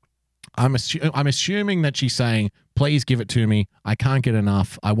 I'm assuming that she's saying, please give it to me. I can't get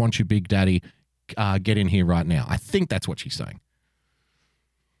enough. I want you, Big Daddy. Get in here right now. I think that's what she's saying.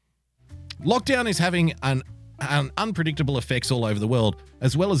 Lockdown is having an unpredictable effects all over the world.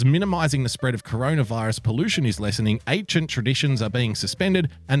 As well as minimizing the spread of coronavirus, pollution is lessening, ancient traditions are being suspended,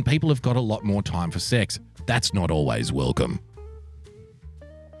 and people have got a lot more time for sex. That's not always welcome.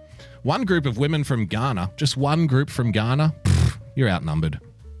 One group of women from Ghana, just one group from Ghana, you're outnumbered,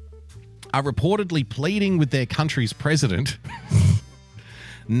 are reportedly pleading with their country's president,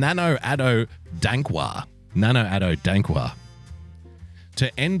 Nana Addo Dankwa,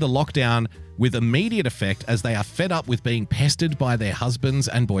 to end the lockdown with immediate effect as they are fed up with being pestered by their husbands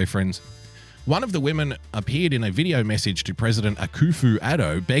and boyfriends. One of the women appeared in a video message to President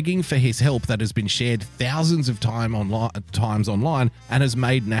Akufo-Addo begging for his help that has been shared thousands of times online and has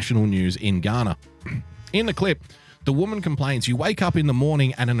made national news in Ghana. In the clip, the woman complains, "You wake up in the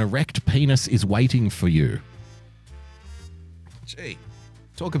morning and an erect penis is waiting for you." Gee,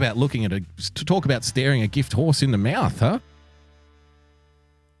 talk about staring a gift horse in the mouth, huh?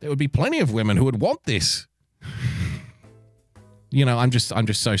 There would be plenty of women who would want this. You know, I'm just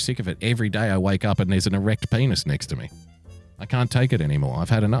so sick of it. Every day I wake up and there's an erect penis next to me. I can't take it anymore. I've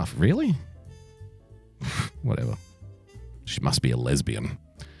had enough. Really? Whatever. She must be a lesbian.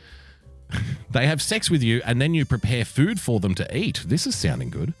 They have sex with you and then you prepare food for them to eat. This is sounding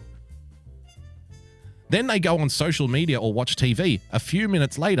good. Then they go on social media or watch TV. A few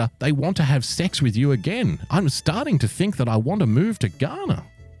minutes later, they want to have sex with you again. I'm starting to think that I want to move to Ghana.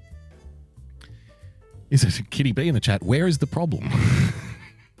 Is it Kitty B in the chat? Where is the problem?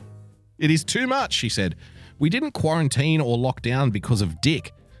 It is too much, she said. We didn't quarantine or lock down because of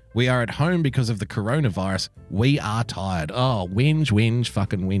dick. We are at home because of the coronavirus. We are tired. Oh, whinge,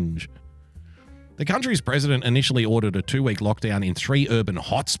 fucking whinge. The country's president initially ordered a 2-week lockdown in 3 urban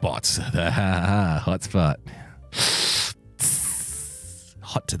hotspots. Hotspot.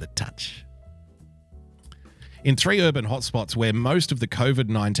 Hot to the touch. In 3 urban hotspots where most of the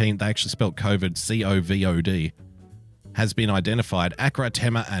COVID-19, they actually spelled COVID, C-O-V-O-D, has been identified, Accra,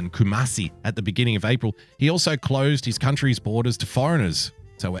 Tema and Kumasi at the beginning of April. He also closed his country's borders to foreigners,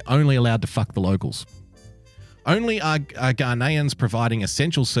 so we're only allowed to fuck the locals. Only are Ghanaians providing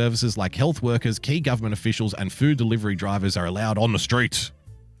essential services like health workers, key government officials, and food delivery drivers are allowed on the streets.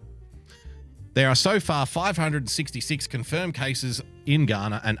 There are so far 566 confirmed cases in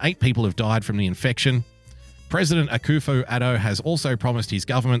Ghana, and 8 people have died from the infection. President Akufo-Addo has also promised his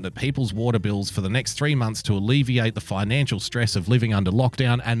government that people's water bills for the next 3 months to alleviate the financial stress of living under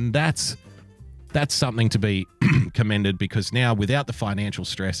lockdown, and that's something to be commended, because now, without the financial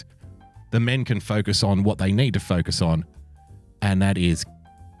stress, the men can focus on what they need to focus on, and that is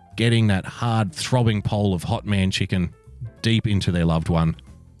getting that hard, throbbing pole of hot man chicken deep into their loved one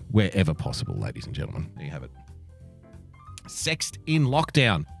wherever possible, ladies and gentlemen. There you have it. Sex in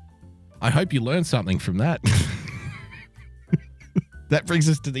lockdown. I hope you learned something from that. That brings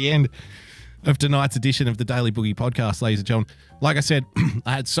us to the end of tonight's edition of the Daily Boogie Podcast, ladies and gentlemen. Like I said,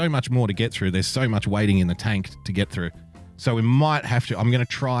 I had so much more to get through. There's so much waiting in the tank to get through. So we might have to, I'm going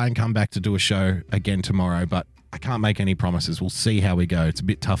to try and come back to do a show again tomorrow, but I can't make any promises. We'll see how we go. It's a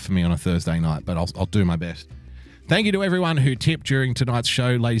bit tough for me on a Thursday night, but I'll do my best. Thank you to everyone who tipped during tonight's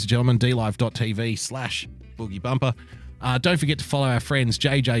show, ladies and gentlemen. DLive.tv/Boogie Bumper. Don't forget to follow our friends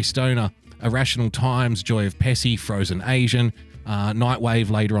JJ Stoner, Irrational Times, Joy of Pessy, Frozen Asian, Nightwave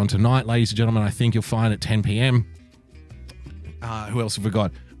later on tonight, ladies and gentlemen. I think you'll find at 10 p.m. Who else have we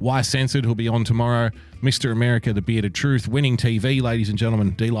got? Why Censored, who'll be on tomorrow. Mr. America, The Bearded Truth. Winning TV, ladies and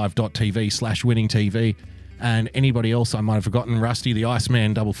gentlemen. DLive.tv/Winning TV. And anybody else I might have forgotten. Rusty, the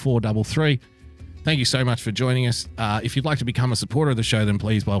Iceman, 4433. Thank you so much for joining us. If you'd like to become a supporter of the show, then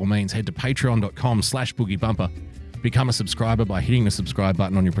please, by all means, head to patreon.com/Boogie Bumper. Become a subscriber by hitting the subscribe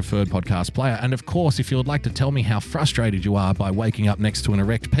button on your preferred podcast player. And of course, if you would like to tell me how frustrated you are by waking up next to an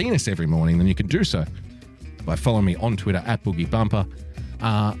erect penis every morning, then you can do so by following me on Twitter @Boogie Bumper.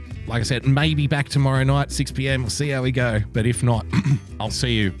 Like I said, maybe back tomorrow night, 6 p.m. We'll see how we go. But if not, I'll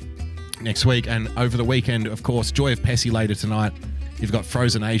see you next week. And over the weekend, of course, Joy of Pessy later tonight. You've got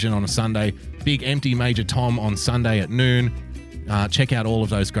Frozen Asian on a Sunday. Big Empty Major Tom on Sunday at noon. Check out all of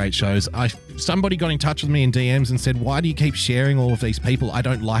those great shows. Somebody got in touch with me in DMs and said, why do you keep sharing all of these people? I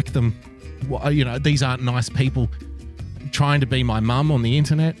don't like them. These aren't nice people trying to be my mum on the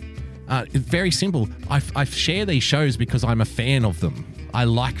internet. It's very simple. I share these shows because I'm a fan of them. I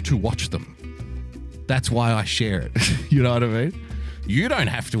like to watch them. That's why I share it. You know what I mean? You don't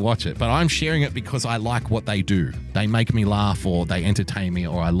have to watch it, but I'm sharing it because I like what they do. They make me laugh, or they entertain me,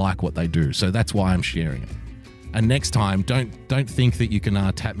 or I like what they do. So that's why I'm sharing it. And next time, don't think that you can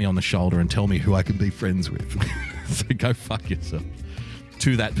tap me on the shoulder and tell me who I can be friends with. So go fuck yourself.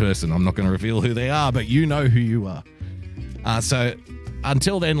 To that person, I'm not going to reveal who they are, but you know who you are. So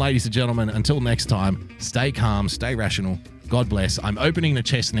until then, ladies and gentlemen, until next time, stay calm, stay rational. God bless. I'm opening the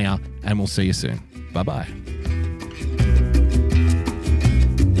chest now, and we'll see you soon. Bye-bye.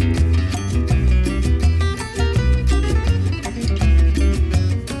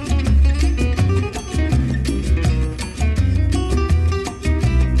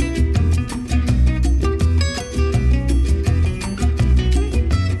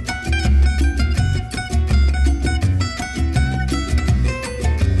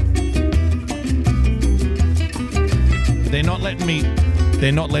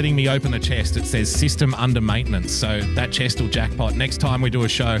 They're not letting me open the chest. It says system under maintenance. So that chest will jackpot. Next time we do a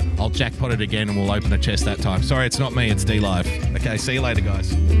show, I'll jackpot it again and we'll open the chest that time. Sorry, it's not me. It's DLive. Okay, see you later,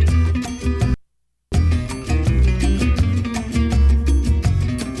 guys.